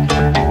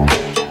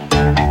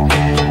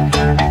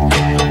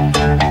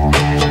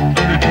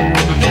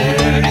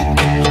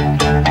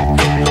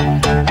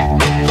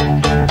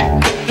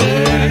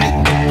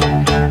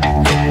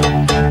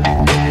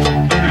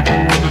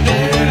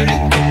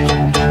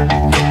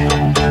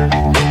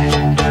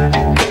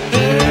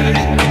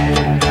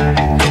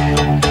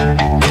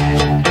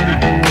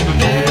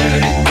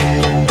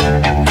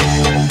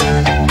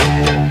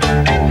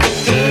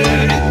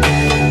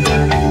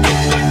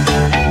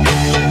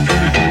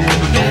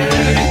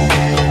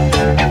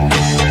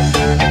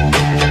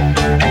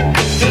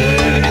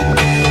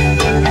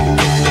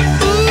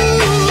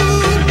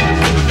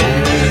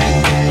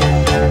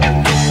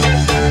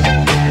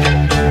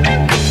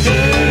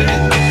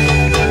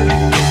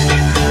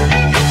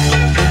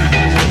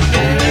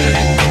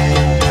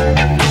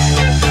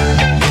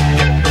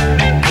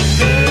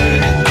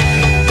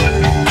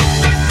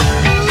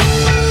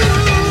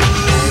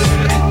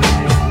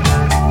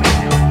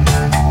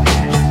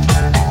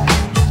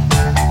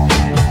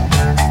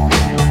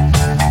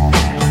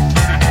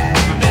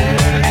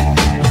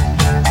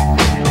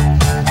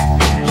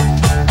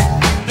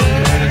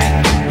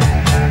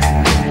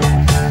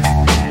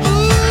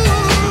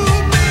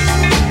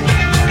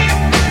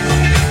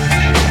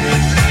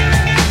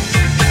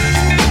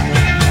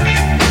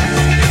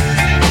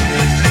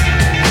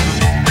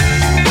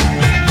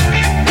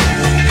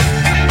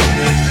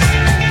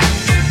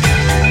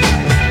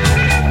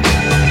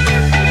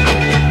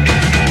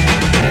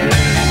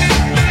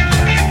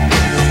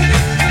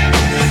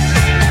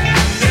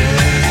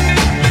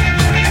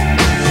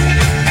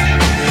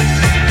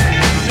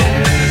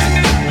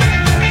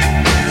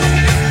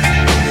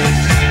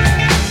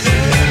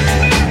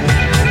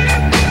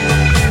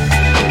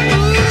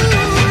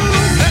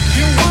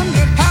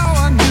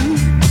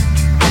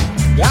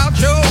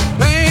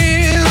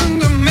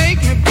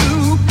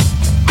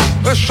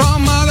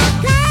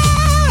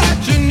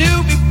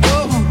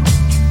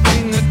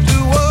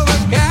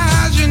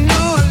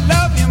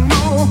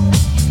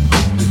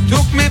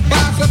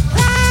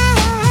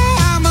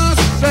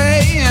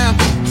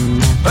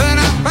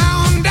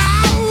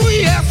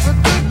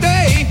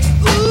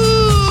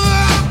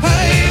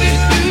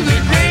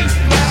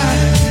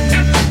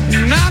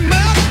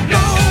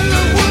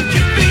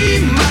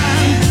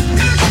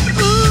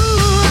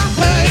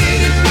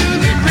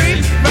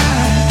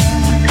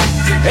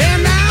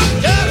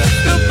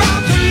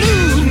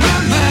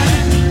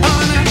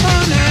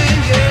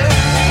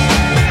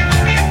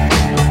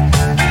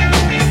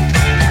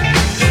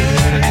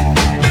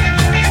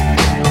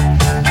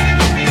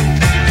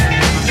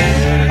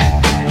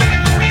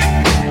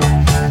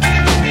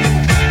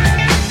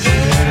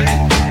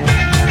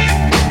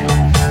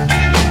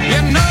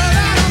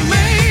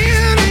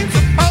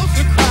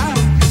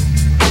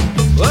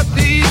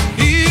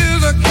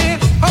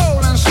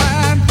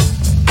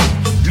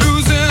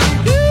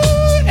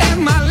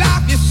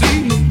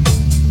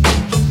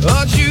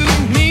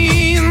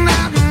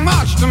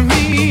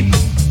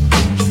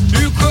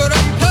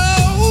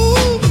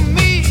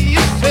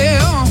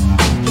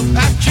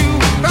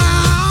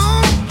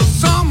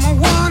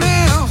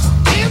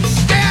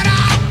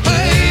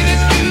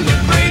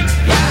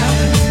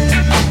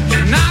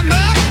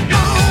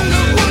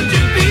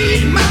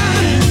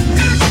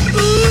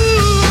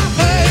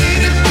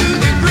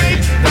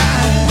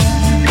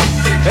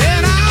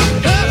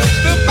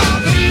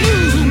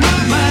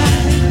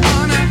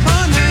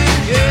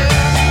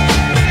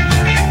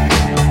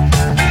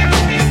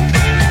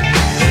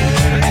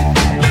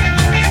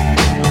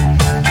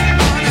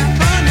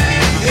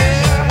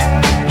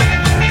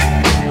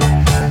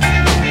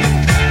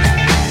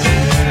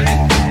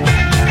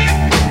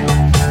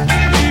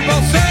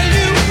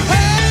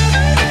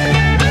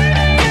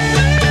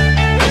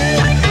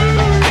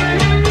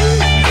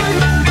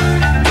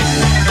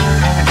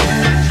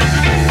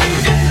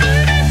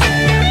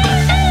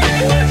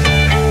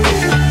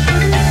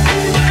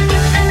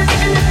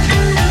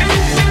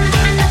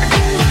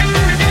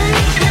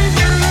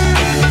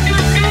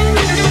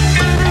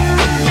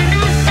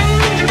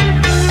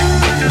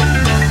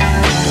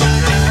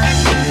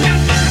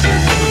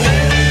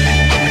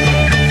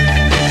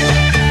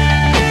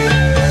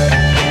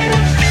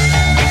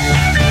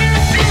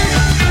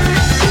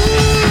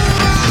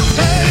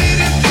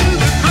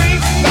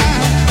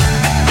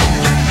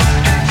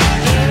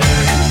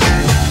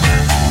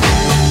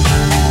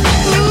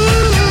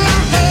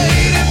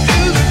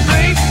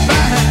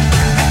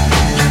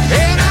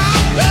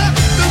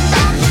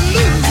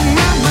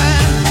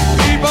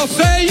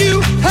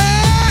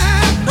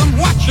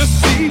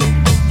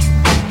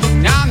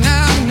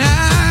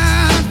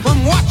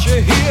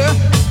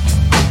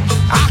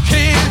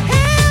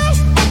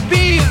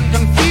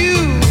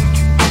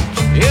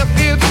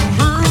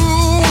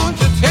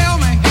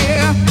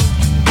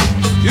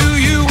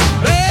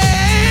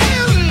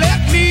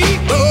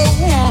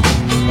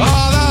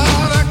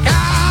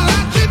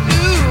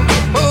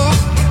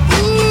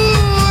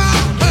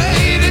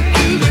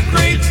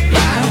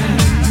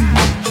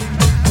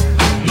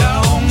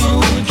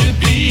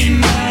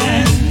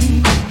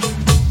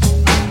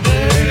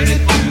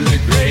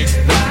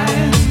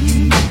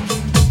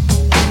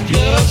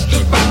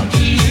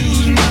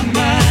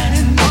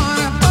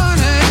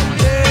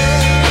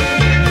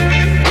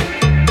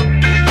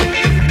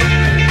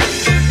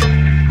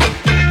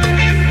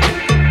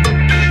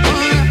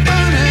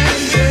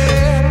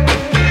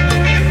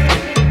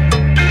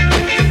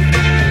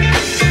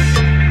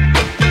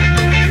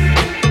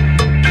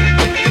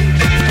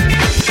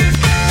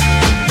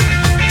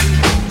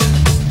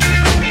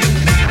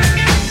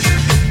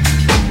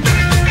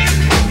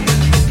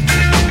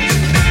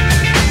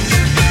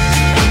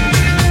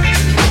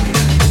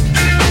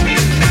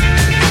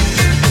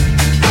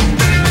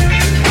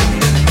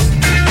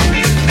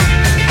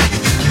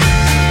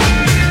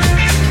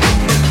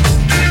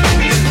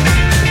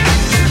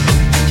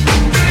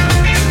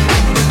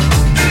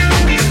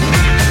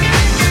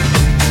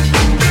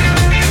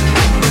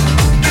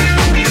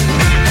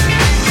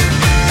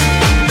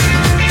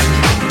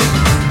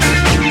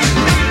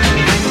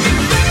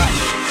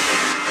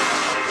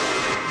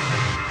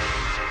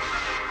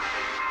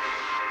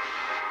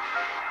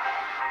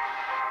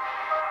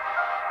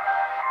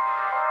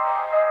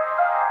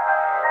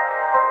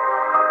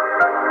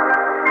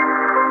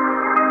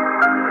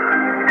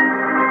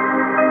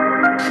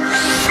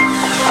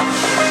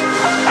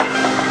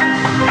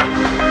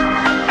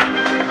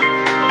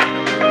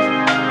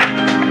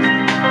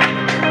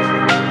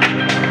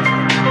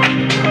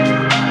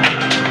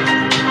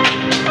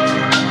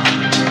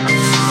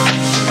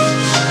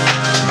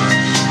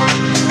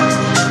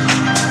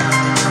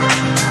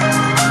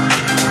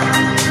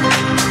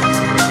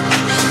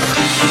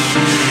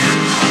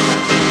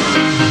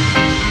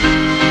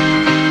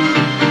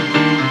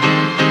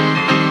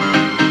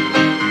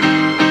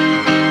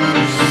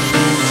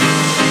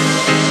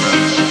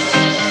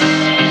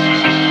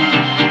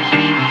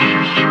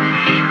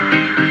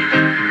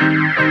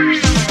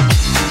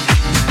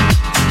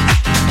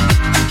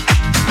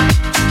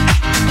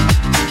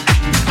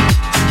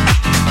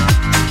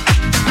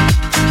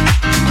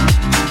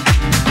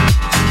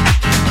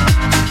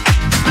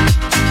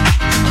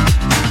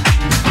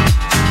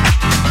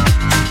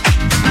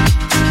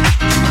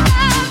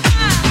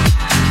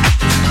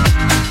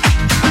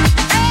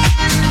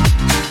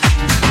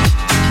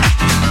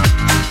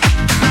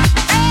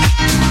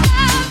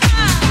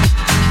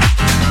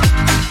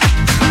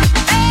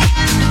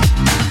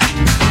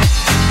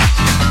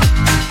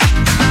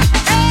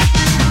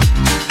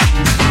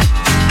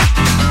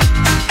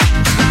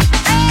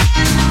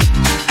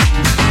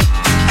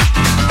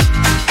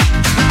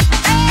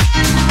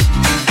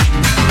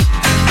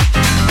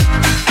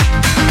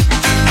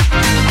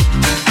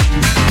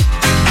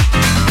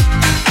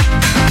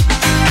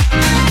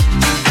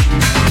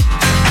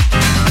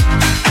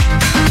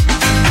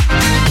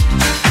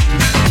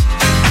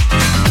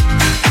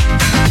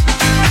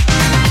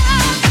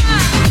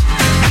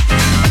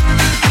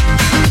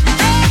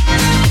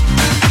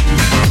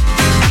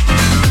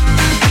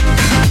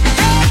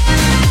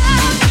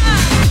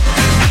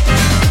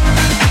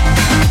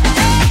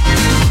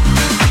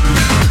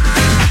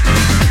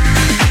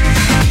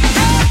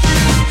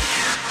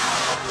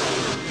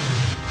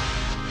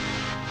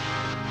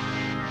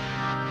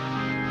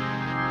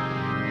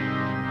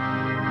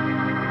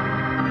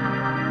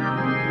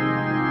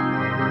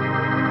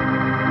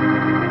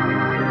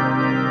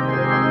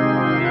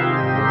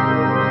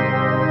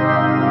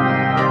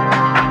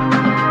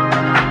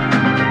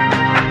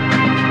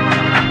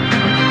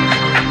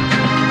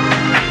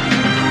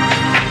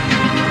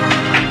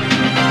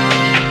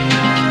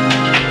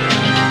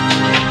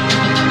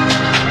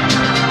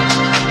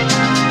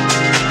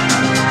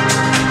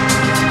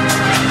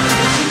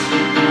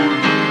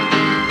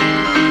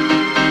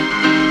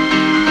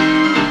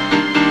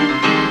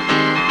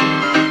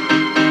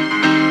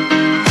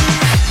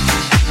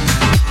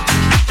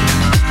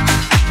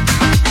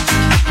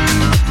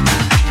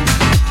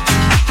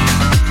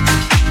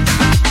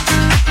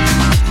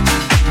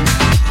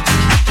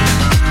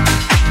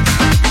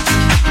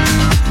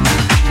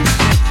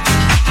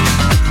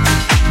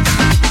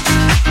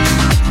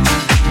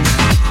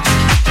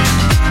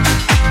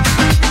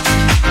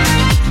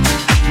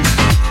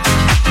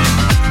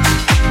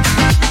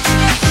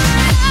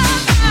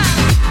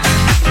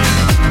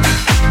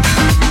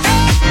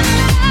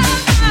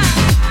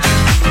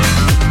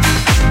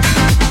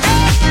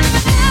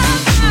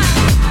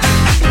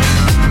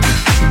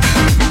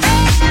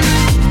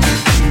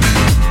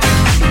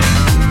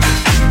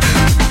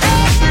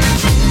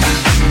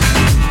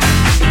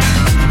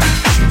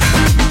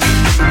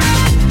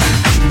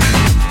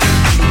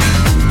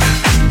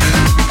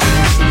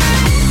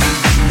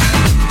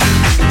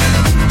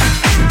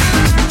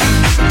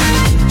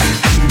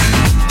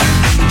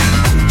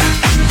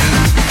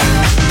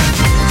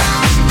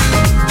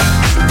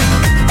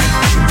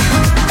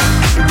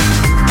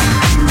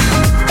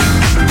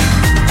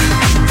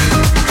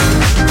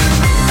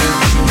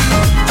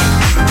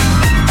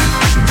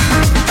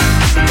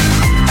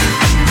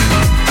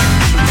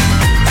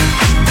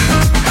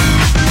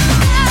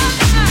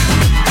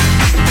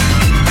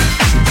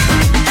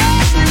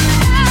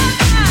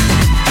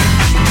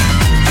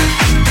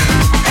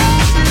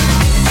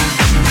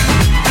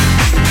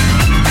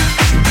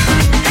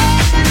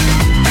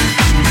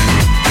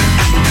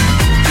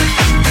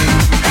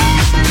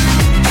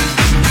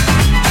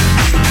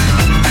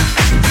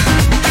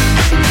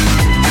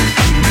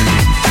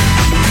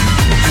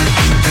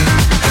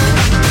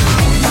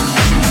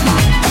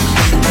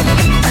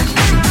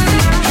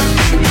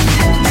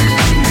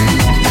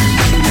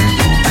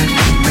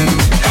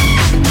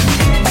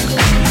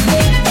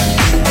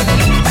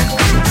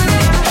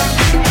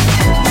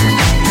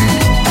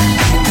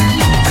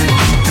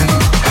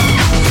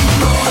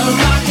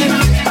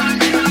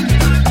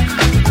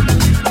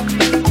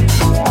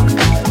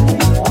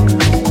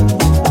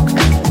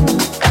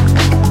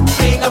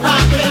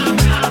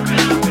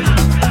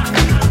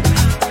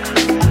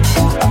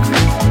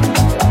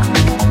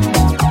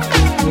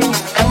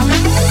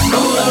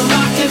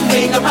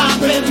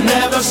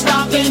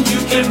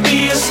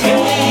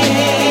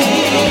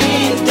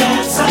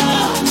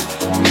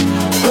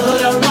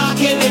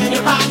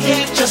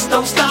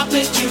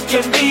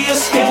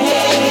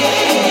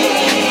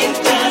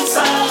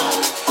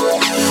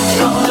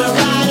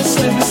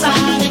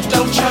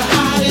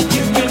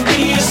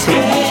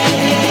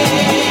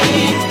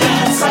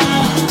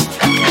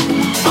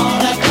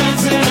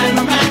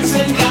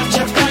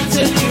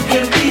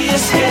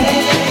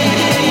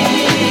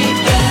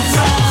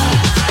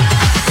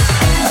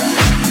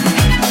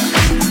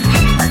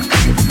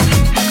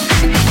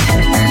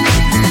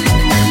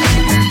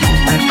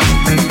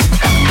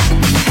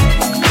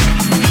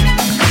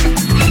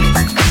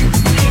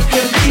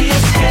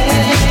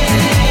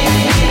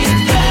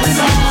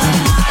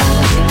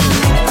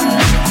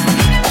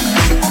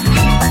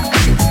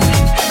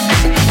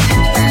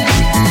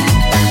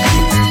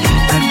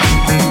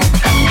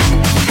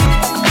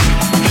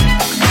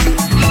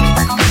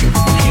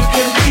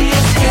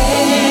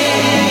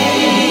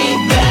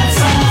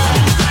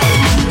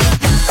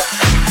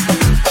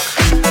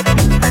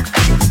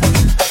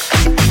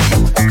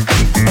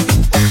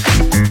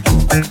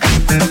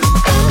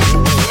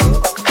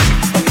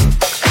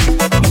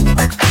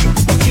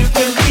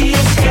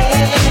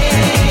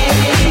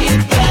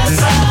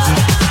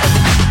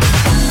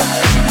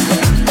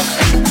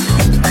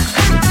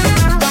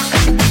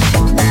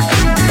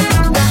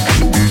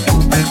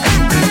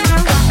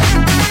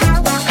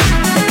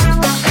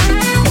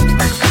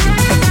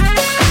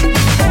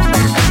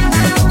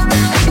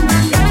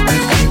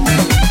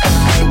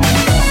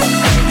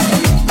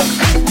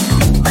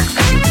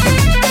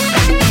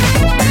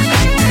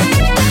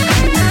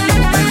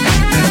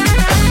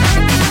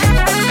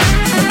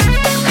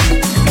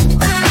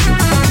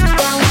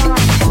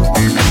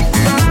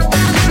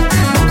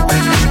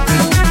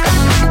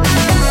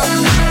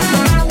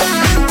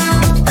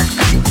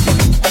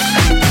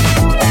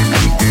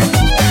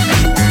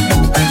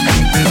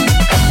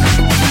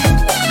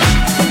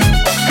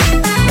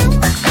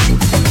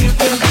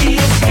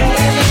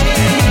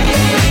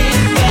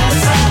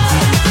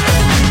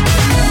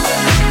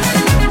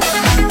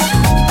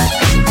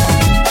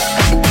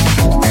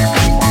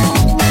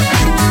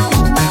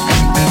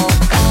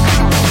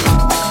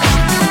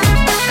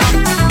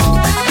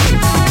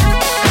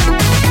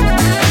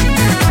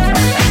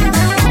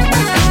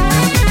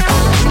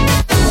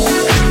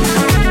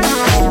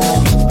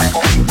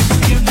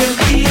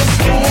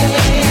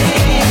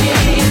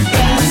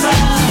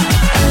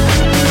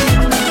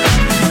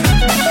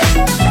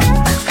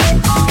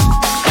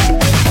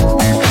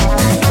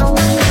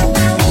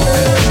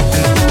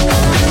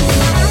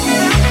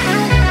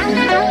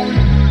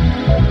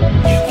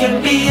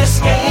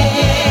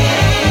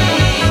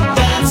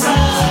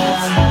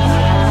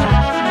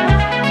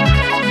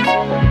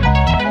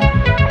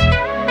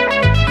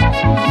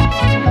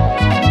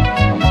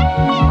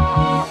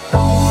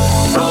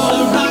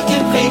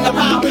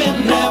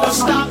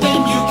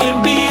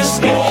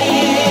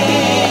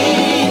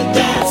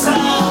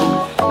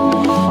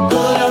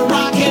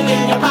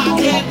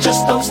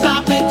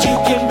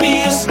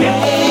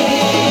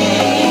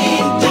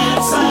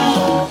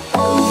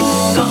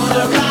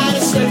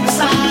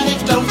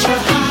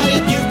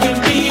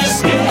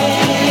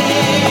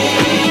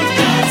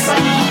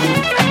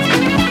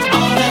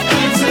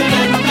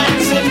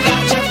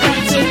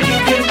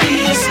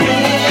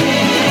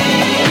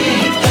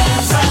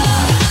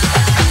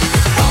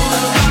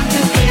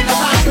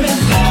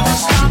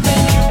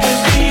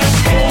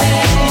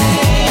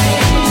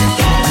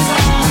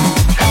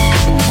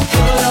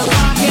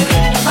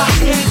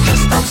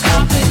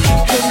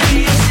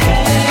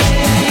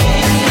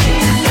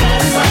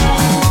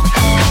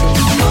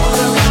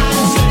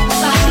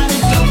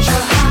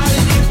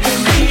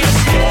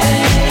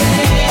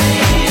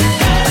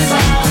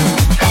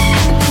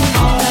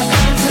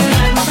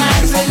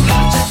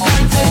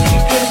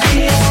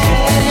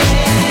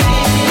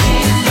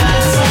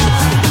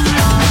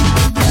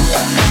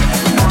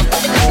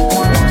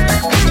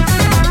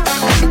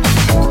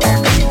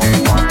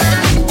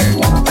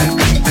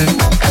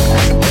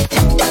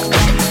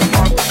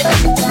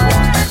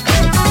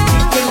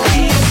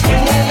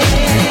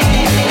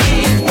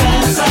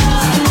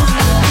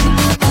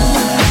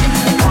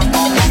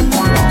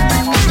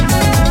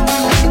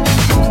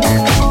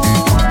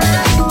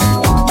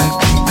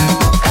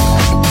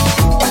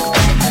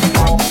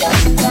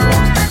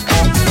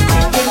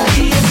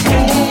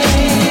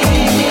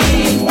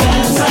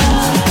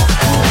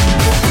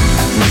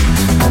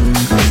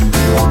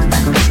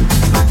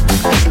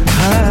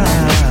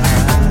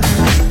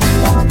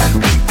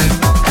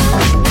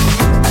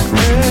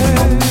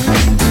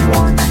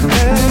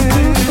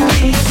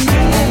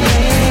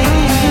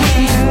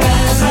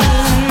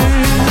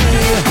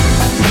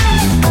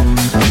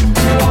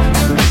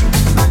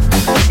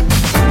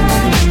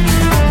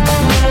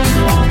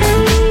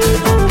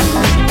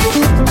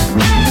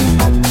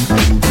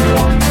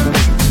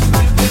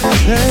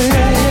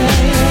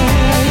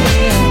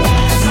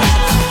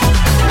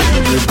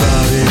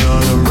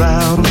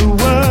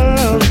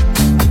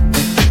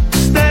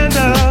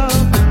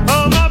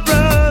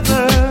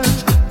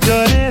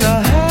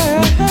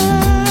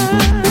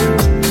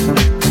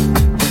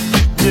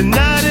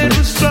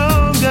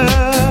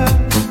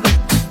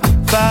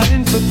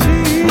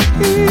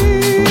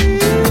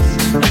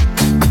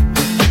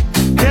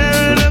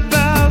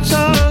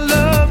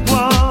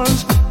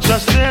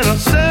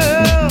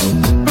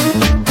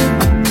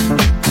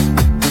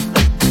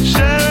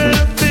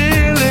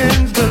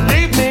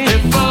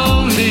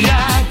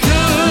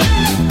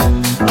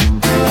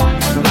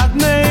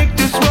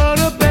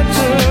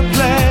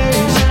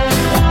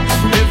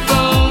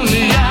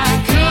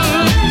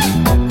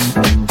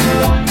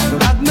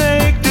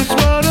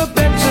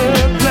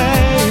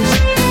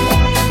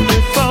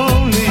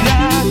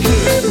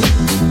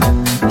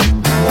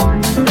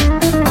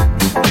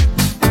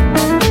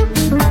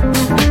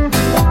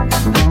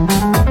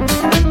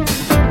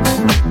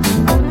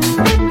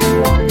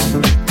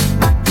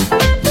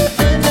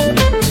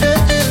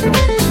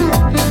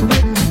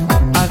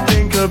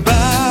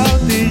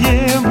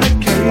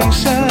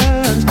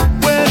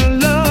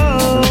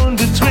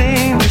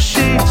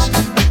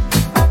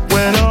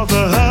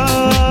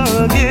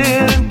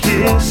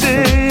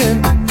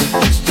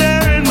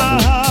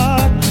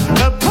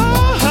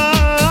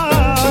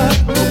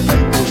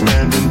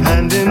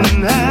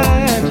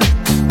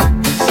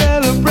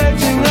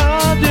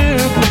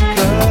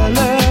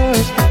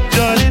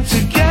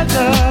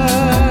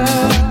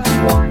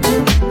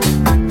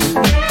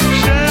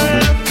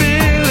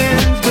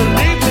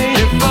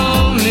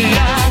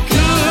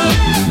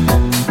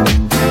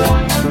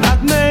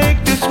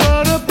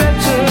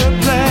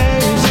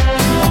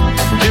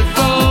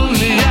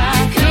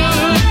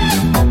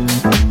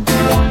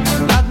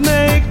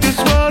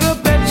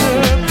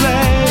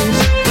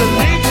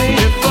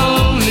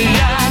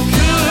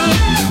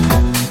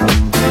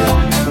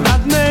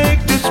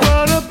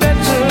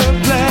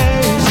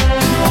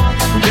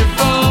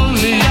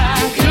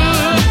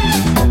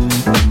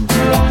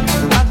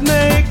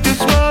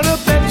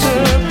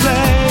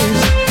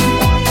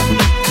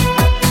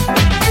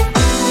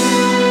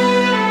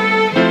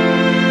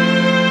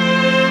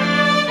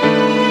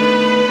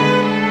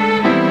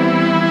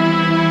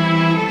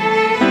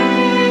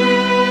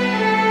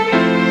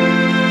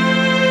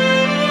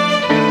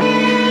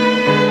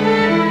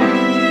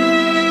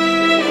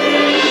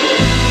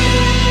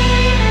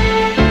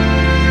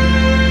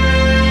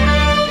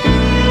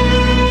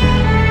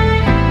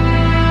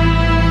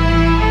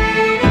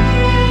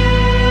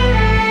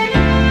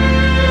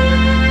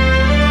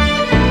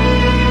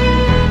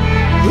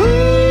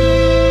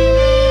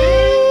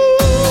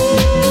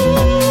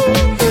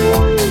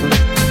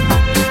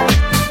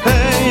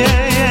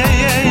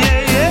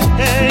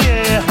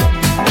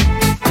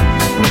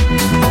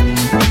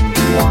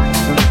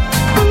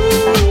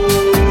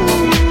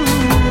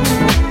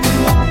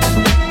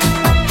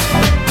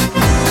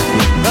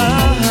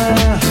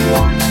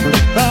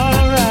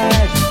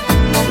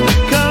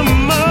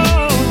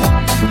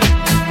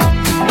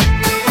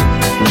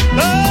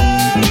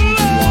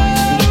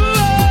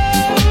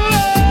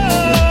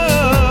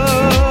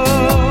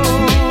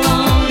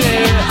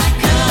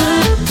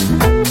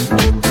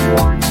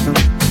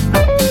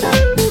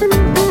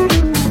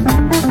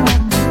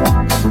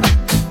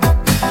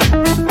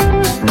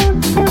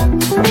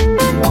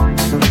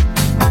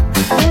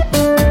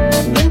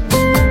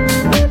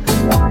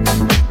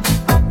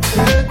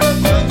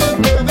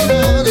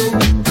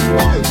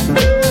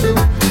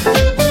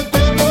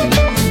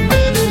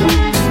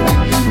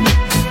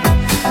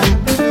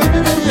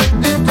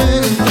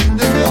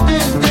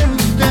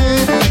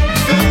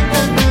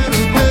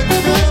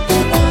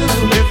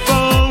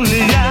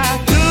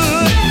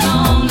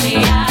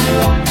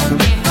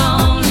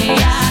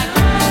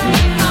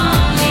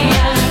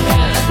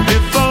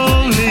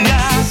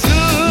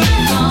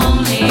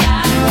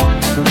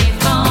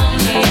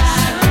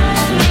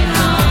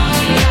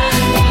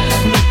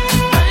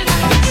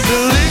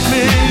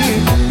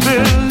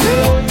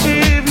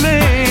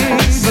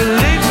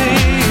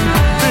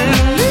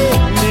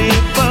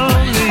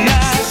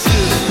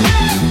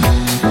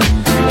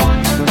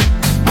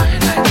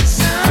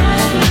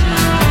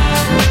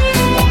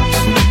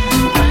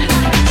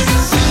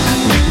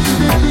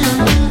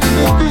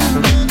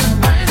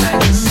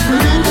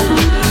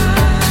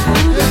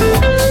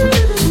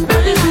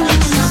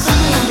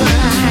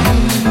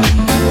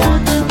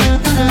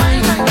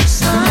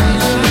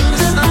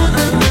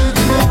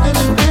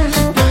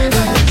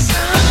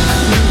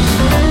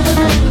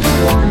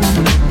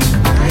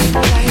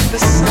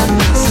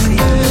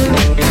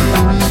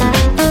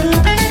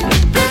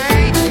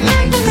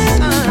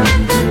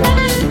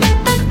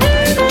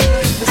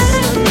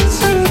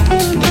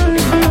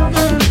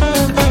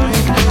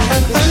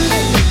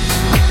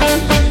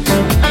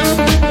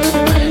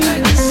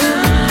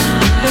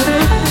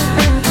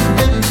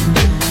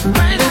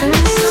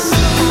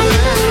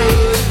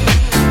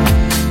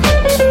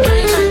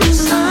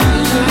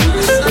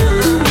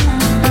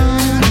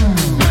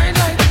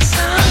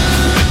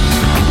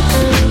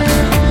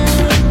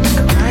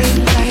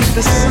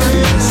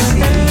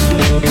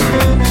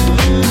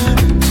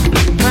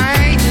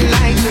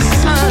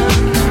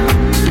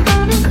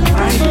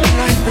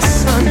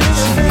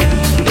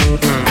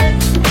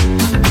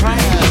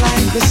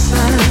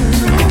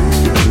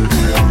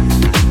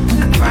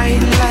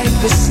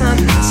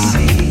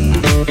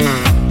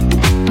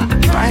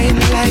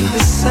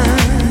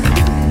 sun,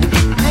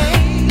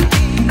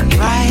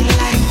 bright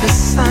like the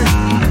sun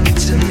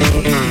to me.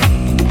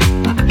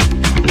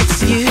 It's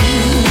you.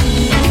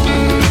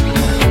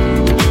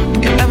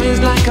 Your love is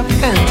like a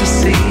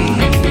fantasy,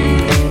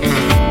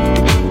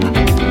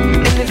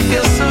 and it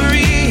feels so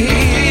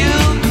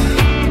real.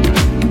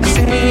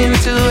 Sing me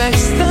into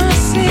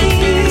ecstasy.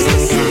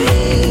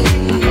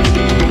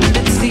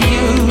 It's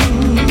you.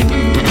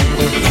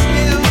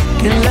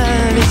 Your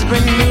love is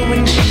brand new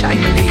and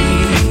shiny.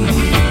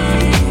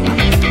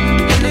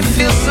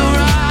 Feels so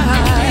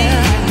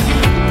right,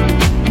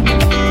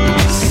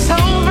 so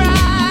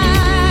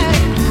bright,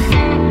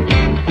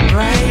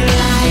 bright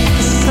like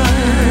the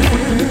sun,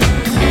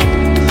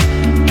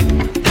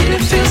 and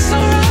it feels so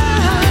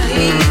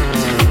right,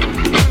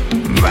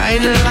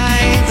 bright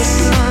like the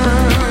sun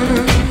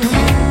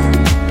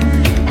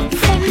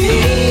for me.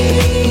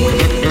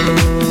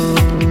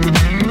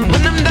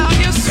 When I'm down,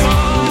 you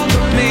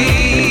swallow me,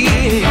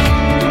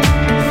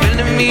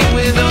 filling me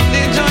with all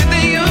the joy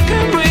that you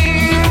can bring.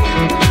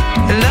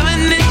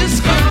 Loving it just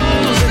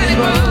grows and it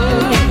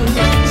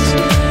grows.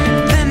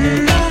 Then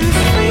I'm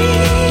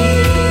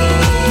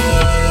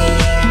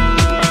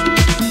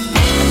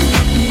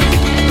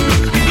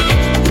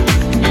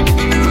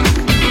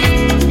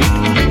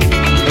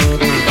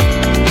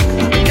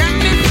got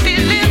me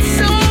feeling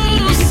so,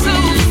 so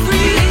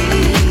free.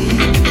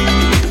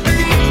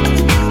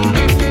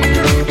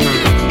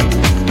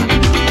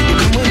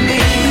 Come with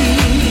me.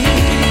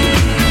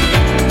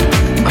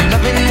 I'm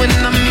loving when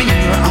I'm in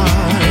your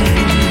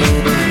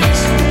arms,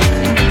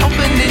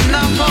 opening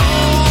up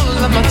all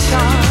of my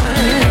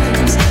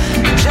charms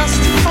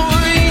just for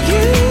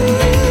you.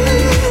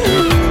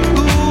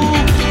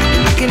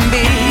 I can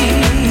be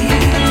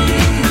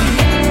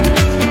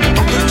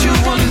all that you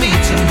want me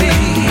to be.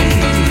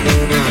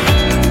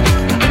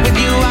 With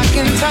you I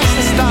can touch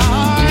the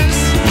stars,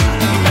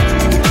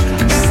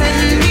 set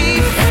me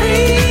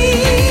free.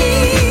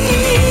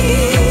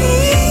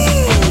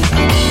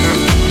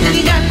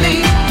 You got me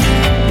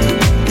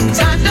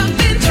tied up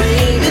in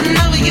dreaming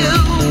of you.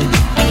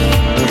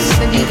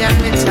 Said you got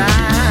me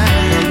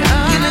tired.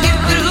 Can I get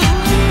through?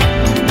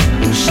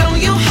 Show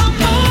you how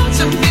much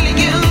I'm feeling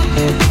you,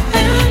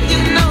 and you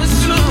know it's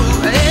true.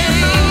 Hey,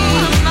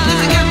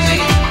 you got me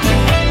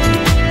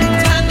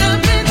tied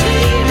up in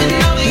dreaming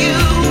of you.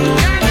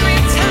 Got me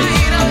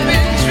tied up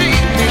in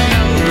dreaming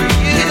of you.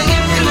 Can I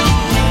get through?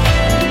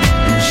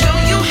 Show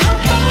you how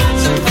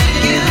much I'm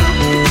feeling you,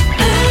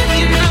 and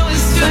you know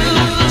it's true.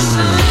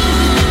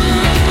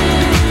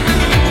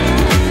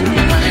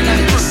 Bright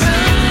like the sun.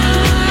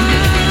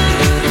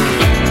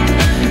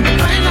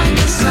 Bright like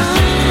the sun,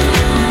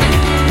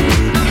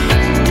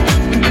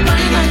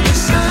 bright like the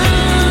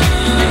sun,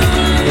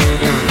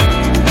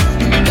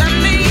 got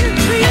me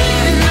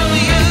dreaming of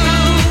you,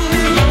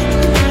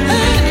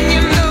 and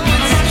you know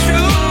it's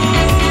true.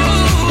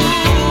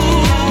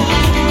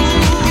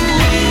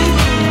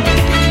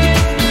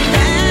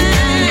 And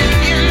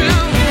you know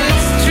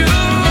it's true.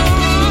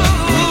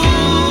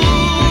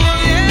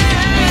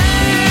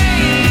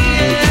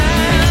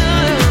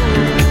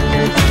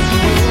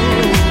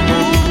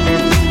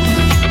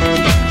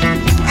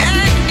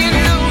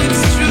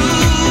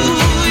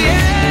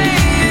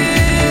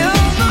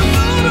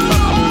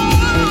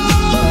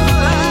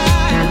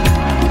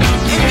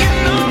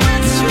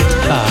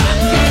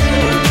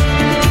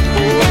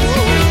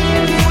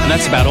 And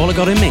that's about all I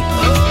got in me.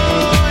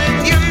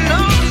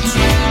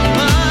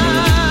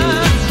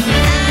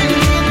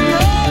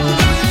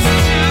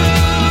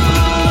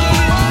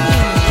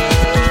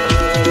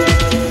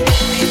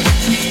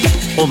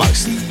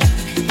 Almost.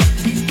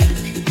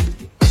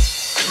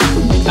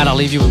 And I'll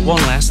leave you with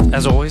one last,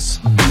 as always.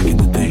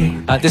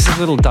 This is a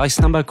little Dice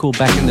number called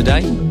Back in the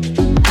Day.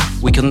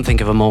 We couldn't think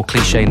of a more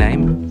cliche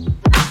name.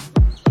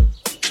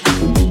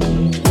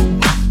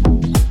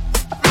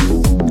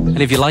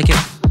 And if you like it,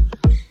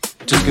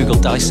 just Google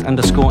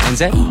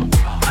Dice_NZ.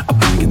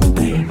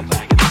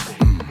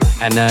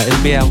 And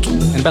it'll be out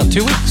in about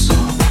 2 weeks.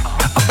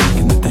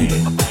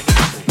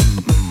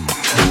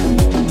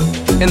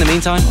 In the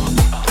meantime,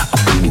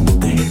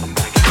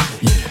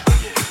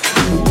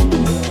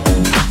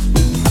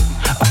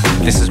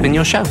 this has been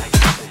your show.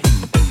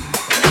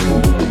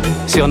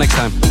 See you all next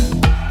time.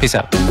 Peace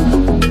out.